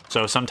that.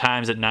 So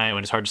sometimes at night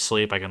when it's hard to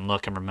sleep, I can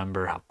look and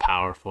remember how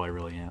powerful I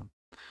really am.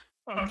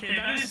 Okay,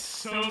 that is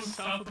so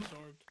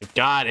self-absorbed.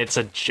 God, it's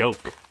a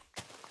joke.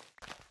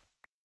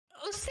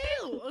 Oh,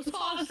 still, it's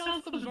all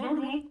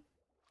self-absorbed.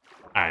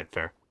 Alright,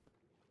 fair.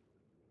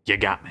 You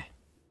got me.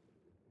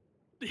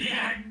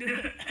 Yeah.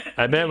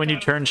 I bet when you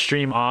turn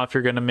stream off,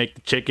 you're gonna make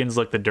the chickens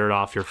lick the dirt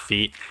off your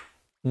feet.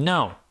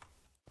 No.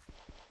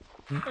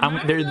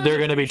 They're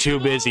gonna be too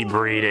busy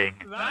breeding.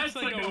 That's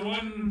like a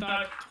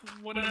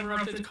whatever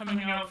update's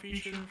coming out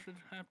feature should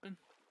happen.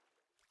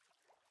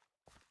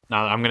 No,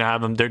 I'm gonna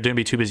have them. They're gonna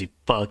be too busy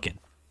fucking,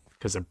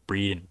 because they're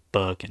breeding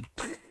fucking.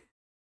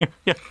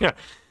 Yeah.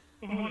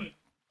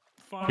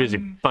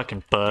 Busy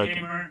fucking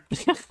fucking.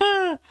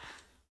 I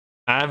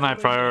have my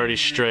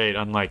priorities straight,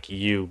 unlike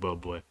you,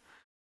 boy.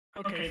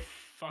 Okay,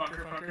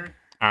 fucker.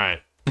 All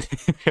right.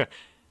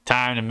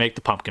 Time to make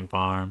the pumpkin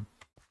farm.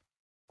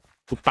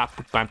 Boop bop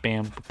boop bop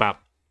bam boop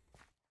bop.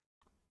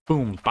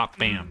 Boom bop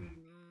bam.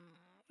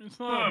 It's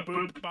not a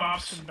boop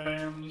bops and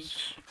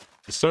bams.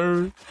 Yes,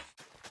 sir.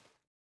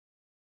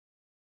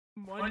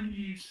 Why do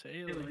you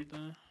say it like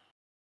that?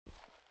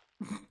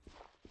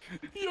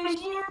 Yes,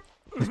 sir.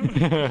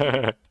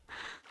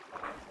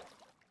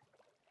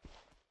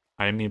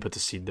 I didn't mean to put the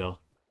seed though.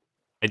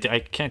 I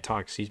can't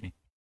talk. Excuse me.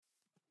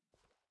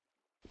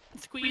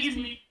 Squeeze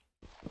me.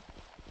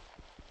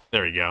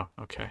 There we go.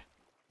 Okay.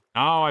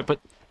 Oh, I put.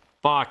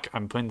 Fuck!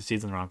 I'm putting the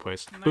seeds in the wrong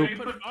place. Now you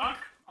put fuck?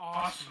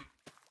 Awesome.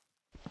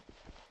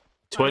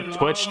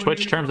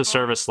 Twitch terms of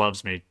service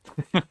loves me.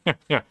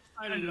 Yeah.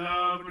 I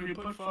love when you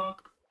put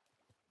fuck.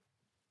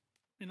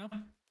 You know?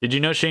 Did you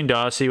know Shane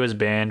Dawsey was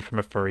banned from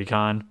a furry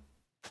con?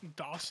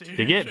 Dawsey.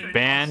 To get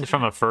banned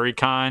from a furry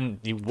con,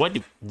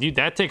 dude,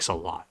 that takes a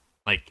lot.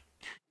 Like,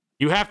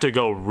 you have to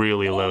go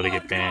really low to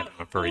get banned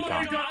from a furry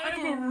con. God, I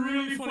have a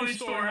really funny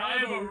story.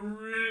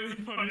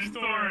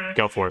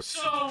 Go for it.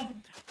 So,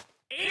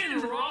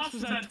 Aiden Ross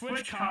was at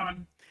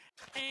TwitchCon,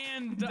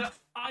 and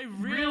I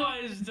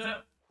realized,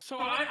 so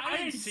I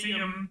didn't see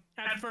him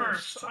at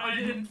first. I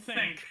didn't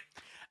think.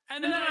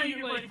 And then I,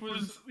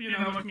 was,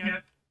 looking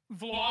at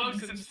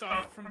vlogs and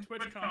stuff from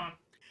TwitchCon.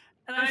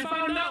 And I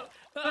found out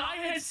that I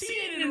had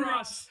seen Aiden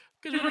Ross.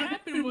 Because what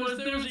happened was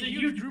there was a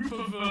huge group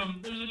of,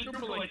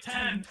 like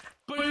 10,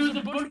 but there was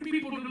a bunch of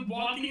people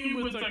walking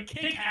in with,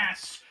 kick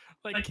hats,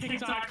 like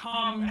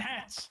kick.com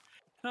hats.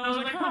 And I was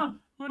like, huh,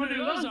 wonder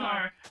who those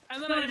are.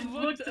 And then I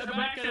looked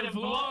back at a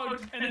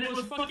vlog, and it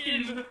was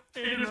fucking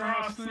Aiden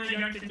Ross, and then he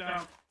got kicked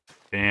out.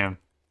 Damn.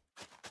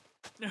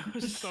 It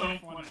was so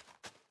funny.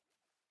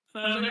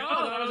 And I was like,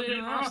 oh, that was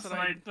Aiden Ross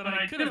that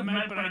I could have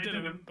met, but I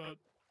didn't, but...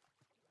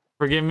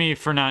 Forgive me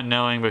for not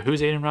knowing, but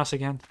who's Aiden Ross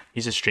again?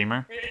 He's a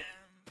streamer?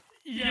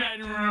 Yeah,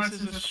 Aiden Ross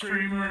is a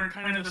streamer,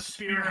 kind of the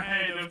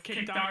spearhead of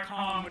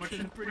Kick.com, which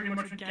is pretty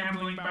much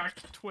gambling back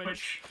to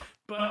Twitch.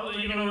 But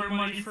you know,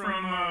 money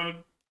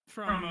from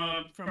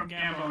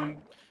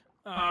gambling.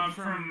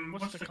 From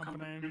what's the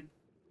company name?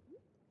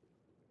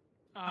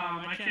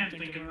 I can't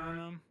think of it right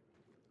now.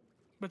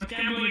 But it's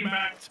gambling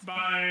backed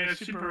by a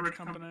super rich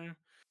company.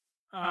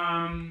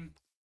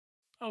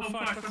 Oh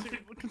fuck! Let's see.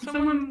 Can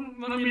someone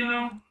let me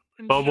know?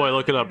 Oh boy,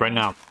 look it up right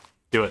now.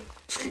 Do it.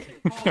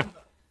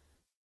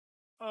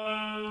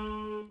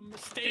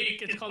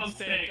 Steak. It's called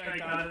Steak. I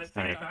got it.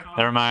 Right.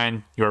 Never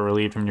mind. You are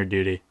relieved from your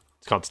duty.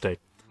 It's called Steak.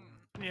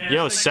 Yeah,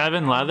 Yo, like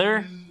 7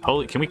 leather?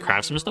 Holy, can we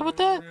craft some stuff with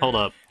that? Hold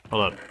up.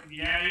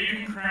 Yeah, you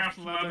can craft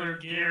leather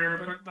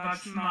gear, but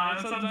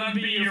that'd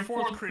be your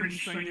fourth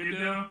cringe thing you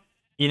do.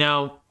 You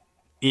know,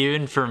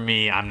 even for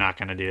me, I'm not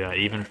gonna do that.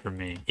 Even for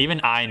me.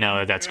 Even I know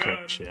that that's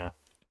cringe, yeah.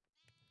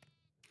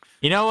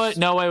 You know what?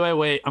 No,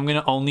 wait. I'm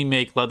gonna only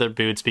make leather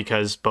boots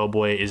because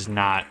Boboy is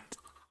not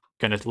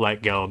gonna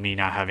let go of me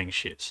not having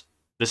shoes.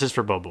 This is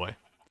for Boboy.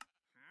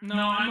 No,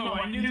 I know.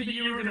 I knew that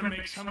you were gonna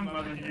make some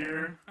leather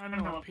here. I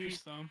don't know what piece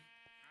though.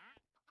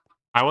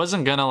 I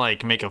wasn't gonna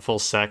like make a full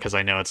set because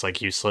I know it's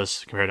like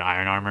useless compared to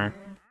iron armor,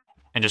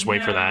 and just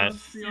wait for that.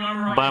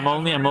 But I'm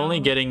only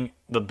getting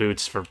the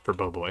boots for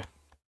Boboy.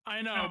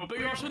 I know, but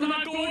you're also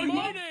not going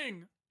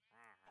mining.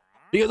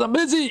 Because I'm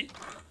busy.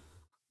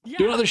 Yeah,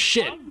 doing other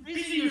shit.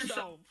 Busy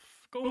yourself.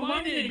 Go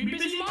mining. Be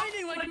busy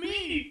mining like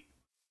me.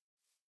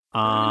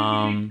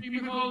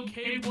 You called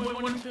Cave Boy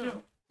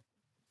 1-2.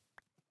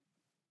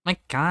 My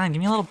God,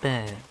 give me a little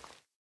bit.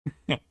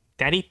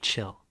 Daddy,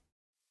 chill.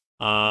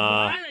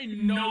 I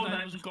know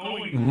that was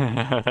going.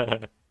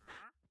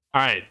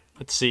 Alright,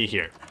 let's see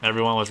here.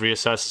 Everyone, let's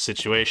reassess the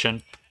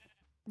situation.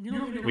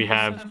 We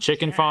have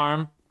chicken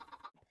farm.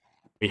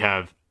 We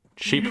have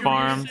sheep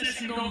farm.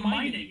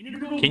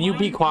 Can you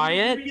be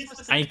quiet?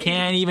 I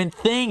can't even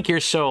think, you're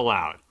so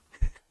loud.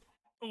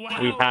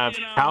 We have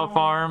cow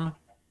farm.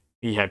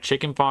 We have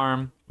chicken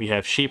farm. We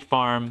have sheep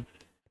farm.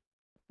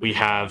 We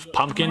have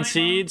pumpkin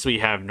seeds. We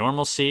have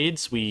normal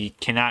seeds. We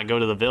cannot go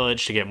to the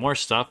village to get more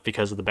stuff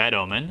because of the bad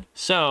omen.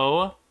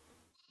 So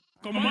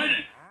Go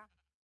mining.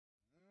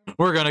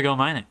 we're gonna go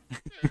mining.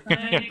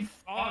 Thank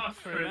fuck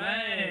for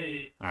that.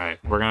 Alright,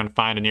 we're gonna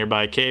find a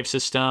nearby cave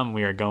system.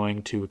 We are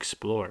going to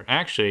explore.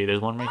 Actually,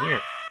 there's one right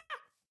here.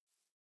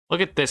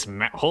 Look at this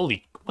map.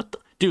 Holy, what the?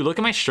 Dude, look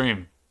at my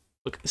stream.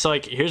 Look, so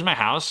like, here's my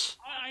house.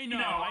 I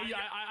know.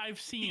 I've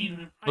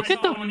seen. Look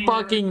at the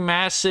fucking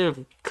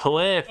massive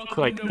cliff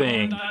like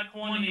thing.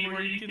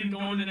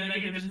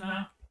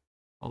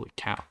 Holy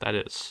cow, that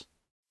is.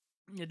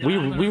 We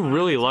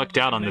really lucked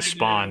out on this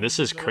spawn. This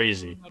is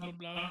crazy.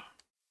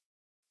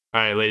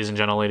 Alright, ladies and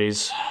gentlemen,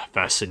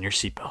 fasten your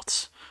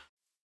seatbelts.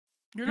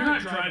 You're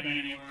not driving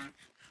anywhere.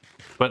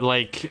 But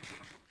like,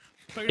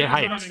 get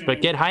hyped.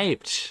 But get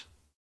hyped.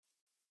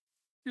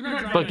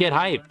 But get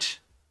hyped.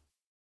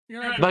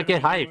 But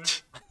get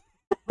hyped.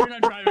 You're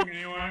not driving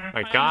anywhere.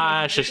 My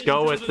gosh, just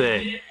go with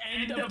it.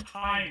 End of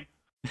time.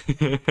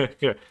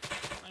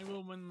 I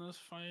will win this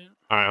fight.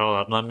 Alright, hold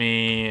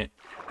up.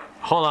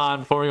 Hold on,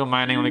 before we go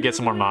mining, let me get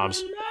some more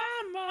mobs.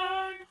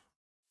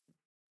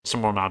 Some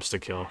more mobs to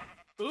kill.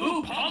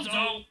 Ooh,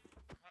 Ponzo!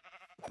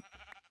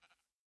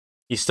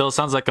 He still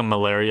sounds like a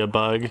malaria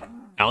bug.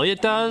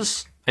 Elliot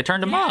does? I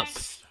turned him up.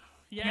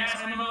 Yes,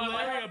 I'm a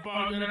malaria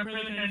bug, and I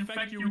really can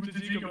infect you with the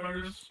Zika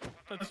virus.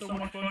 That's so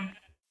much fun.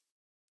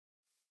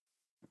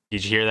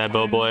 Did you hear that,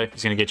 Boboy?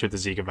 He's gonna get you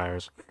with the Zika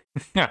virus.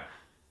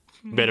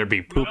 Better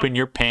be pooping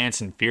your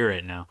pants in fear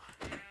right now.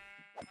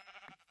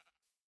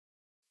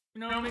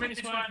 You know, make me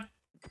sweat.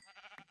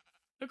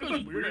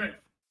 Echo's weird.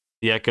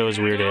 The echo is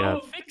weird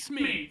AF. Fix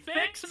me!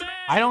 Fix me!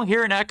 I don't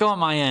hear an echo on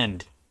my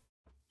end.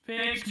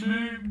 Fix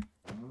me!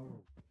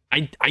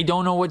 I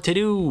don't know what to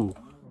do.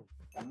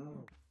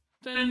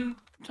 Then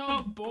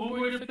tell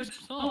Boboy to fix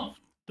himself.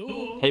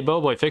 Duh. Hey,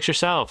 Boboy, fix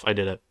yourself. I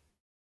did it.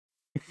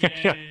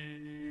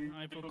 Yay,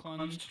 I feel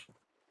cleansed.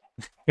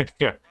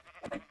 Yeah.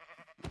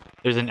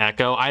 There's an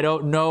echo. I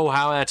don't know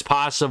how that's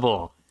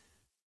possible.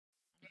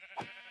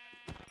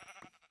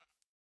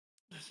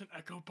 There's an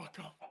echo,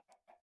 bucko.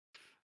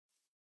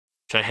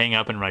 Should I hang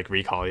up and like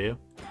recall you?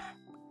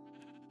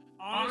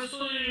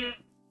 Honestly,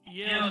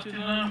 yeah, let's do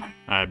that.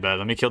 I bet.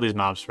 Let me kill these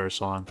mobs first.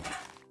 Hold on.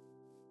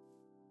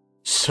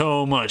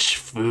 So much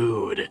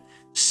food.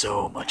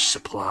 So much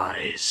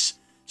supplies.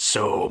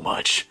 So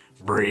much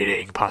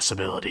breeding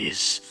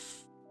possibilities.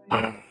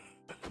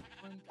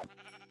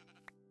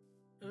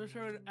 Is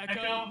there an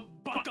echo,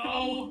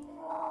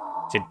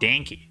 bucko? It's a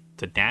donkey.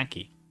 It's a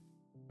donkey.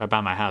 Right by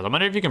my house. I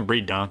wonder if you can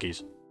breed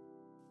donkeys.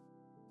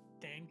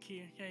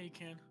 Donkey? Yeah, you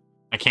can.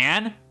 I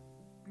can?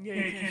 Yeah,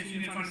 you can. So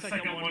you find a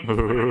second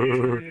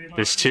one.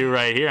 There's two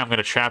right here. I'm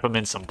gonna trap them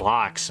in some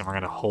blocks and we're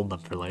gonna hold them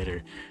for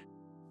later.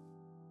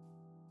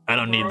 I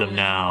don't need them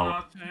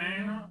now.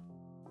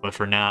 But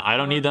for now, I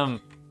don't need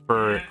them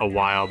for a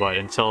while, but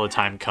until the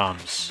time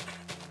comes.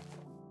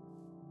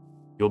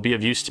 You'll be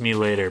of use to me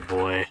later,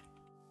 boy.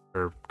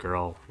 Or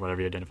girl, whatever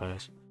you identify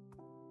as.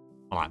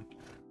 Hold on.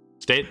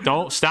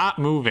 Don't stop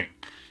moving.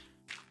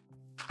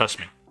 Trust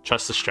me.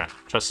 Trust the strat.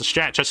 Trust the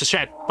strat. Trust the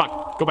strat.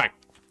 Fuck. Go back.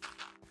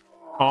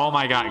 Oh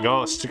my god.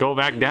 Go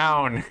back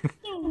down.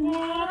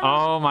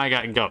 Oh my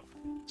god. Go.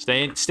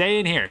 Stay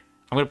in here.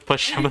 I'm gonna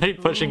be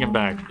pushing him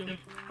back.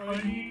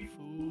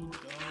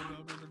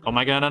 Oh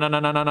my god.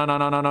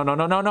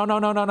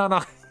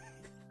 No.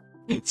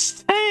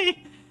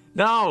 Stay.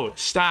 No.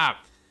 Stop.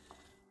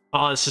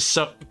 Oh, this is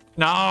so...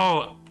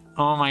 No.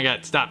 Oh my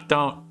god. Stop.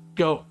 Don't.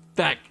 Go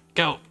back.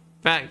 Go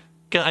back.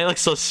 God, I look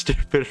so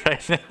stupid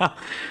right now.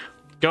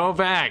 Go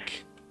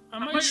back.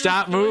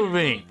 Stop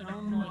moving.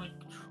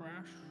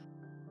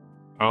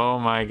 Oh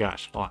my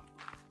gosh. Hold on.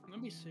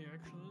 Let me see,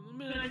 actually.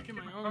 Let me do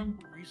my own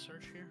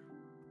research here.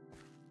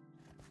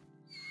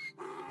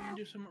 Let me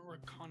do some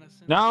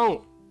reconnaissance.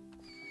 No!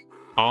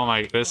 Oh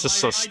my, this is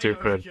so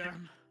stupid.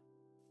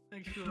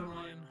 Thanks for the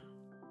line.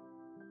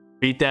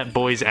 Beat that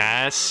boy's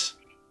ass.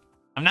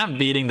 I'm not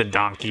beating the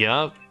donkey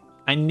up.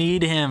 I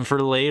need him for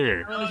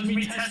later. Oh, it's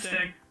me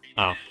testing.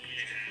 Oh.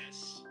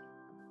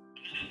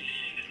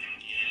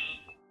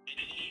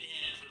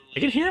 I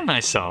can hear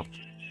myself.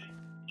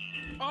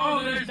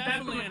 Oh, there's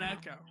definitely an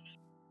echo.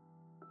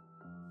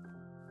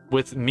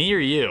 With me or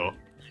you?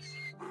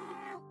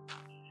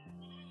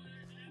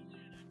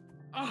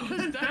 Oh,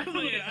 there's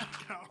definitely an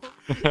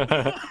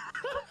echo.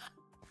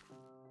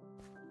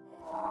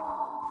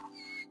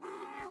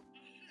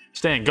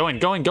 Stan, go in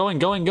the hole. Go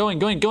in the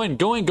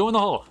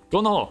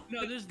hole.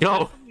 No, there's Go.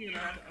 definitely an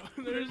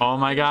echo. There's Oh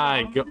my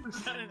god. Go.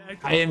 100% an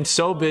echo. I am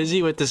so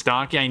busy with this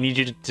donkey. I need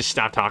you to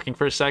stop talking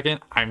for a second.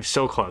 I'm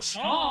so close.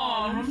 Oh,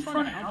 I'm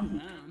trying to help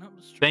him out. That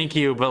was Thank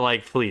you, but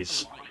like,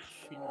 please.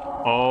 life, you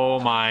know. Oh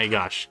my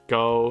gosh.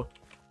 Go.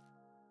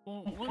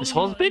 Well, This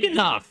hole's big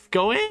enough.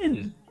 Go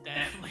in.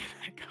 Definitely an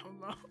echo,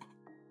 though.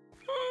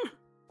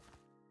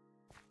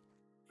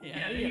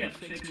 Yeah, you gotta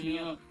fix me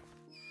up.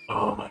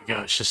 Oh my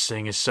gosh, this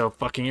thing is so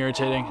fucking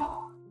irritating.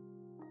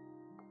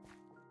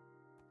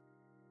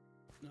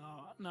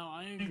 No,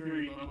 I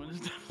agree. Though.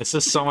 This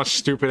is so much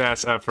stupid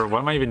ass effort. What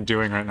am I even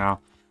doing right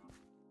now?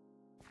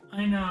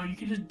 I know, you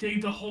can just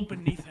dig the hole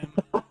beneath him.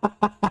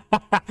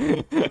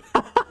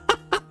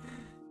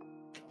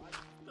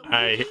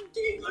 I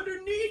Dig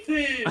underneath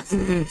it!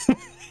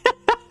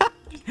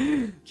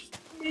 Just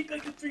make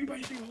like a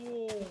 3x3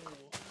 hole.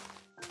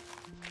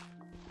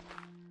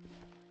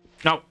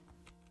 no.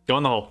 Go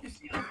in the hole.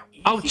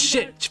 Oh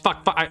shit!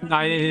 Fuck! I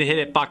didn't hit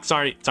it. Fuck!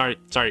 Sorry. Don't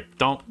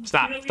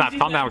stop.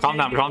 Calm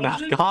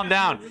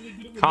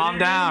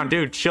down,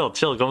 dude. Chill.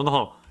 Go in the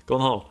hole. Go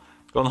in the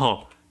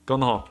hole.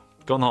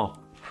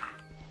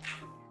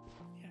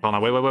 Hold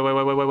on.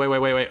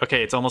 Wait.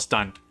 Okay, it's almost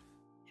done.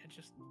 Yeah,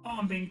 just. Oh,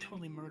 I'm being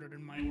totally murdered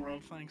in my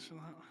world. Thanks for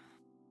that.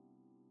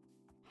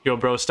 Yo,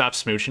 bro, stop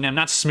smooching it. I'm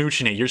not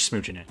smooching it. You're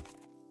smooching it.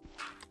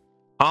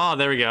 Oh,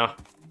 there we go.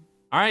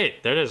 All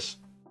right, there it is.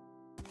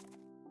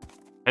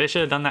 I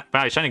should have done that.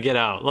 Wow, he's trying to get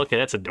out. Look,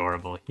 that's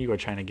adorable. You are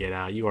trying to get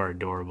out. You are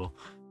adorable.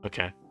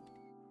 Okay.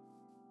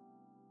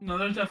 No,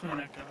 there's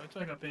definitely an echo. It's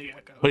like a big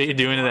echo. What are you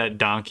doing to that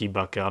donkey,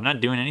 bucko? I'm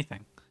not doing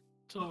anything.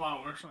 It's a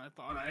lot worse than I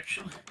thought,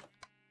 actually.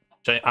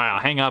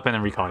 I'll hang up and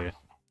then recall you.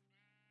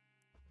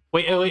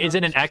 Wait, is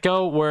it an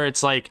echo where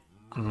it's like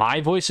my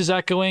voice is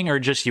echoing or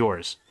just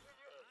yours?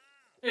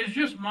 It's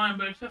just mine,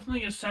 but it's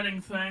definitely a setting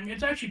thing.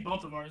 It's actually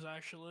both of ours,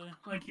 actually.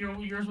 Like,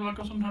 yours will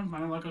echo sometimes,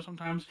 mine will echo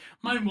sometimes.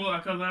 Mine will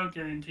echo, though,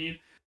 guaranteed.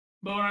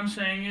 But what I'm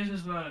saying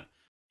is that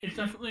it's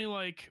definitely,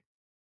 like,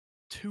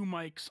 2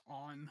 mics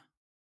on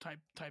type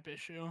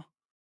issue.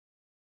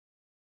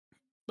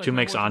 Like, 2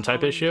 my mics voice on is type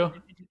going issue?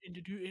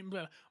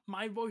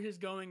 my voice is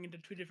going into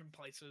 2 different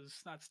places.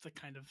 That's the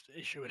kind of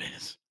issue it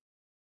is.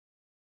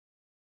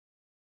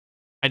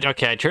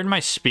 Okay, I turned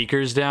my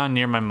speakers down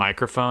near my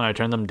microphone. I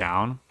turned them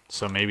down.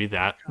 So maybe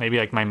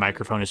like my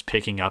microphone is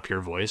picking up your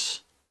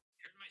voice.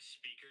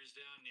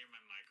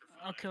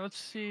 Okay, let's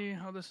see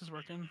how this is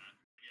working.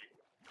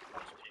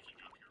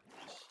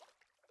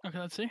 Okay,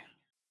 let's see.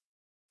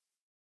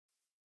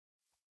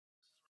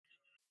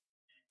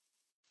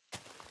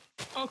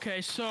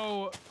 Okay,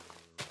 so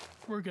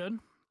we're good.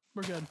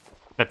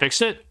 I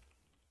fixed it?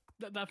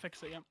 That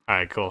fixed it, yeah.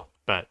 Alright, cool.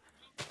 Bet.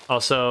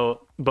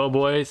 Also,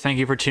 Boboy, thank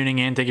you for tuning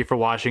in. Thank you for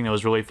watching. It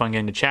was really fun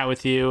getting to chat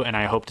with you, and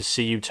I hope to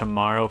see you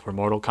tomorrow for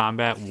Mortal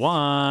Kombat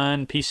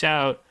 1. Peace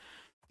out.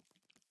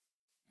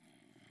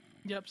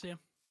 Yep, see ya.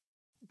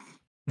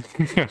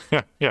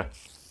 Yeah.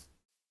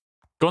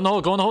 Go in the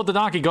hole with the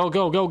donkey.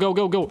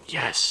 Go.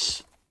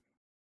 Yes.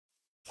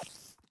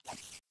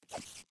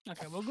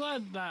 Okay, well,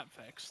 glad that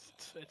fixed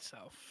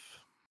itself.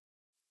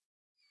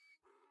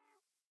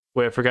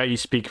 Wait, I forgot you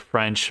speak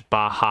French.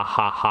 Bah ha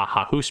ha ha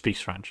ha. Who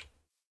speaks French?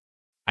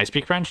 I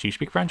speak French? You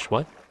speak French?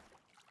 What?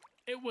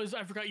 It was,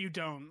 I forgot you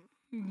don't.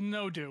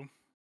 No do.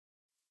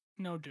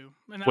 And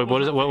that Wait,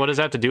 was what does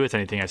that have to do with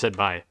anything? I said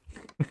bye.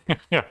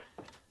 Yeah.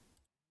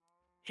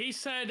 He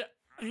said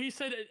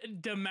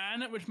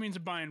demand, which means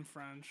buy in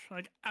French.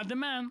 Like, à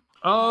demand.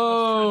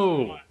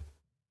 Oh.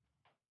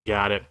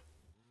 Got it.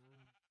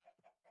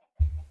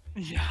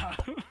 Yeah.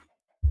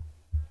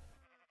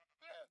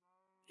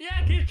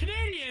 Yeah, he's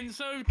Canadian,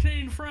 so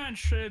Canadian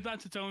French,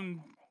 that's its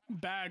own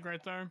bag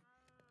right there.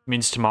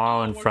 Means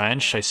tomorrow in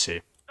French? I see.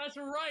 That's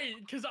right,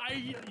 because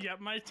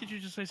my teacher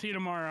just said see you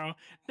tomorrow.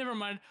 Never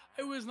mind.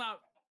 It was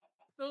not.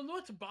 No,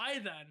 what's by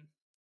then?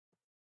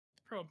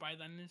 I forgot what by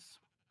then is.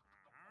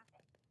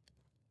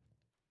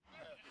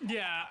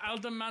 Yeah, I'll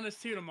demand to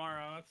see you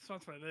tomorrow. That's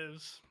what it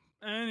is.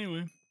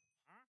 Anyway.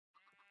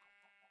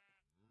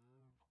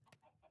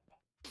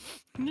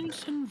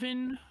 Nielsen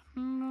Vin.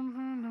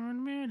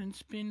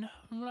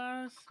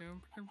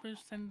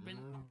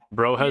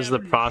 Bro has the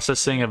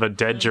processing of a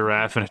dead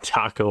giraffe and a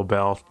Taco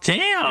Bell.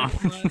 Damn!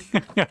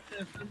 Talking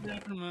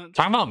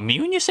about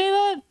me when you say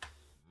that?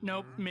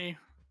 Nope, me.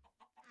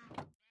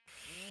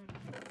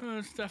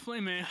 It's definitely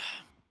me.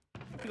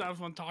 Because I was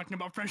one talking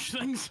about French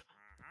things.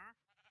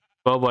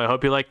 Bobo, I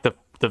hope you like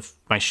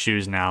my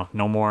shoes now.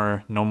 No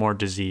more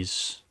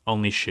disease.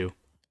 Only shoe.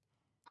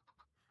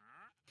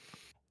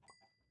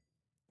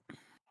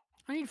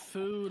 I need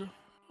food.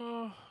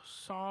 Oh,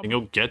 sob. Then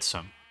go get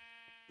some.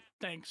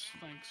 Thanks.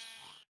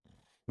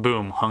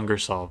 Boom, hunger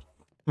solved.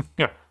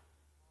 Yeah.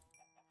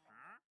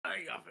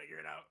 I gotta figure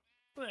it out.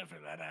 I'll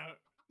figure that out.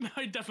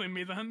 I definitely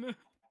made that.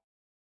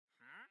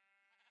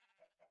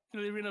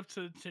 Leave it up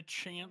to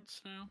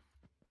chance now.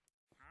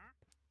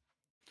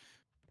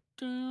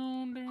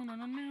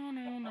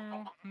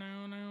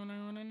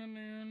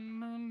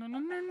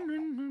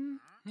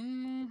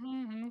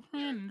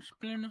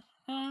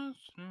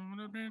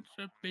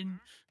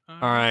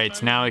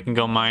 Alright, now we can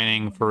go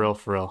mining for real,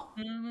 for real.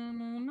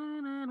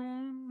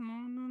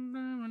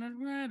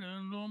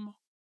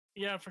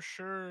 Yeah, for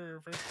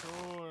sure.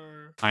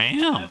 I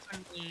am.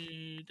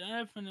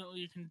 Definitely,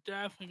 you can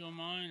definitely go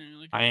mining.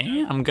 Like, I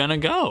am. I'm gonna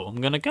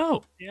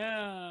go.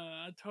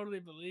 Yeah, I totally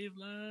believe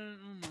that.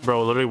 Oh my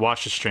Bro, literally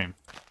watch the stream.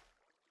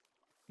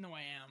 No,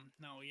 I am.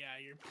 No, yeah,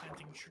 you're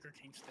planting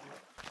sugarcane still.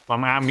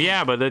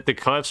 Yeah, but the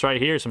cliff's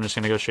right here, so I'm just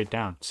gonna go straight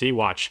down. See,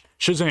 watch.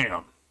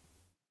 Shazam!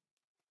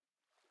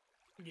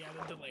 Yeah,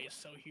 the delay is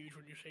so huge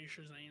when you say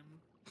Shazam.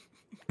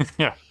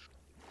 Yeah.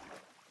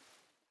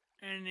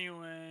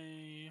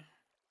 Anyway.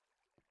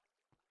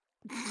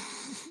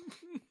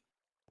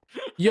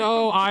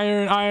 Yo,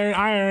 iron.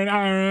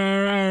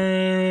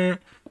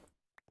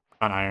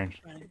 On iron.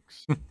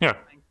 Thanks. Yeah.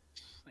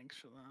 Thanks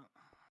for that.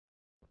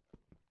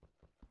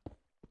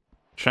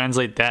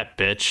 Translate that,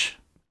 bitch.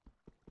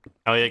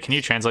 Elliot, can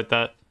you translate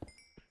that?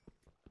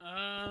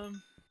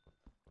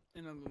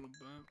 In a little bit.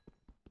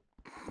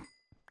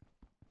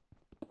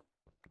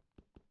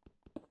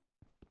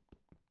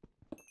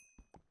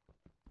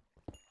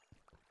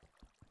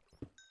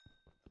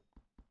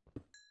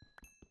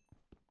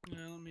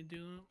 Yeah, let me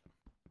do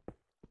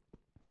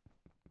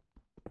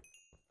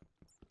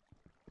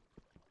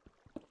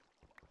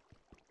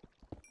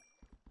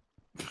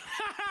that.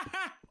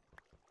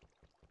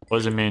 What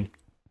does it mean?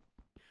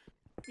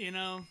 You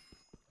know,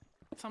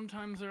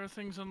 sometimes there are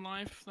things in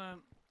life that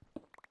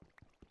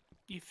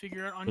you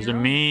figure out on What does your it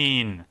own.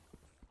 mean?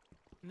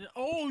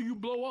 Oh, you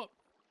blow up.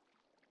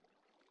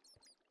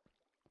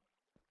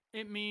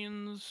 It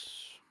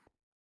means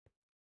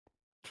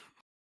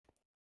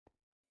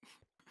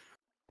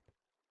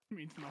it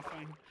means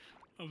nothing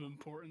of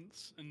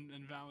importance and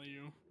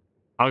value.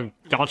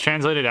 I'll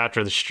translate it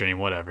after the stream.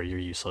 Whatever. You're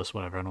useless.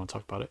 Whatever. I don't want to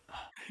talk about it.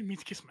 It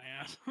means kiss my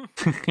ass.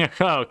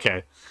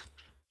 Okay.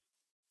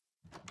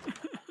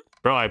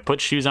 Bro, I put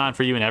shoes on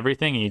for you and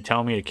everything, and you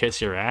tell me to kiss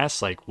your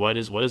ass? Like, what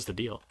is the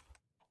deal?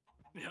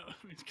 Yeah,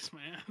 it means kiss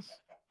my ass.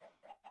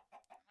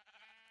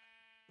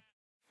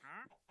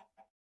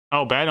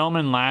 Oh, Bad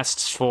Omen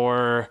lasts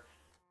for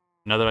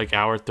another, like,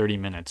 hour, 30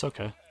 minutes.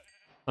 Okay.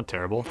 Not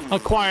terrible.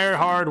 Acquire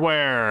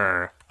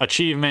hardware!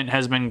 Achievement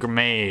has been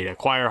made.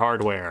 Acquire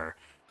hardware.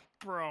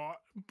 Bro,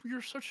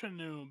 you're such a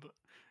noob.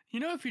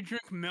 You know if you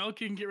drink milk,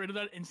 you can get rid of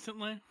that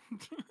instantly?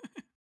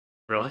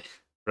 Really?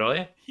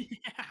 Really? Yeah.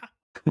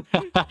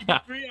 You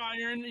get 3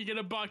 iron, you get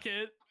a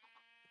bucket.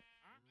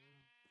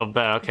 Oh,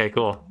 bet. Okay,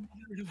 cool.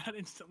 Get rid of that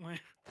instantly.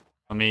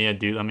 Let me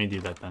do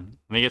that then.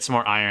 Let me get some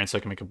more iron so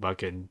I can make a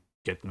bucket and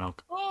get the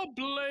milk. Oh,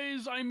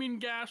 blaze! I mean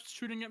gas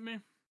shooting at me.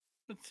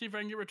 Let's see if I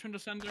can get return to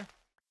sender.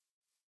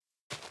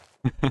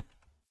 Damn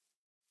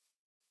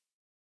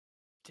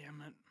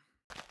it.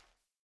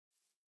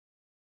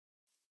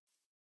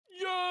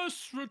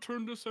 Yes!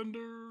 Return to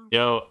sender.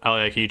 Yo,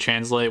 Elliot, can you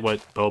translate what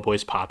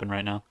Boboi's popping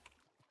right now?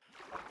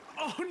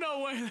 Oh,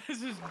 no way.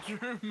 This is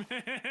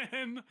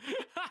German.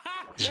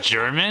 It's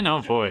German?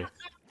 Oh, boy.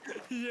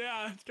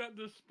 Yeah, it's got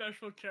this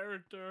special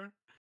character.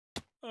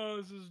 Oh,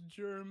 this is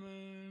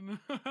German.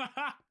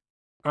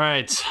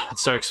 Alright,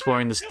 let's start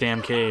exploring this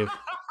damn cave.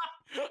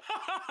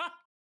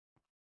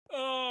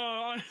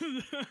 Oh,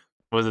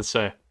 What does it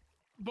say?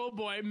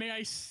 Boy, may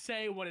I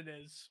say what it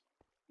is?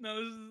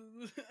 No, this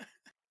is...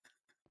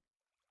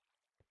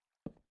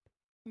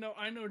 No,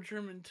 I know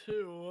German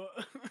too.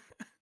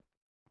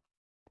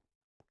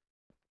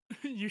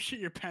 You shit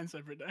your pants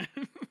every day.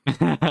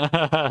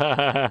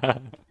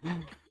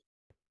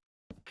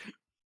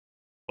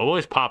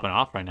 Boboi's popping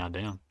off right now,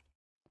 damn.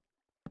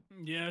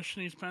 Yeah,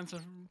 shitting pants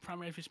are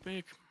probably if you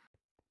speak.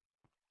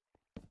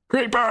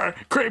 Creeper!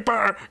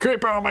 Creeper!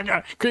 Creeper! Oh my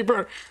god!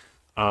 Creeper!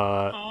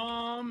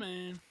 Oh,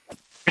 man.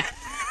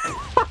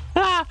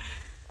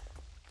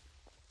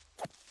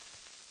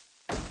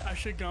 I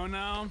should go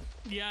now.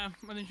 Yeah,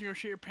 I think you go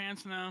shit your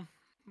pants now.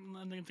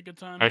 I think it's a good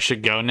time. I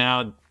should go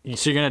now.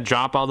 So you're gonna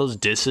drop all those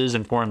disses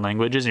in foreign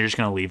languages and you're just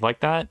gonna leave like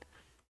that?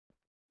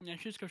 Yeah, you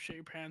should just go shit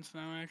your pants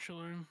now,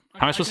 actually.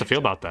 How am I supposed to feel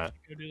about that?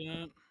 Go do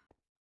that.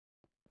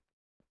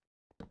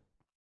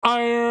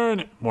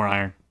 Iron! More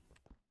iron.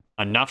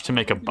 Enough to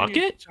make a You're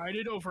bucket?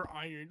 excited over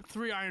iron.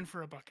 3 iron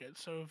for a bucket,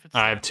 so if it's...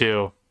 I have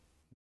 2.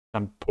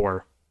 I'm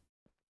poor.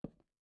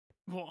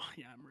 Well,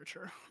 yeah, I'm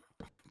richer.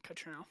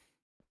 Cut you now.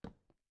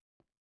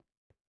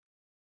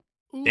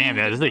 Damn,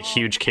 Ooh, that is a oh.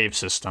 huge cave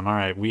system.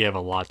 Alright, we have a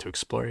lot to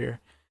explore here.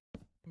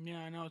 Yeah,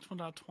 I know, it's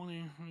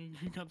 1.20.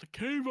 You got the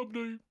cave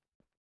update.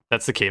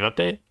 That's the cave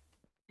update?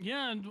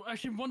 Yeah, and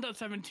actually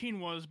 1.17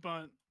 was,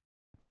 but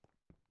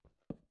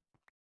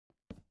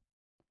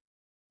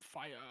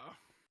fire.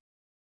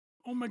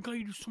 Oh my god,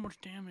 you do so much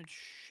damage.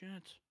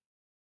 Shit.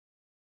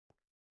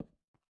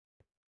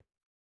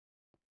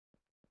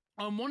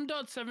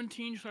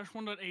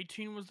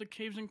 1.17/1.18 was the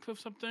Caves and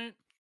Cliffs update.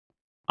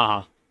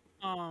 Uh-huh.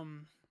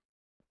 And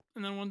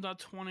then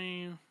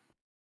 1.20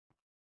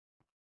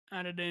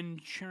 added in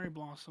cherry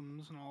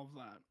blossoms and all of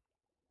that.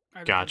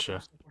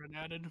 Gotcha. What it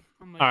added.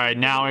 I'm like, All right,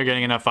 now we're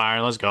getting enough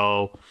iron. Let's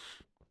go.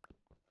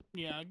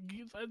 Yeah,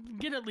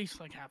 get at least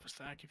like half a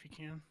stack if you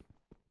can.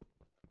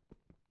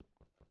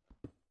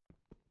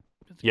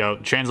 That's Yo,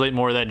 good. translate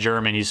more of that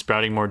German. He's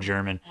sprouting more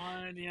German.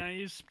 Yeah,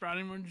 he's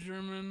sprouting more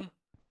German.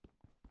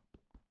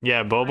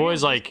 Yeah, Bobo's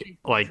does like speak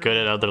good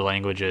at German. other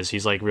languages.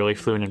 He's like really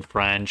fluent in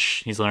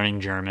French. He's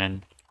learning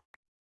German.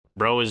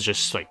 Bro is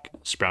just like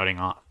sprouting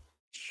off.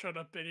 Shut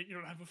up, idiot! You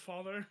don't have a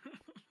father.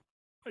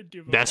 I do.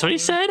 Have a That's what he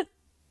father. said?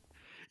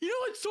 You know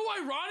what's so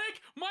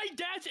ironic? My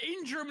dad's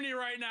in Germany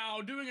right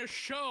now doing a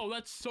show.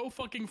 That's so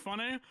fucking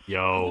funny.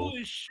 Yo,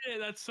 Holy shit,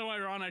 that's so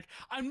ironic.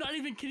 I'm not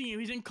even kidding you.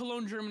 He's in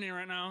Cologne, Germany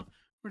right now,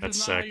 which That's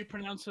is not how sick. you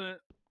pronounce it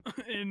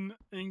in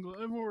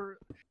English. Or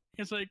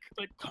it's like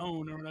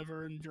cone or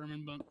whatever in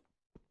German, but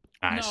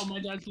nice. no, my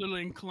dad's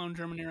literally in Cologne,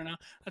 Germany right now.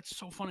 That's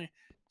so funny.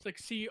 It's like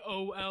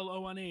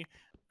Colone,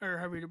 or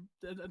however you,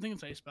 I think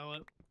it's how you spell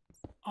it.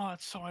 Oh,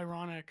 that's so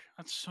ironic.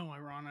 That's so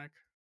ironic.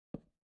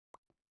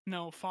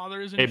 No,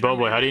 father is in Hey, Germany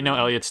Bobo, how do you right know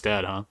now. Elliot's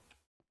dad, huh?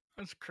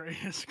 That's crazy.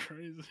 That's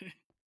crazy.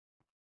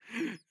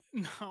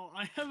 No,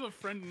 I have a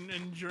friend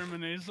in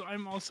Germany, so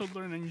I'm also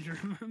learning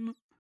German.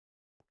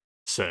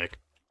 Sick.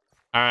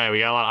 All right, we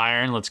got a lot of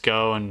iron. Let's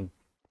go and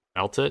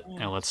melt it, Oh,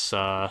 and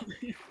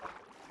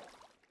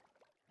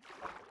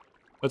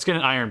let's get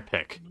an iron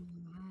pick.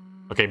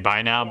 Okay,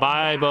 bye now.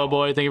 Bye,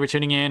 Bobo. Thank you for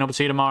tuning in. Hope to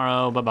see you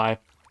tomorrow. Bye-bye.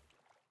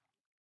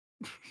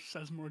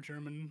 Says more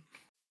German.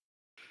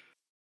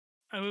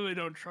 I literally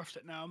don't trust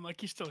it now. I'm like,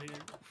 he's still here.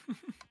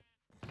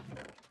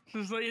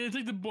 It's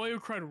like the boy who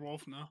cried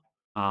wolf now.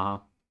 Uh-huh.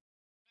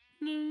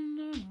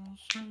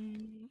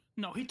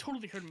 No, he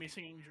totally heard me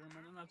singing German,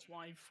 and that's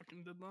why he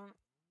fucking did that.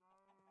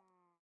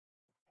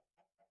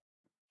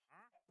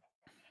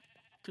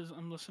 Because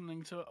I'm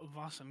listening to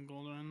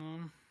Wassengold right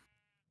now.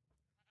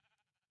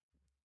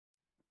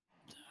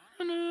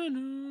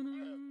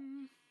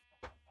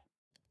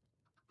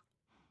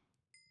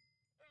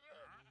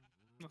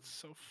 That's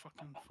so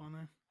fucking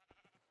funny.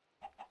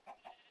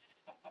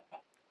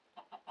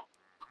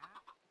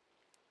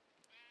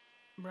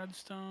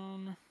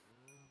 Redstone.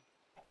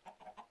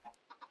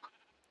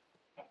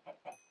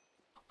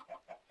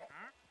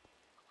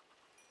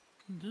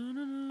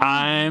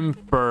 Time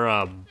for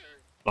a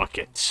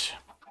bucket.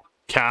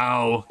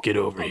 Cow, get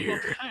over A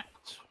here. bucket.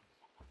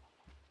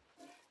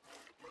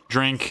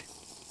 Drink.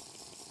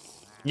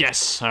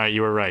 Yes. All right,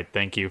 you were right.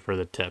 Thank you for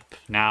the tip.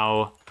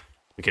 Now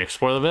we can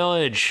explore the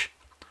village,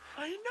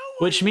 I know.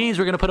 which means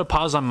we're gonna put a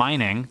pause on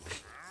mining.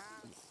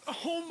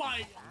 Oh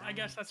my! I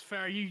guess that's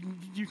fair. You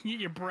can eat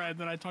your bread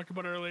that I talked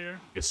about earlier.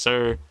 Yes,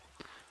 sir.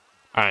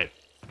 All right.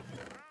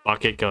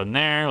 Bucket go in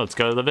there. Let's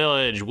go to the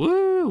village.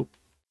 Woo!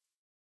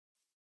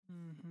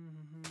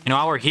 You know,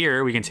 while we're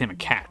here, we can tame a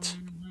cat.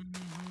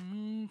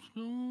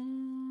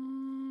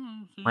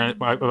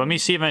 Let me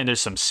see if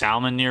there's some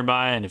salmon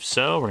nearby, and if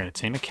so, we're gonna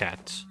tame a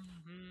cat.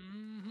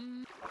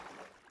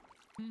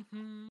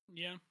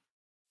 Yeah.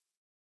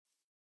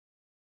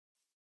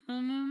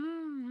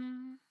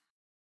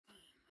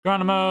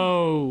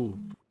 Geronimo!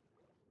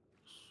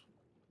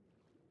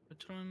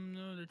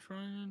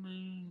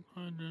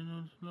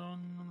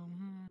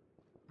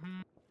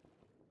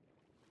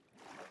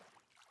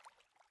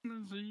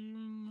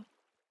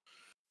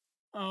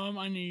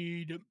 I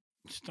need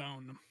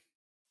stone.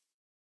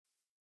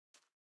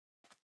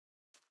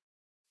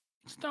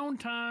 Stone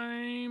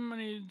time! I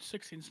need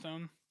 16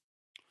 stone.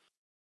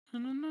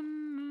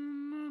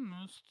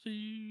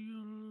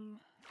 Steel.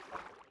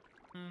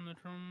 And the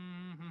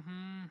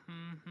drum.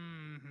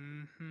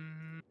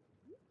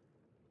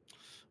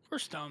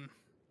 Where's stone?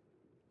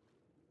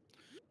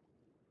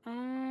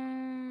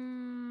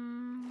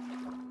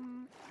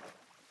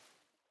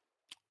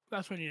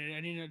 That's what I needed.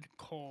 I needed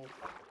coal.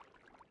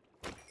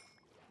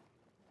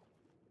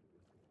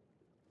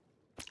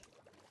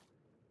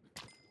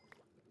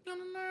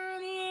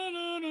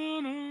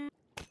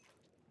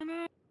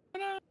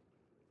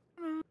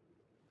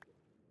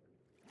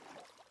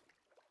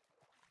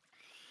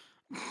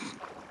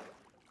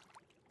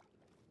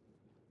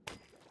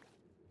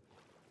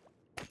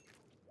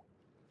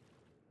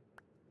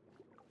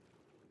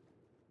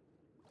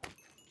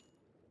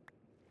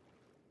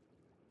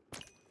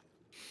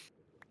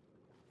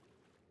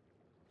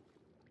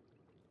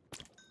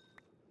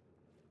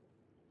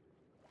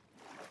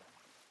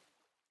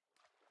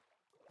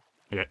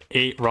 I got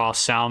 8 raw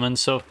salmon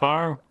so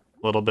far. A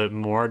little bit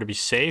more to be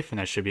safe, and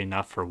that should be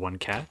enough for 1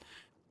 cat.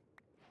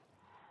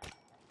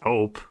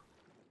 Hope.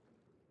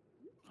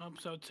 Hope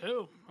so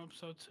too. Hope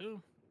so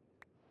too.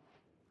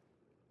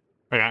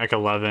 I got like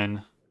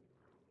 11.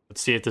 Let's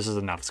see if this is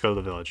enough. Let's go to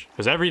the village.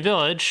 Because every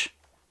village,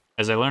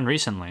 as I learned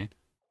recently,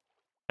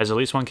 has at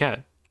least 1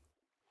 cat.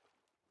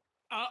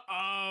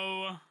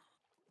 Uh-oh.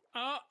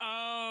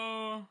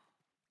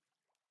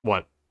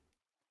 What?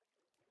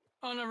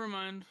 Oh, never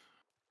mind.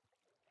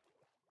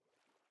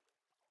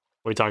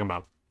 What are you talking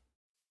about?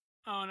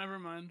 Oh, never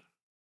mind.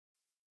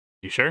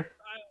 You sure?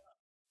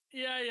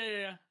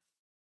 Yeah.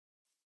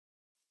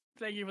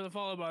 Thank you for the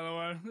follow, by the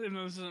way. Even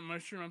though this isn't my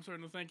stream, I'm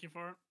starting to thank you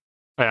for it.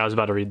 Oh, yeah, I was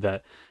about to read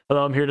that.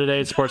 Hello, I'm here today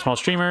to support small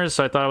streamers,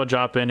 so I thought I would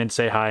drop in and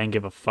say hi and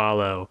give a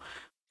follow.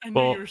 I knew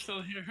Well, you were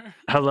still here.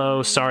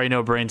 Hello, sorry,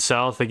 no brain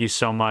cell. Thank you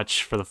so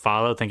much for the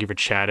follow. Thank you for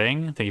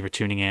chatting. Thank you for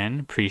tuning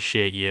in.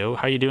 Appreciate you.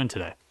 How you doing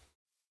today?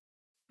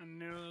 I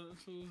knew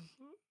this was...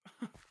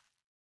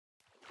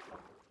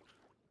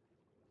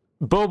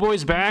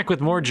 Boboy's back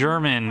with more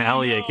German.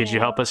 Elliot, could you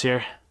help us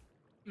here?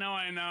 No,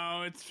 I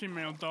know. It's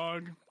female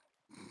dog.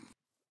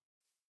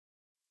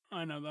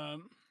 I know that.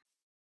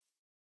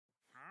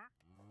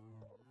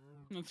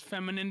 It's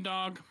feminine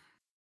dog.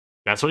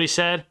 That's what he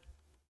said?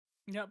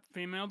 Yep,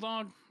 female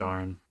dog.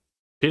 Darn.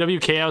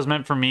 PWK was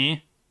meant for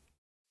me.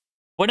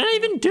 What did I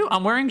even do?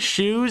 I'm wearing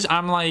shoes.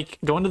 I'm like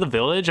going to the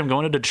village. I'm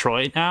going to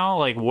Detroit now.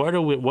 Like,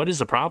 what is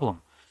the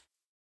problem?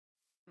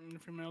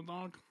 Female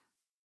dog.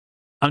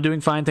 I'm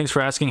doing fine. Thanks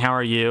for asking. How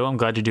are you? I'm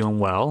glad you're doing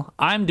well.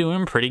 I'm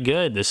doing pretty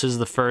good. This is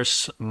the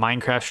first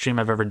Minecraft stream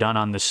I've ever done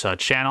on this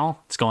channel.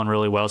 It's going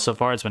really well so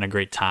far. It's been a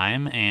great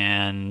time,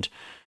 and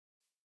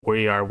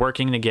we are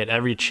working to get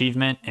every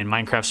achievement in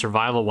Minecraft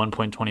Survival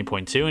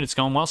 1.20.2, and it's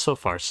going well so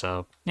far.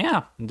 So,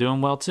 yeah, I'm doing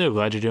well too.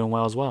 Glad you're doing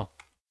well as well.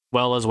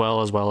 Well. Well.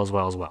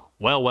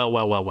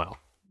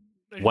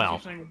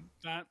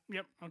 That.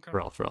 Yep, okay. For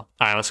real. All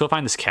right, let's go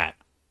find this cat.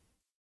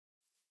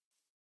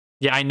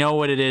 Yeah, I know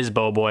what it is,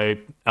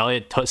 Boboy.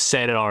 Elliot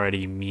said it already,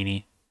 you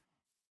meanie.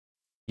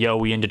 Yo,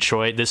 we in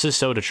Detroit. This is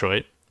so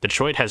Detroit.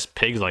 Detroit has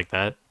pigs like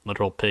that.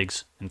 Literal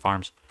pigs and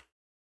farms.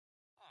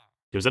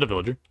 Yo, is that a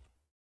villager?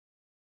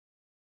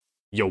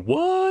 Yo,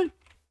 what?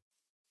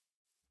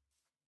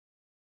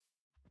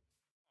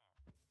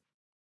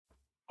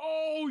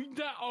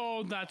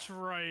 Oh, that's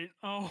right.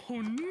 Oh,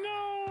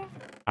 no.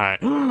 All right.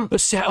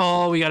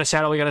 Oh, we got a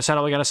saddle. We're going to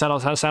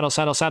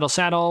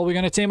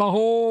tame a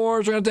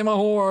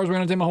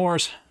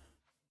horse.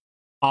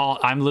 Oh,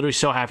 I'm literally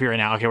so happy right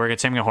now. Okay, we're going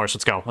to tame a horse.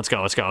 Let's go.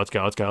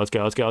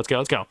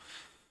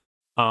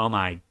 Oh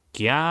my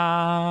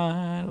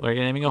god. We're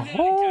naming a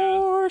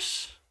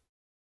horse.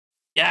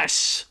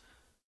 Yes.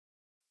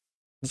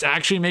 This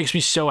actually makes me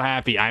so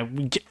happy.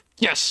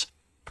 Yes.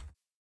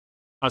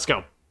 Let's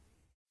go.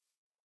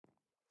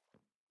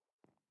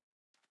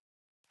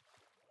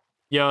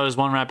 Yo, there's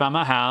one right by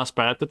my house,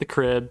 right up at the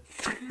crib.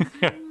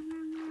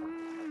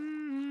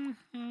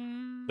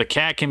 The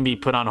cat can be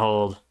put on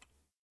hold.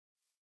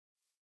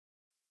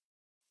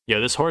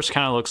 Yo, this horse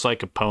kind of looks like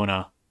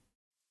Epona.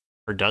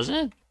 Or does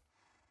it?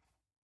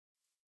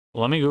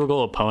 Let me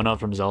Google Epona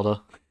from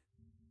Zelda.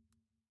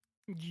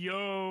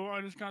 Yo, I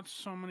just got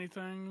so many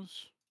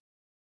things.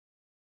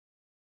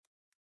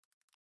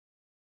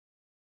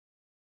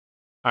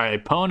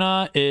 Alright,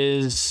 Epona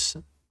is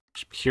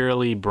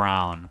purely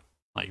brown.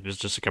 Like, there's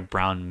just like a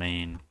brown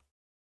mane.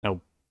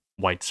 No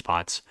white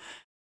spots.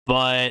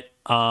 But,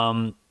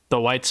 the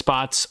white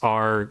spots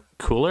are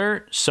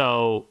cooler,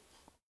 so...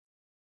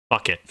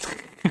 Fuck it.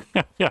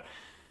 Yeah.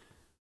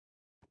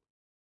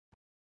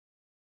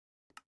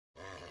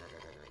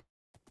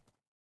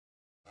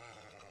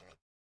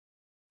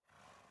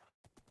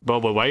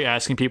 Bobo, why are you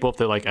asking people if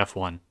they like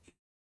F1?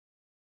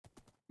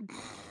 What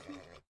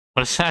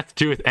does that have to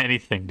do with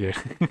anything, dude?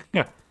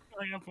 Like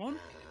F1?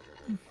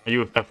 Are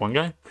you a F1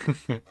 guy?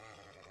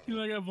 You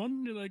like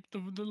F1? You like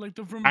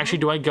the from Actually,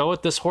 do I go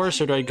with this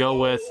horse or do I go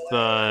with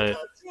the...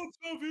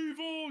 of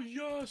evil,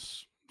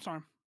 yes!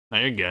 Sorry. No,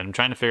 you're good. I'm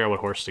trying to figure out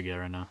what horse to get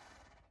right now.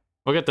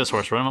 We'll get this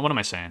horse. What am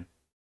I saying?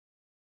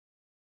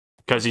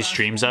 Because he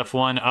streams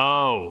F1?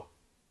 Oh.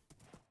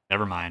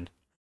 Never mind.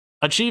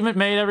 Achievement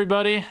made,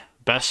 everybody.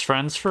 Best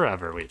friends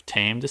forever. We've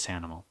tamed this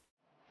animal.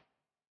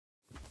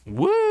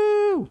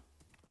 Woo!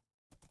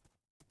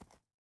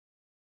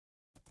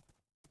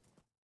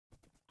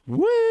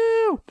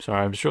 Woo!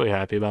 Sorry, I'm just really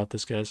happy about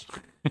this, guys.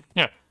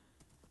 Yeah.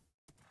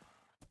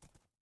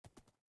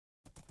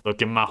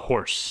 Look at my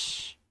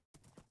horse.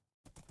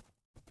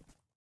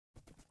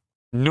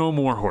 No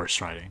more horse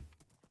riding.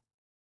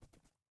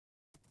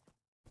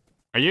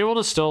 Are you able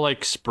to still,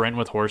 like, sprint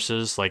with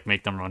horses, like,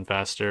 make them run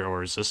faster,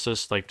 or is this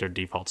just, like, their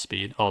default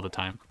speed all the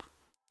time?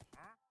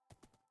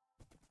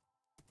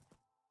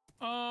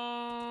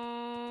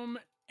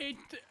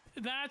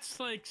 That's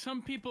like,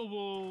 some people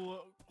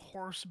will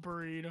horse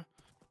breed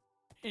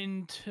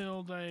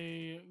until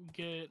they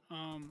get,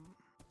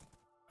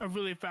 a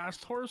really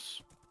fast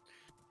horse.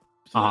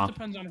 So that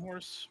depends on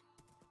horse.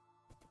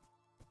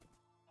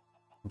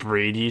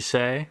 Breed, you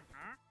say?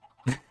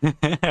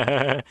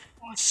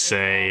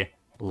 Say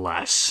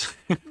less.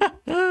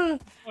 Okay,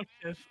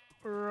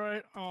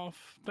 right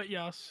off. But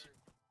yes,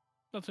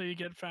 that's how you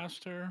get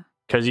faster.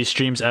 Because he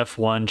streams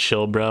F1,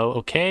 chill, bro.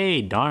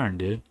 Okay, darn,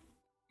 dude.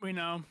 We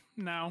know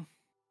now.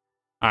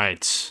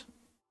 Alright.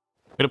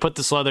 I'm gonna put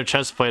this leather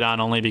chest plate on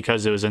only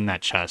because it was in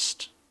that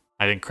chest.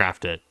 I didn't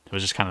craft it. It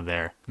was just kind of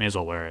there. May as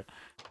well wear it.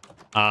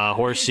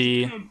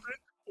 Horsey.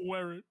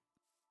 Wear it.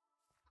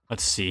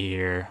 Let's see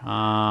here.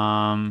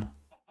 How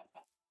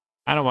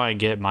do I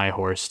get my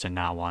horse to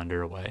not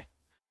wander away?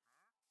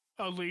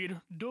 A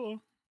lead. Duh.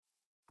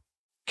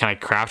 Can I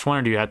craft one,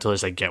 or do you have to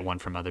just like get one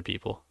from other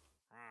people?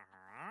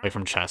 Like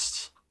from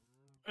chests?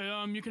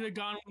 You could have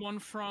gotten one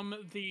from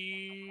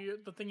the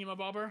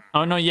thingy-mabobber.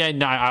 Oh no, yeah,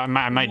 no,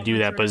 I might do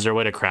that, but is there a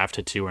way to craft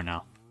it too or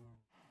no?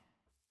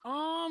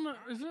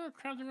 Is there a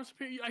crafting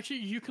recipe? Actually,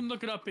 you can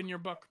look it up in your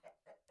book.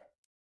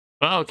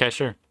 Oh, okay,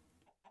 sure.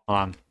 Hold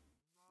on.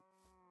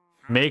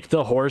 Make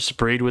the horse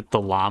breed with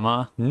the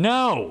llama?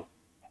 No!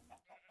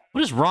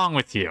 What is wrong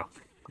with you?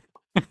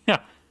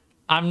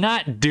 I'm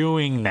not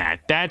doing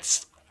that.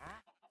 That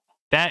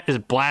is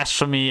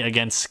blasphemy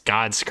against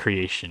God's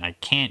creation. I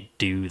can't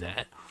do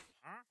that.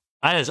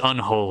 That is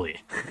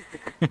unholy.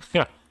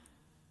 That's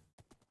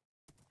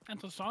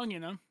a song, you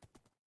know.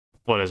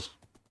 What is?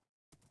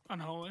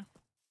 Unholy.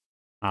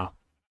 Oh.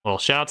 Well,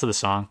 shout out to the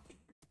song.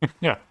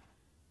 Yeah.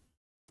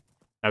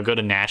 Now go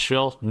to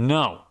Nashville?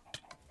 No.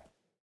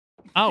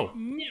 Oh.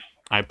 No.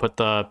 I put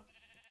the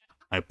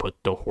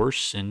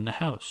horse in the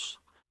house.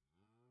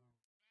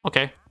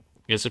 Okay. I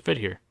guess it fit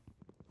here.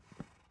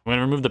 I'm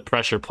gonna remove the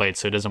pressure plate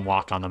so it doesn't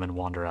walk on them and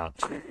wander out.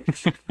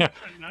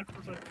 Not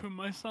because I poo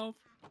myself.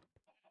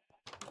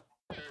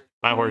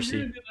 Bye, I'm horsey.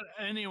 gonna do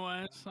that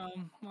anyway, so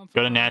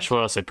Go to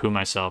Nashville, I poo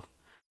myself.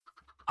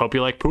 Hope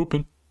you like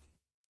pooping.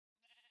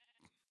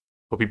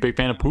 Hope you're a big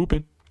fan of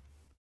pooping.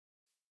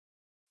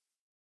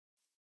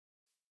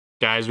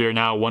 Guys, we are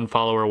now 1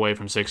 follower away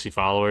from 60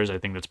 followers. I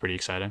think that's pretty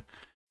exciting.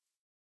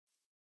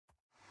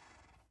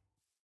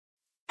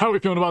 How are we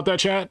feeling about that,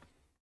 chat?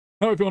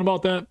 How are we feeling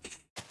about that?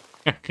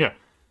 Yeah.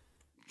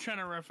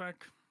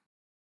 Terrific.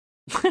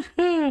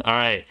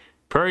 Alright.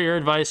 Per your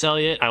advice,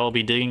 Elliot, I will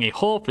be digging a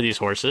hole for these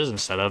horses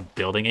instead of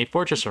building a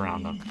fortress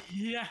around them.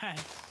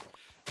 Yes.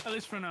 At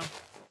least for now.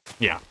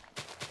 Yeah.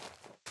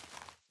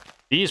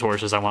 These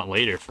horses I want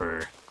later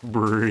for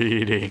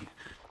breeding.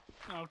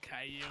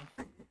 Okay, you.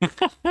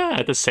 I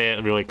have to say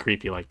it really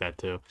creepy like that,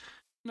 too.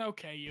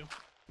 Okay, you.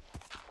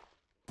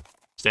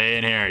 Stay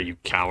in here, you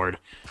coward.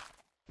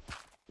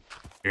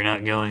 You're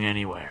not going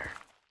anywhere.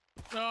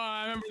 Oh,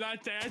 I remember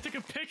that day. I took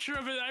a picture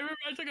of it. I remember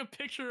I took a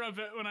picture of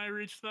it when I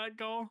reached that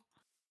goal.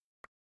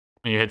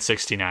 You hit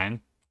 69.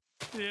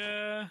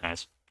 Yeah.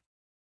 Nice.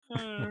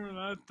 I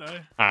remember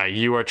that day.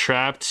 You are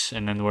trapped,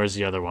 and then where's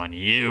the other one?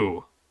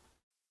 You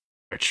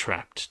are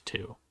trapped,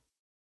 too.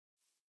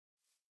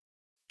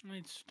 I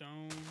need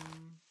stone.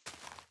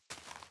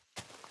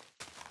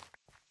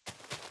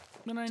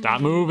 Then I Stop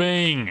need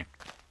moving!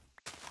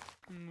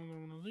 another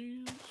one of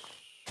these.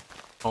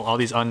 All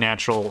these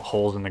unnatural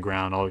holes in the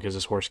ground, all because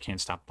this horse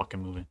can't stop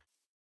fucking moving.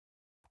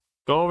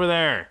 Go over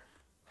there!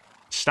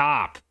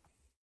 Stop!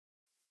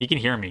 He can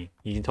hear me.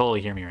 He can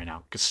totally hear me right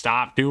now.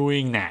 Stop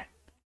doing that.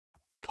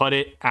 Cut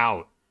it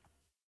out.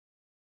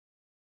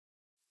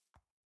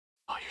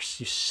 Oh,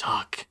 you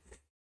suck.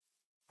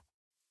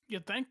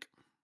 You think?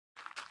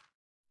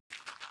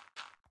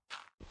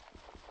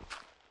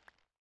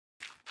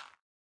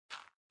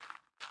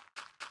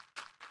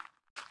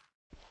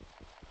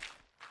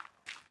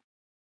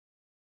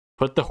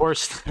 Put the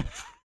horse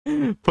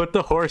put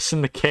the horse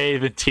in the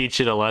cave and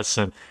teach it a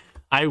lesson.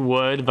 I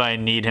would, but I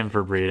need him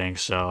for breeding,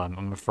 so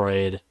I'm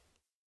afraid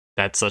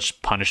that's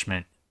such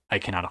punishment I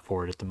cannot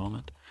afford at the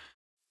moment.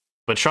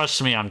 But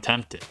trust me, I'm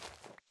tempted.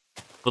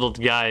 Little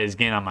guy is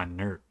getting on my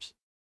nerves.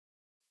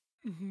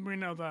 We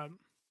know that.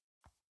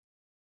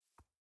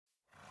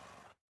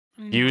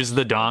 Use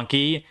the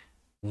donkey?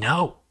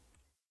 No.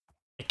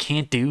 I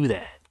can't do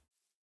that.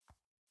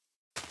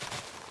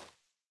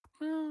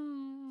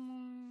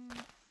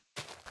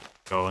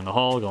 Go in the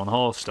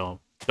hole, still.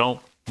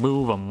 Don't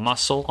move a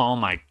muscle. Oh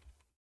my.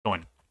 Go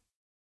in.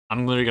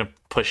 I'm literally gonna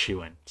push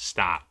you in.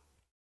 Stop.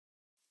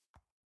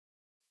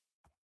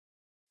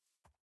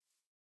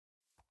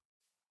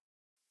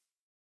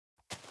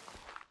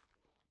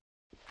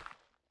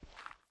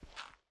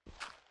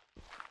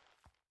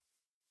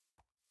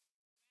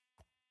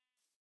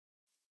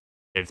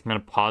 I'm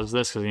gonna pause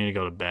this because I need to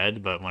go to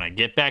bed, but when I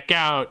get back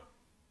out,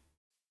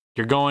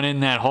 you're going in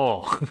that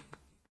hole.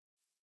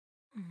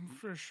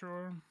 For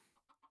sure.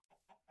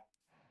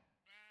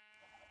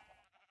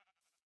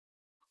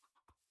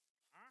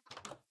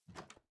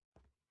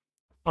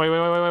 Wait,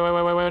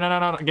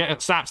 no,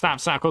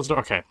 stop, close the door.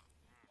 Okay.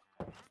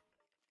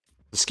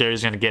 The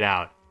scary's gonna get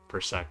out for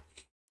a sec.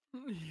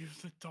 Use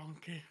the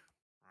donkey.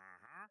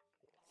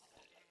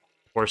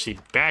 Horsey,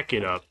 back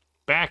it up.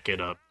 Back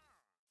it up.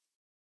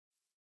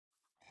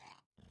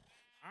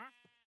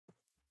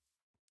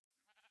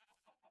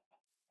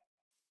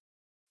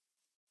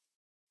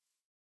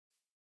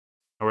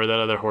 Where'd that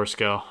other horse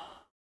go?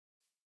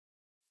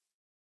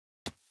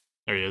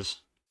 There he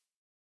is.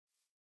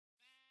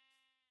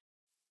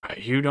 Right,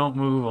 you don't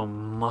move a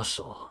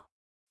muscle.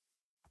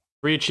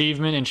 Free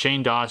achievement, and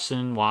Shane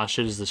Dawson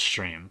watches the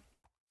stream.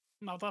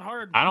 Not that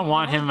hard. I don't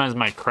want him as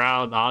my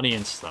crowd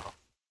audience, though.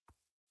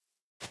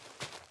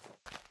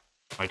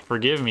 Like,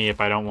 forgive me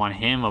if I don't want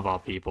him, of all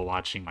people,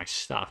 watching my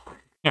stuff.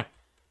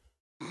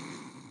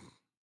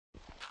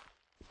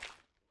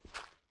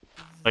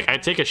 Like,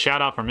 I'd take a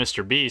shout out from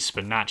Mr. Beast,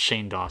 but not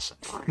Shane Dawson.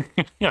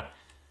 Yeah.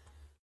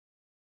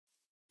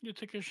 You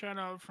take a shout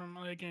out from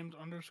LA Games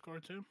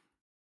 _ too.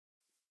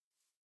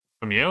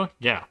 From you?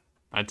 Yeah,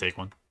 I'd take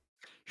one.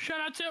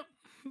 Shout out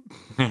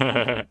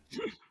to.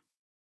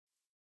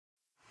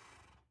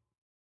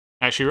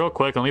 Actually, real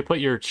quick, let me put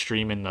your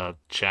stream in the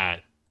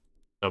chat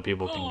so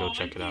people can go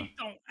check it out. You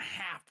don't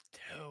have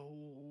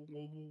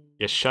to.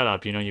 Yeah, shut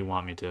up. You know you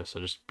want me to, so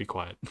just be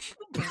quiet.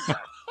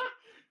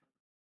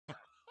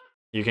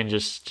 You can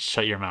just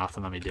shut your mouth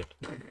and let me do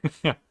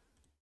it.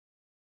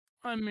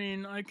 I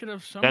mean, I could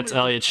have some. That's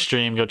Elliot's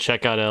stream. Go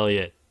check out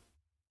Elliot,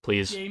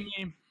 please.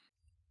 Game.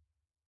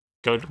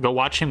 Go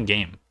watch him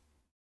game.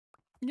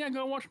 Yeah,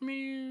 go watch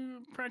me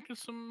practice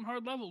some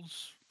hard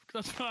levels.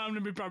 That's what I'm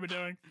gonna be probably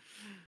doing.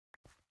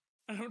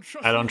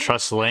 I don't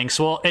trust links.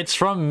 Well, it's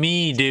from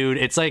me, dude.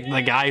 It's like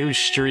the guy who's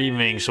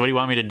streaming. So what do you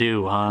want me to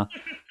do, huh?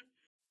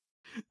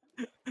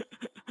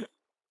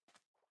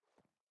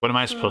 What am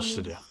I supposed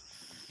to do?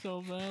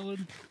 So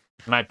valid.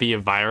 Might be a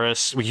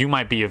virus. Well, you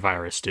might be a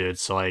virus, dude.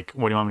 So like,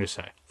 what do you want me to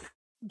say?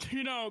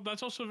 You know,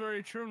 that's also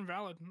very true and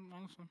valid,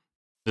 honestly.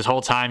 This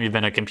whole time you've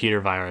been a computer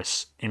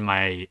virus in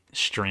my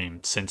stream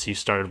since you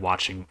started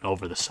watching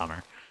over the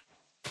summer.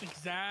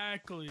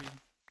 Exactly.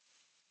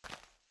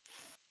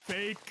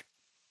 Fake.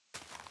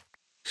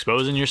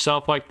 Exposing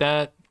yourself like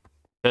that?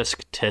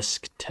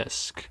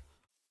 Tisk.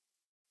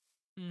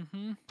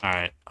 Mm-hmm.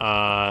 Alright,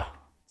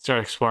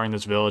 start exploring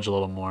this village a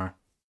little more.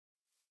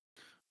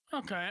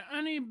 Okay,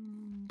 any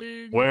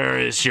big... Where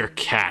is your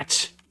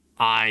cat?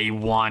 I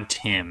want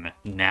him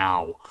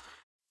now.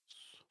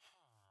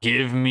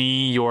 Give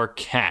me your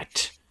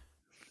cat.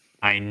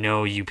 I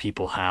know you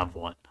people have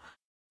one.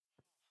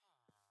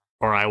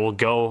 Or I will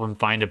go and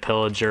find a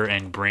pillager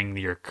and bring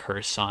your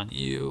curse on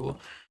you.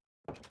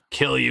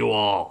 Kill you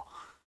all.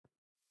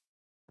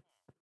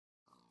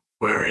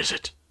 Where is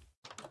it?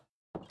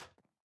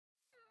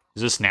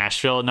 Is this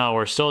Nashville? No,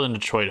 we're still in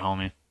Detroit,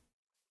 homie.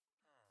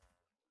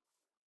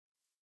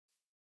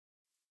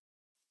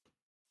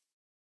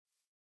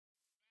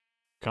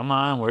 Come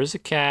on, where's the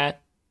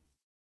cat?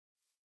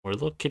 Where's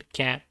the little kitty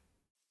cat?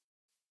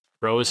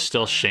 Bro is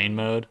still Shane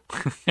mode.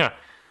 Yeah.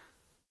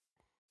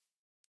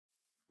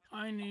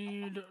 I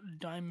need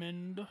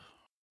diamond.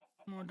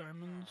 More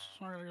diamonds.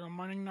 Sorry, I'm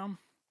mining now.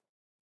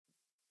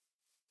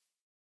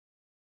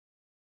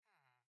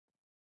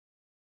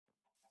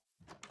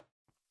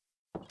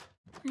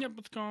 Yep,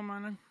 let's go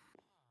mining.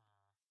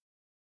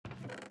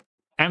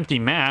 Empty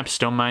maps,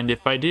 don't mind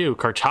if I do.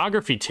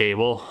 Cartography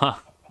table, huh.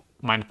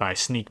 Mind if I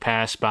sneak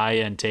past by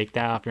and take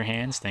that off your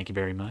hands? Thank you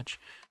very much.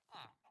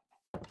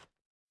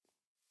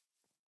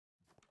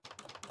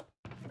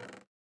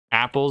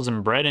 Apples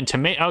and bread and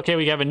tomato. Okay,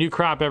 we have a new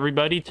crop,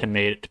 everybody.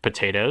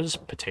 Potatoes.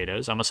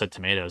 I almost said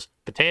tomatoes.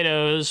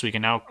 Potatoes. We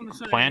can now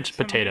plant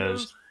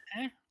potatoes.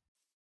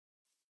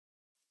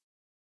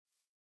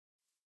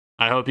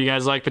 I hope you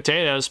guys like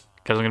potatoes,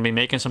 because I'm going to be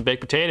making some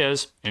baked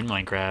potatoes in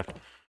Minecraft.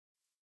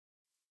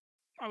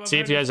 See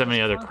if you guys have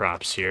any other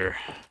crops here.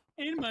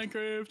 In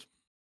Minecraft.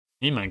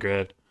 In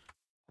Minecraft.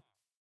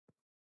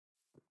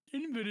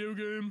 In video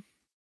game.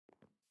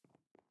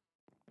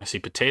 I see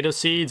potato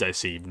seeds. I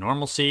see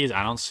normal seeds.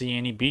 I don't see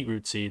any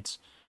beetroot seeds.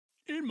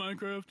 In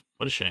Minecraft.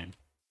 What a shame.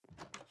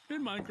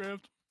 In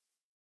Minecraft.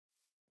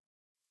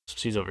 Some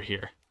seeds over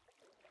here.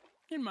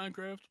 In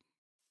Minecraft.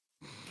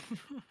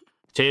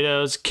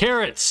 Potatoes.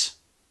 Carrots!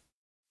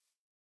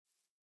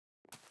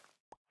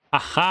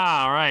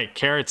 Aha! Alright,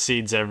 carrot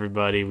seeds,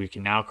 everybody. We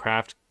can now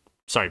craft...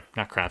 Sorry,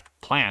 not craft.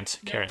 Plant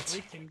carrots.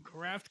 We can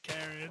craft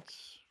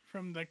carrots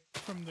from the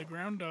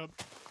ground up.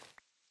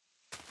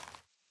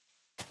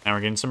 Now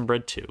we're getting some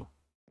bread, too.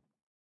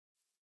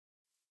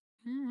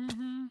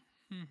 Is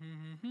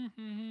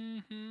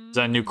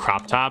that a new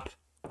crop top?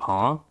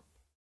 Huh?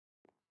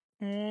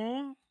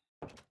 Oh,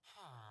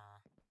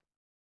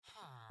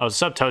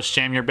 what's up, Toast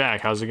Jam? You're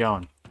back. How's it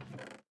going?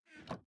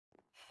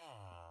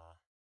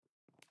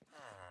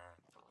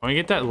 Let me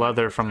get that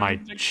leather from my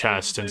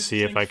chest and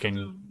see if I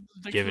can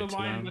give it to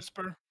them.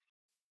 Whisper.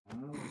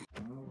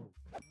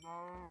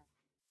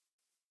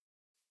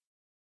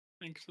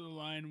 Thanks to the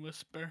lion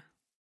whisper.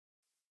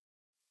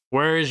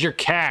 Where is your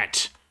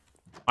cat?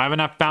 Why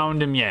haven't I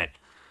found him yet?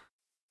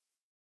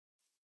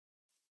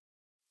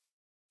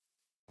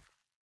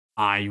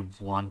 I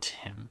want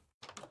him.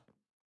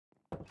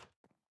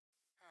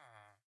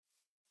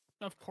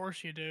 Of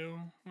course you do.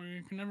 Well,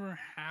 you can never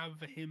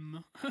have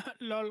him.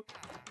 Lol.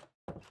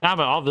 Nah,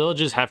 but all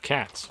villages have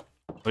cats.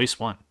 At least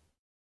one.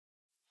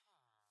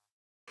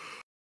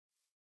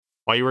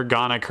 While you were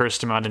gone, I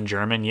cursed him out in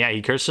German. Yeah,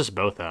 he cursed us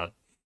both out.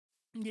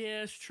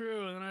 Yeah, it's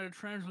true. And then I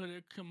translated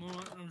it. Come on,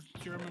 it was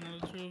German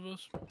of the two of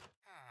us.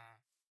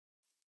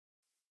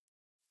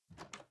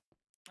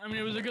 I mean,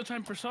 it was a good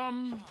time for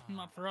some,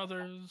 not for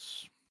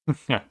others.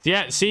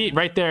 Yeah, see,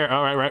 right there.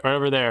 Oh, right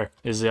over there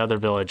is the other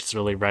village. It's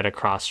really right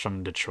across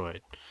from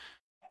Detroit.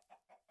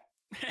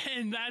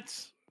 And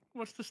that's...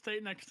 What's the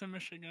state next to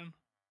Michigan?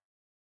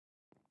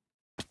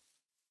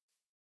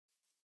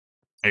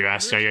 Are you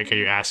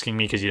asking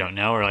me because you don't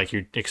know, or like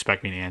you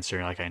expect me to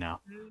answer like I know?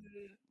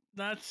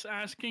 That's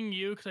asking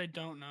you because I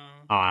don't know.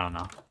 Oh, I don't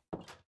know.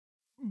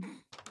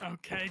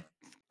 Okay,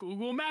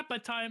 Google Map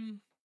time.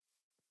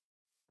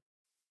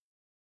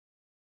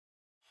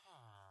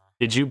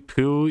 Did you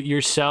poo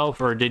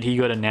yourself or did he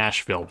go to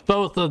Nashville?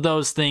 Both of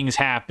those things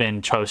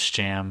happen, Toast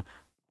Jam.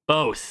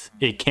 Both.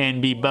 It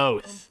can be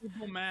both.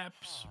 Google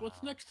Maps.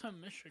 What's next to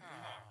Michigan?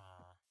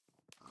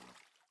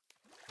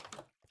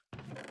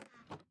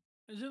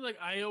 Is it like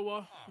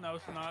Iowa? No,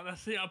 it's not.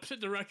 That's the opposite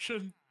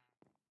direction.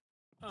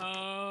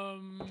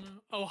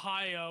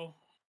 Ohio.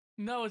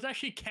 No, it's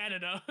actually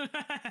Canada.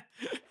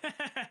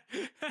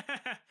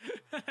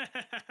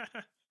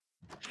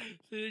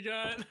 So you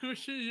got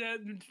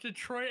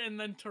Detroit and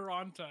then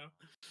Toronto.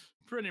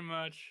 Pretty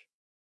much.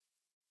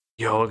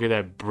 Yo, look at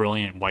that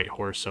brilliant white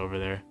horse over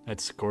there.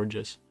 That's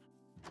gorgeous.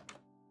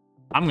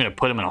 I'm gonna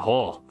put him in a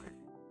hole.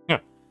 Yeah.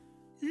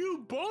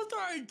 You both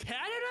are in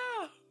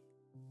Canada?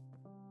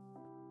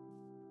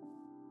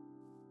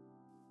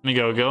 Let me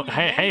go.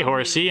 Hey,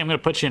 horsey, I'm gonna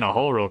put you in a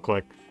hole real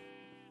quick.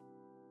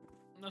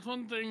 That's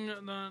one thing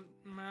that, man.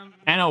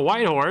 And a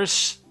white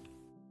horse.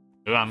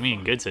 Ooh, I'm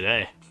eating good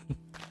today.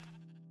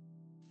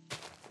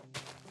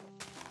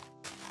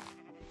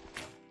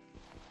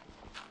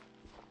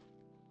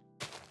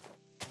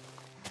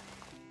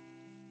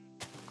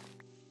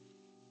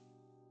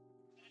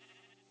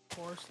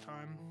 Horse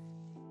time.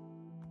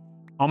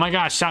 Oh my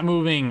gosh, stop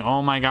moving.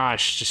 Oh my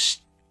gosh,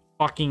 just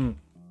fucking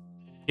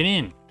get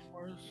in.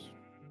 Horse.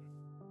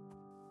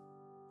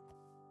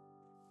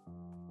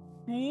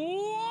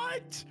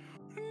 What?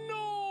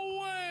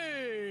 No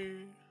way.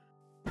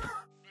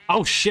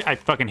 Oh shit, I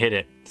fucking hit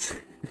it.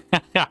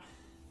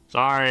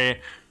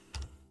 Sorry.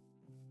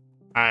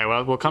 Alright,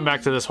 well, we'll come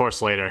back to this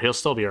horse later. He'll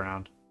still be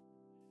around.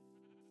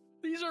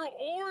 These are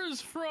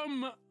ores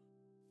from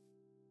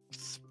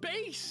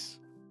space.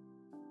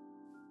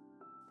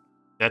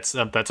 That's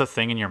a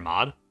thing in your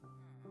mod?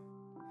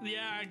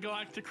 Yeah,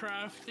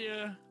 Galacticraft,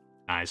 yeah.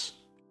 Nice.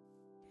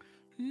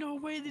 No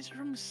way, these are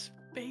from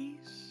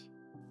space?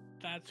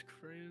 That's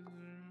crazy.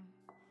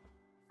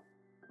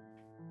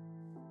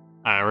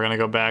 Alright, we're gonna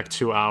go back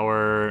to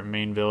our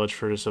main village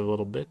for just a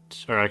little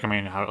bit. Or, like, I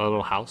mean, a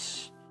little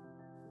house.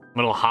 A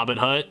little hobbit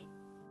hut.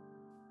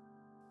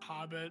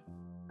 Hobbit.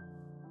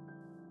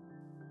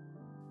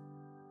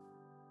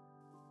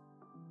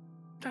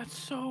 That's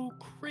so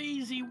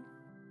crazy.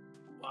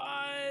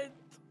 What?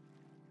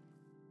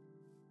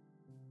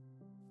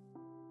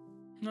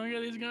 No, yeah,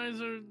 these guys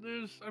are.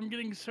 I'm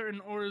getting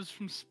certain ores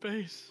from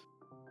space.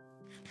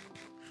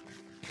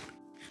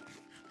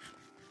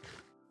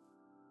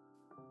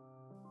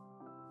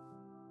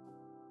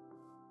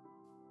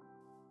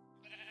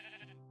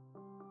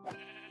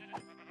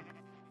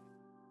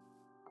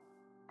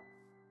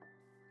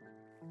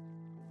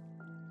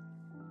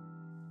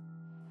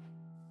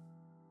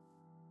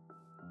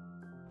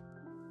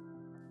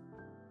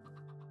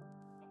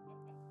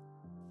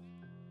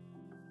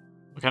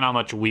 Look at how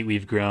much wheat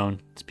we've grown.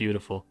 It's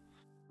beautiful.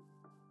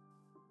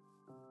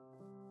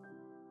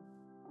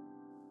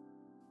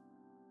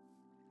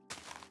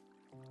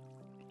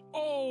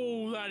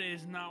 Oh, that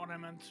is not what I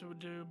meant to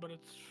do, but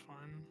it's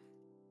fine.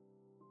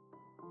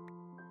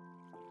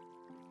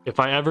 If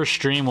I ever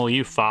stream, will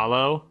you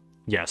follow?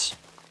 Yes.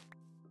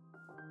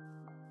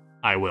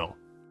 I will.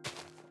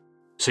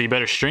 So you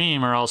better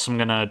stream or else I'm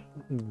gonna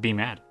be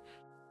mad.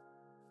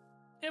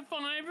 If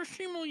I ever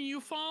stream, will you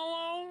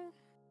follow?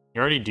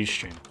 You already do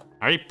stream.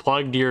 I already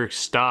plugged your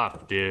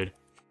stuff, dude.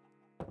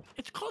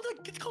 It's called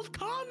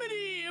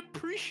comedy.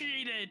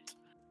 Appreciate it.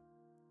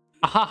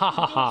 Ha ha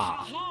ha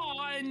ha.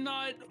 Ha, and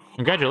not.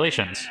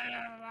 Congratulations.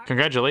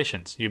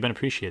 Congratulations. You've been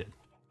appreciated.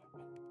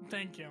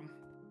 Thank you.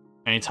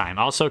 Anytime.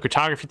 Also,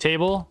 cartography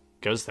table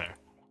goes there.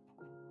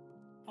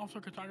 Also,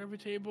 cartography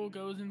table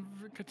goes in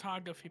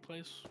cartography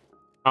place.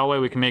 Oh, wait,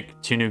 we can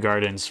make 2 new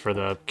gardens for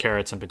the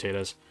carrots and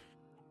potatoes.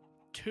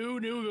 2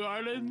 new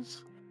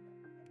gardens?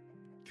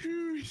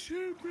 2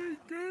 separate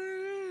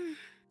gardens?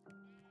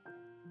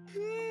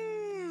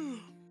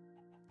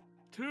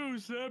 2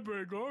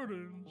 separate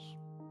gardens.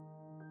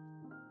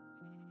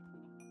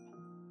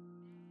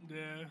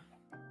 Yeah.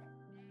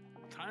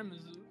 Time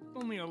is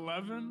only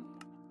 11?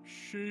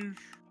 Sheesh.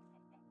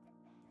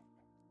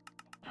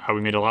 Oh,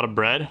 we made a lot of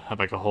bread. I have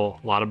like a whole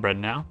lot of bread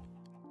now.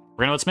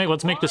 We're gonna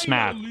let's make this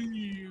map.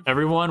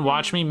 Everyone,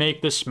 watch me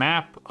make this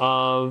map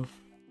of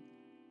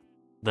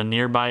the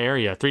nearby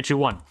area. 3, 2,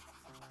 1.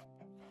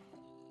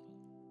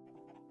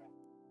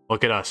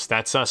 Look at us.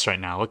 That's us right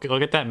now. Look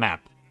at that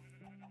map.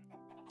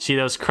 See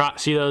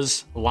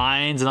those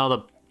lines and all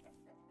the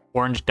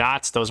orange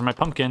dots? Those are my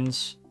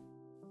pumpkins.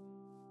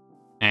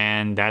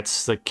 And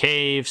that's the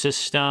cave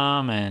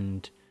system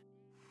and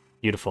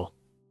beautiful.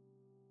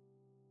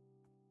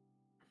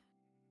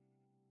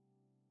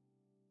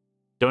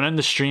 Don't end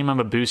the stream. I'm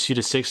gonna boost you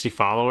to 60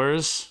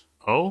 followers.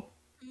 Oh?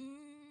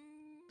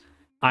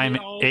 I'm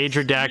age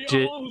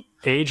redacted.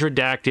 Age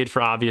redacted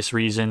for obvious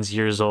reasons.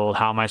 Years old.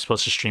 How am I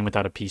supposed to stream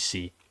without a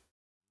PC?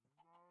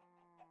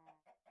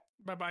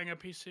 By buying a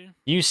PC.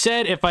 You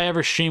said if I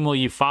ever stream, will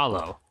you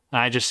follow? And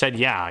I just said,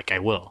 yeah, like I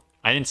will.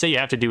 I didn't say you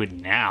have to do it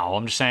now.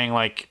 I'm just saying,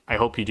 like, I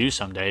hope you do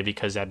someday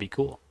because that'd be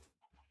cool.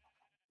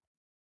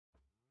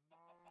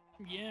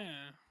 Yeah.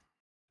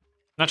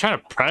 I'm not trying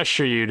to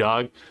pressure you,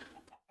 dog.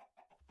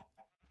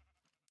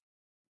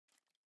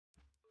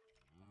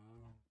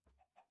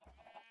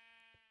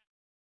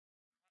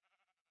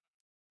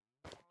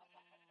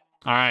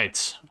 All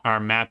right, our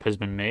map has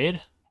been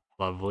made.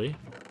 Lovely.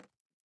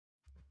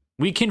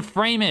 We can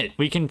frame it.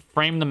 We can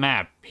frame the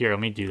map. Here, let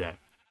me do that.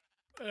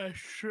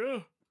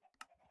 Sure.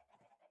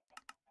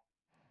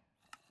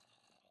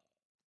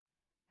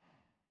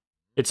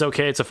 It's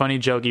okay. It's a funny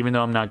joke, even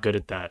though I'm not good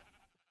at that.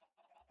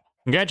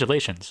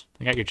 Congratulations.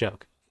 I got your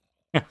joke.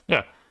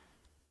 Yeah.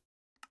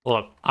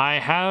 Look, I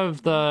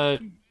have the...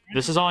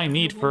 This is all I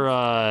need for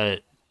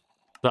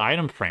the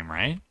item frame,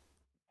 right?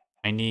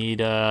 I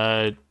need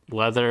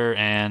leather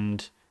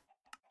and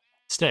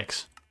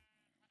sticks.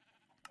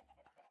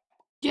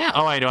 Yeah.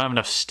 Oh, I don't have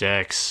enough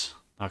sticks.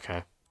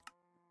 Okay.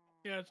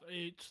 Yeah, it's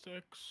 8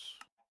 sticks.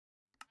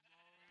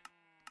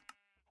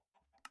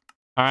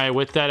 All right.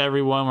 With that,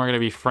 everyone, we're gonna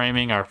be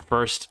framing our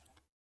first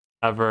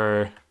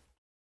ever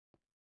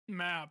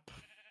Map.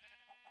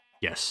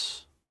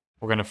 Yes.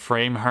 We're gonna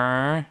frame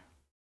her.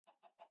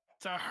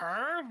 It's a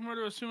her? I'm going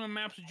to assume a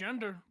map's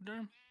gender.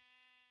 Damn.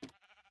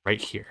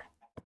 Right here.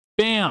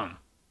 Bam!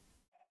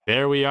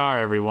 There we are,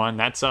 everyone.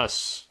 That's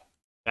us.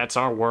 That's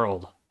our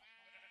world.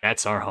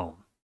 That's our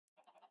home.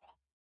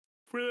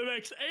 For the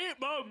next 8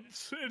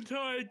 months until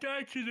I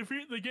actually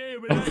defeat the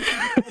game and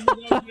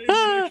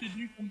actually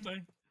do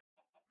something.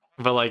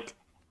 But, like,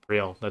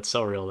 real. That's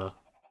so real, though.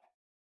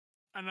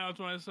 I know, that's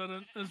why I said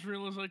it as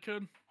real as I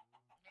could.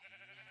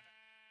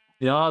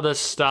 You know, all this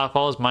stuff,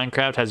 all this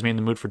Minecraft has me in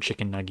the mood for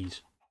chicken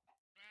nuggies.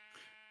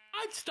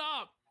 I'd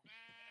stop.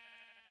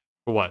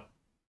 For what?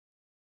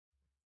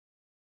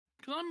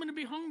 Because I'm going to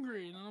be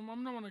hungry and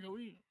I'm not going to go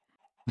eat.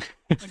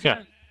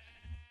 Yeah.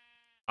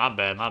 My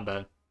bad, my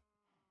bad.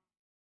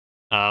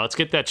 Let's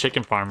get that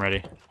chicken farm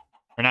ready.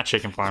 Or not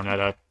chicken farm,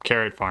 that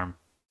carrot farm.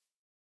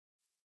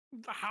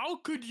 How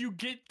could you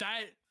get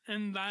that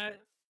and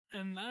that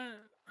and that?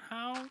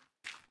 How?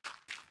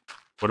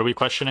 What are we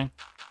questioning?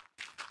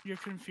 Your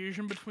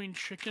confusion between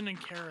chicken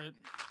and carrot.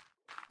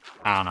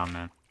 I don't know,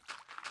 man.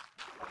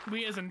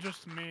 We isn't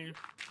just me.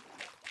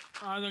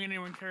 I don't think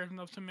anyone cares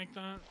enough to make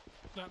that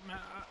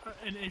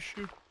an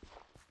issue.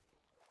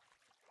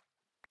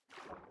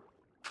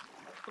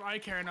 But I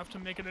care enough to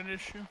make it an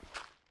issue.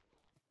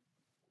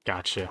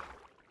 Gotcha.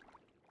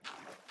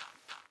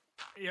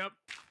 Yep.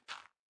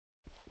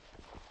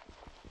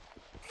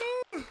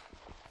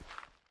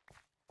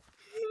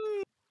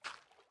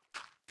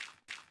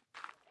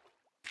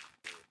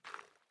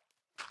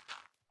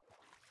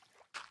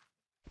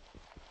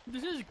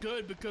 This is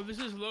good because this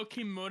is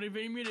low-key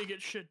motivating me to get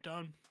shit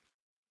done.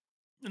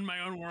 In my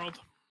own world.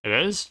 It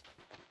is?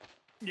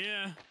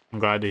 Yeah. I'm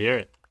glad to hear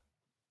it.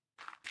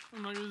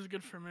 I'm like, this is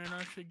good for me to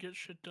actually get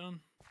shit done.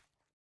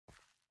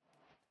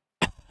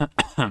 Because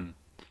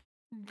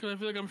I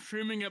feel like I'm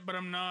streaming it, but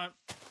I'm not.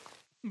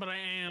 But I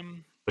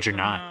am. But you're I'm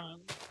not.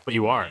 But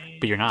you are.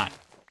 But you're not.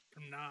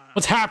 I'm not.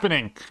 What's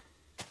happening?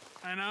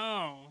 I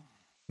know.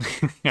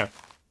 Yeah.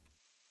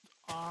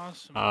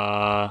 Awesome.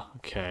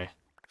 Okay.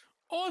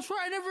 Oh, that's right.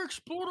 I never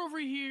explored over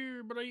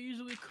here, but I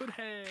easily could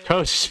have.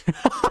 Toast.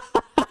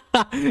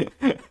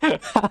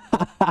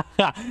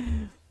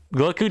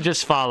 Look who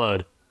just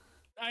followed.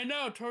 I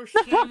know. Toast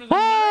Jam is a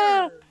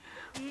nerd.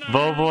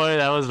 Bo boy,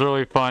 that was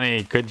really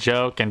funny. Good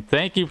joke. And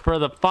thank you for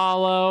the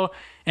follow.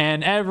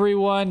 And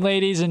everyone,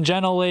 ladies and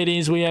gentle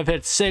ladies, we have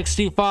hit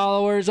 60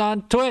 followers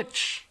on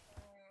Twitch.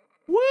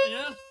 Woo!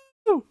 Yeah.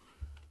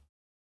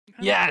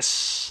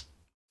 Yes.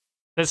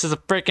 This is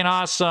freaking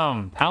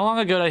awesome. How long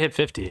ago did I hit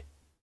 50?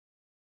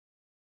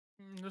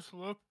 Just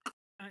look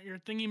at your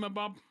thingy, my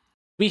bob.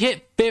 We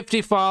hit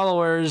 50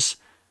 followers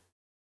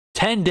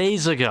 10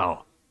 days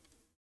ago.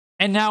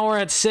 And now we're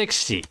at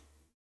 60.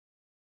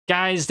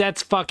 Guys,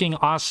 that's fucking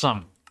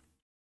awesome.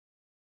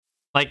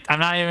 Like, I'm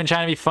not even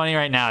trying to be funny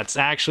right now. It's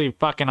actually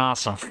fucking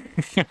awesome.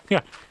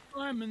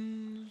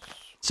 Lemons.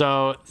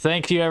 So,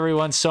 thank you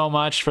everyone so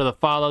much for the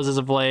follows as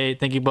of late.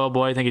 Thank you, Bo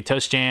Boy. Thank you,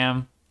 Toast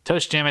Jam.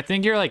 Toast Jam, I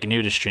think you're like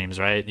new to streams,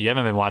 right? You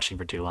haven't been watching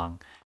for too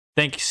long.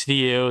 Thanks to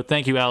you.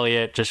 Thank you,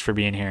 Elliot, just for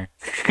being here.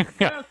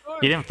 Yeah,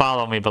 You didn't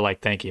follow me, but like,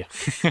 thank you.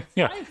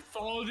 I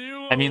followed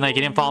you. I mean, like,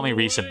 you didn't follow me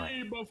recently.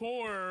 way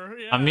Before.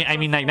 Yeah, I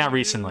mean, like, not followed you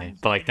recently,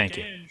 but like, thank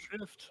you. again,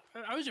 shift.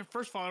 I was your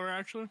first follower,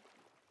 actually.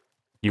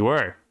 You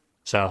were.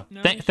 So,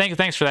 Nice.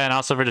 thanks for that, and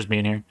also for just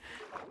being here.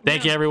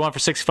 Thank you, everyone, for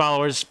 6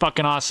 followers.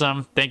 Fucking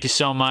awesome. Thank you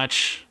so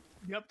much.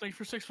 Yep, thanks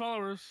for 6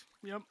 followers.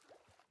 Yep.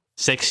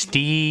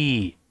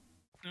 60.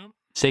 Yep.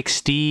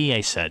 60,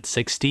 I said.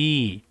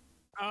 60.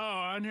 Oh,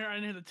 I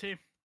didn't hear the T.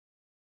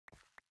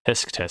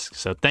 Tisk tisk.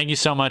 So thank you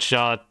so much,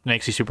 y'all. It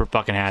makes me super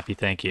fucking happy.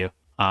 Thank you.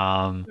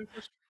 And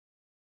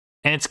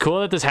it's cool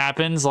that this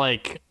happens,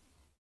 like,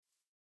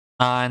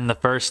 on the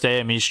first day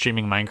of me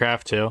streaming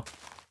Minecraft, too.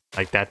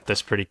 Like,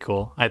 that's pretty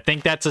cool. I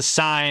think that's a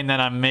sign that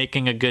I'm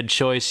making a good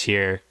choice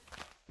here.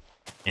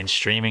 in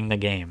streaming the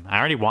game. I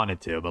already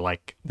wanted to, but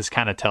like this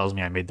kind of tells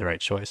me I made the right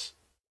choice.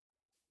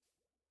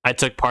 I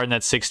took part in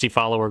that 60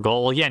 follower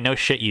goal. Well, yeah, no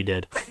shit you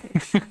did.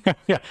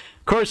 Yeah,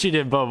 of course you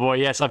did, Boy.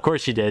 Yes, of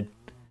course you did.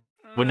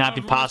 Would not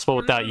be possible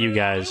without you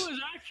guys. I was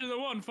actually the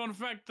one, fun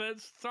fact, that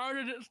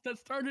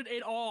started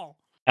it all.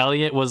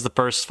 Elliot was the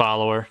first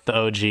follower, the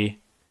OG.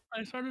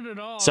 I started it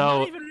all.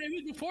 So Not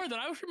even before that.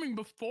 I was streaming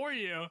before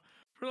you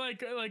for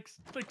like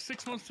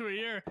 6 months to a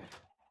year.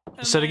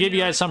 And so to then, give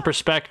you guys some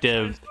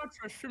perspective,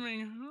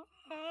 streaming.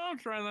 I'll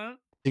try that.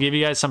 to give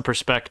you guys some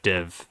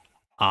perspective,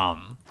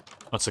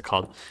 what's it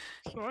called?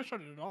 So I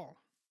started it all.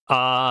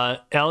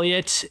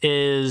 Elliot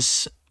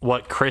is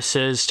what Chris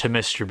is to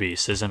Mr.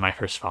 Beast, isn't my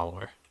first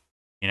follower.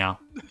 You know?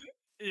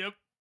 Yep.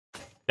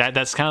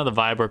 That's kind of the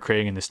vibe we're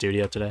creating in the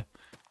studio today.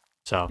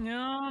 So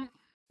Yeah.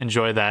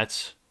 enjoy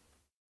that.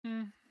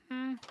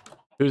 Mm-hmm.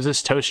 Who's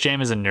this? Toast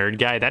Jam is a nerd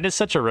guy. That is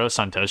such a roast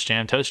on Toast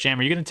Jam. Toast Jam,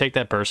 are you gonna take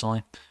that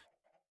personally?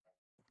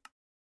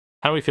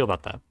 How do we feel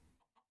about that?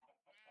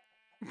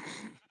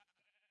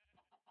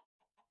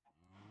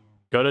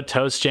 Go to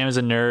Toast Jam is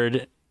a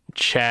nerd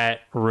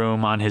chat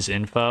room on his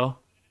info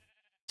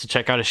to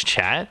check out his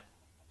chat.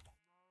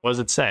 What does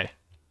it say?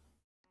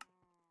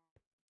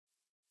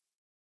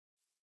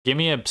 Give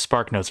me a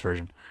Spark Notes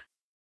version.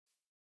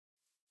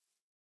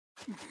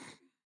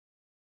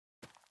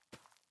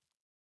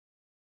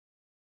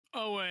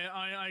 Oh wait,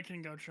 I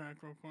can go check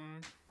real quick.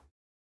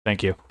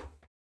 Thank you.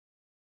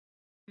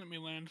 Let me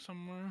land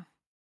somewhere.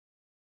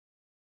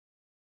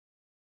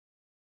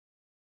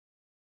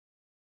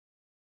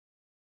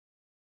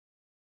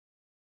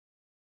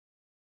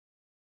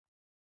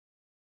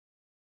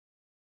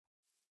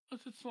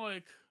 It's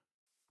like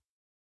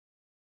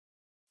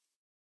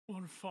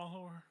 1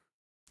 follower.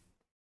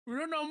 We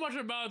don't know much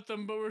about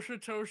them, but we're sure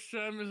Toast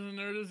Jam is a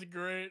nerd is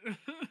great.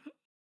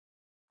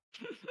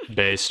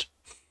 Based.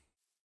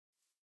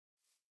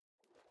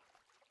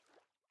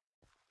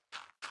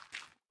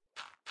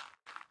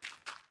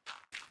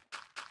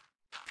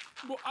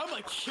 Well, I'm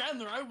like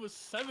Chandler. I was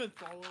 7th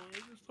follower.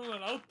 Just throw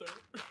that out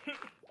there.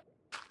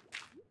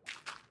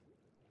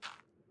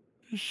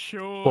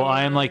 Sure. Well,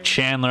 I am like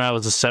Chandler. I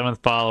was the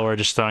 7th follower.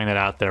 Just throwing that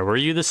out there. Were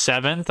you the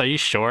 7th? Are you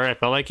sure? I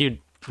felt like you.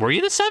 Were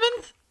you the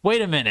 7th?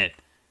 Wait a minute.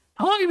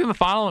 How long have you been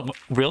following?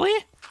 Really?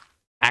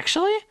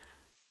 Actually?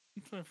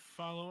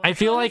 I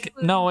feel like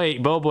no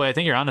wait, Boy, I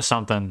think you're onto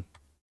something.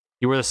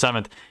 You were the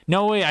 7th.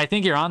 No wait, I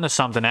think you're onto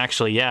something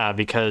actually. Yeah,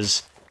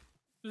 because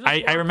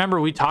I remember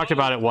we talked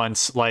about it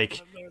once.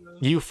 Like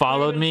you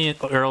followed me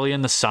early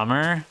in the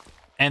summer,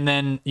 and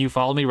then you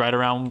followed me right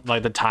around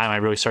like the time I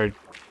really started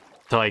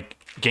to like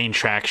gain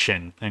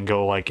traction and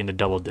go like into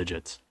double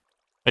digits.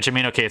 Which I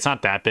mean, okay, it's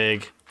not that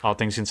big, all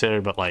things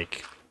considered, but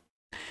like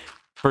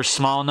for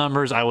small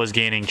numbers, I was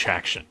gaining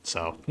traction.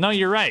 So no,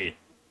 you're right.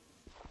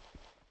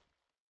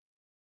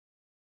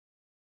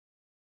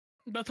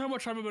 That's how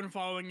much I've been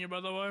following you,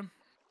 by the way.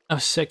 Oh,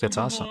 sick! That's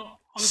awesome.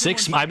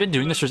 I've been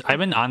doing this. I've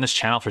been on this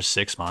channel for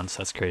 6 months.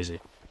 That's crazy.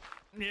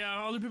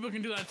 Yeah, other people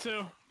can do that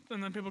too,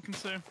 and then people can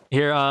say.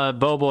 Here,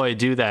 Boy,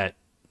 do that.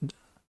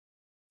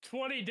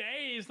 20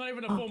 days, not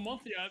even a full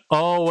month yet.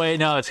 Oh wait,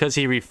 no, it's because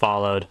he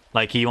refollowed.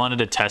 Like he wanted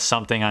to test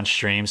something on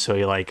stream, so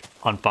he like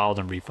unfollowed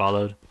and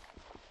refollowed.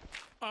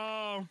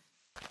 Oh.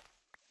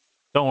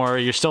 Don't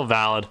worry, you're still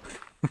valid.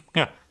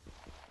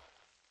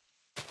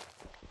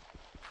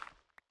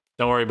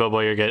 Don't worry,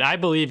 Boy, you're good. I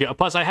believe you.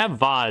 Plus, I have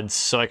VODs,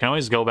 so I can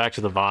always go back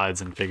to the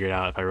VODs and figure it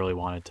out if I really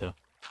wanted to.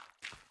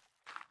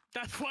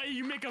 That's why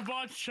you make a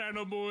VODs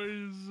channel,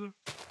 boys.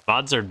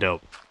 VODs are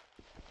dope.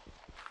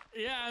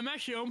 Yeah, I'm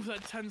actually almost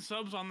at 10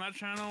 subs on that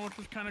channel, which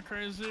is kind of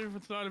crazy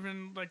without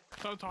even like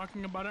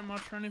talking about it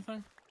much or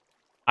anything.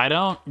 I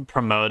don't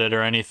promote it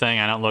or anything.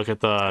 I don't look at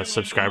the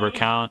subscriber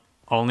count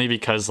only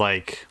because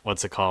like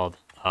what's it called?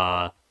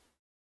 I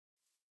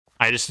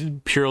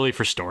just purely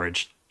for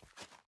storage.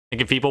 Like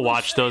if people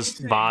watch those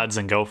VODs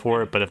and go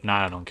for it, but if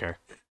not, I don't care.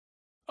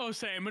 Oh,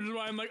 same. Which is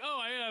why I'm like,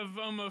 oh, I have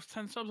almost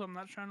 10 subs on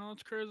that channel.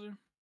 That's crazy.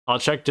 I'll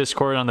check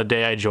Discord on the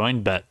day I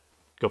joined. Bet.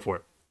 Go for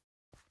it.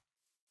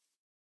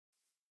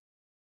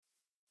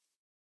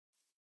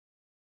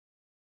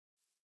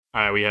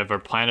 All right, we have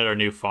planted our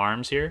new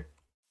farms here.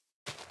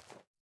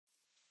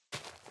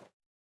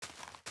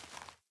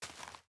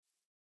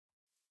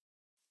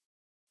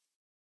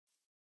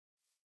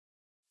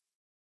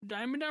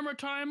 Diamond Hammer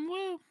time,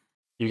 woo!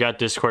 You got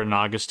Discord in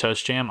August,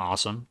 Toast Jam.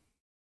 Awesome.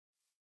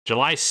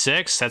 July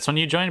 6th, that's when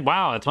you joined?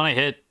 Wow, that's when I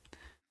hit.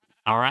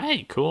 All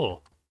right,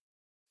 cool.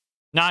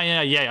 No,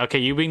 yeah, okay,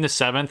 you being the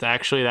 7th,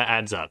 actually, that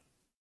adds up.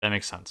 That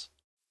makes sense.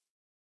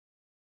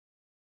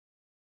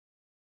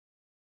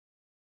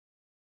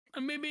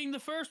 And me being the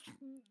first,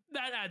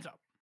 that adds up.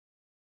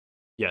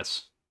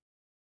 Yes.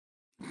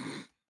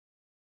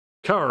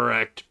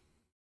 Correct.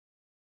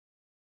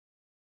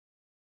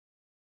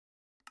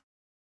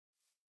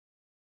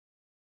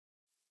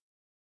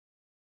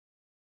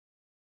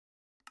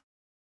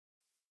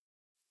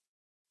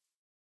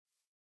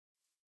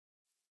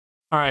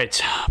 All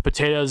right,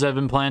 potatoes have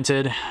been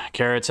planted,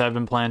 carrots have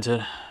been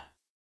planted.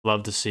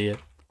 Love to see it.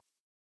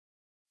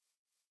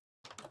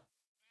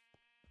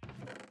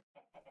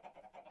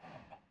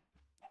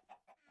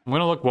 I'm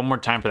gonna look one more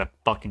time for that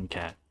fucking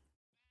cat.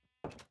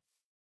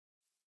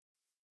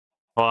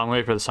 Well, I'm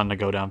waiting for the sun to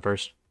go down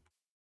first.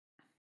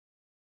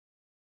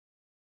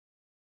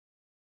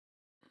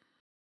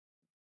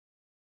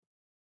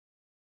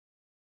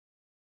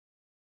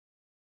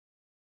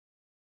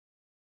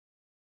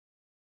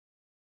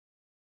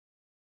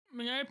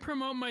 May I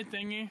promote my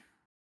thingy?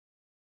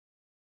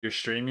 Your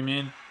stream, you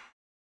mean?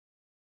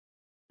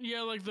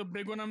 Yeah, like the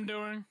big one I'm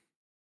doing.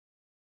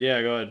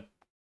 Yeah, go ahead.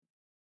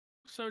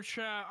 So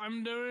chat,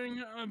 I'm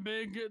doing a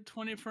big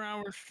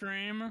 24-hour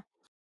stream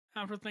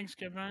after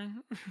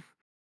Thanksgiving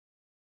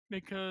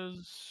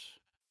because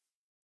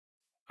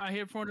I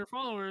hit 400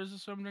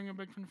 followers, so I'm doing a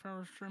big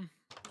 24-hour stream.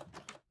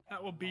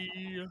 That will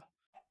be,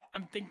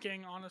 I'm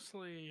thinking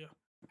honestly,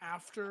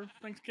 after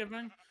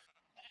Thanksgiving.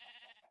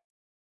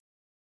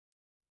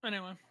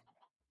 Anyway,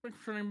 big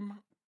stream,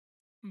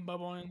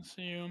 bye-bye, and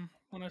see you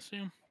when I see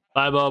you.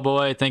 Bye,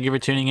 boy. Thank you for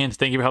tuning in.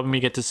 Thank you for helping me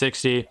get to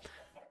 60.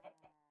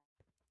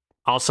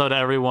 Also to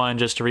everyone,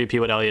 just to repeat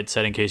what Elliot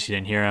said in case you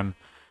didn't hear him.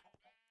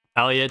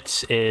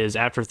 Elliot is,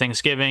 after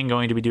Thanksgiving,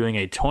 going to be doing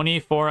a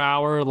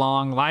 24-hour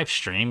long live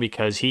stream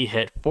because he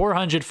hit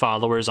 400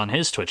 followers on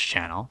his Twitch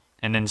channel.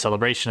 And in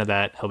celebration of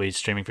that, he'll be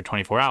streaming for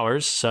 24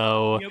 hours.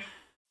 So Yep.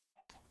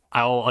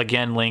 I'll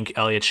again link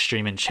Elliot's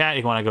stream in chat.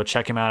 If you want to go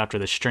check him out after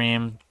the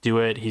stream, do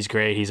it. He's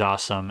great. He's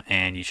awesome.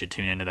 And you should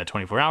tune into that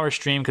 24-hour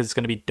stream because it's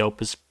going to be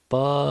dope as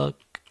fuck.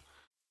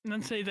 And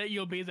then say that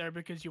you'll be there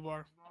because you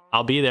are.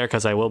 I'll be there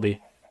because I will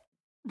be.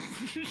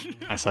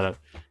 I said it.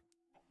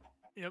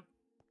 Yep.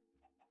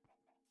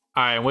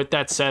 All right, with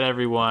that said,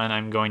 everyone,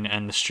 I'm going to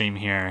end the stream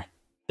here.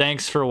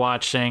 Thanks for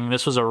watching.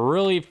 This was a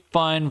really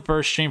fun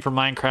first stream for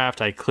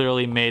Minecraft. I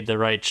clearly made the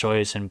right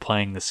choice in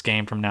playing this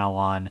game from now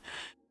on.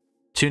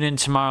 Tune in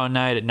tomorrow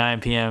night at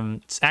 9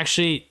 p.m. It's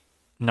actually,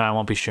 no, I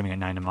won't be streaming at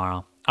 9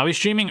 tomorrow. I'll be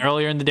streaming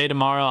earlier in the day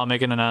tomorrow. I'll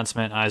make an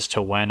announcement as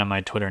to when on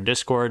my Twitter and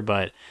Discord,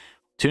 but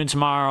tune in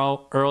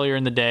tomorrow earlier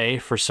in the day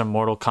for some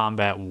Mortal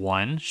Kombat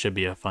 1. Should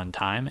be a fun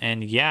time.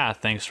 And yeah,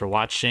 thanks for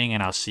watching,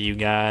 and I'll see you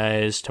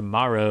guys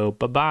tomorrow.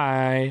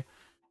 Bye-bye.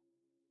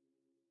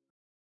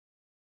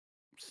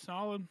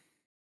 Solid.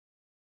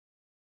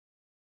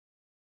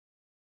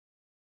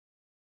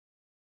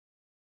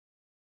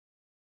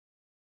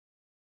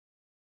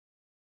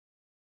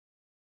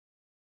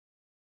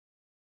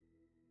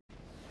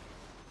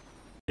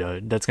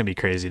 Dude, that's gonna be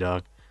crazy,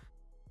 dog.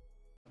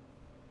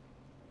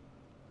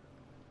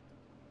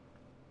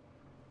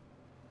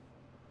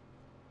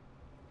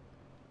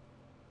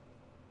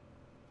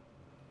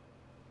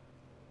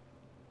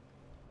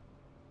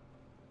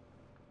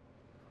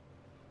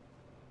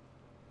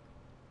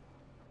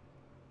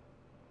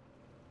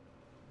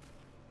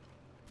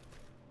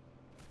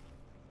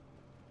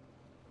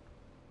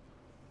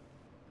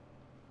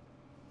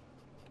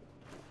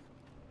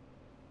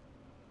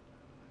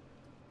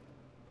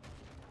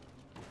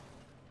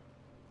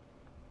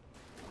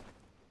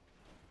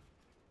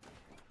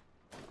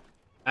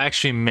 I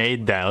actually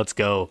made that. Let's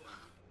go.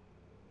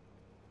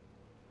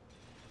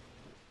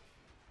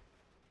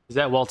 Is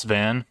that Walt's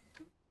van?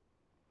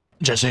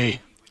 Jesse,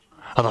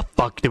 how the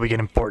fuck did we get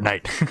in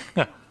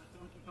Fortnite?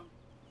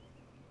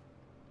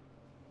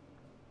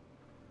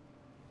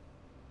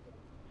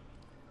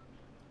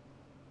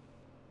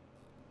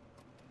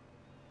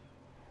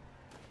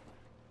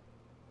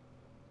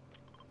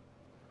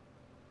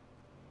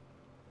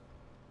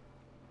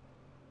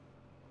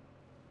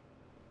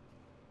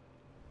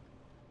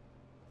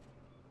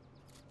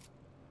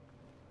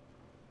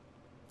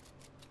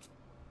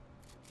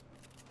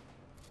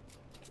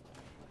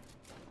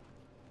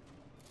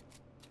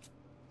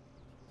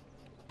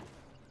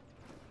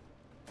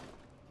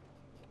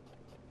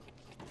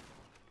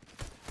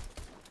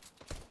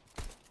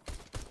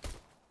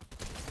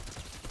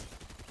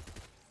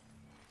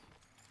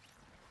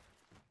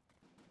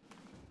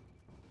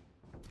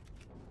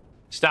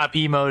 Stop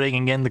emoting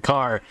and get in the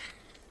car.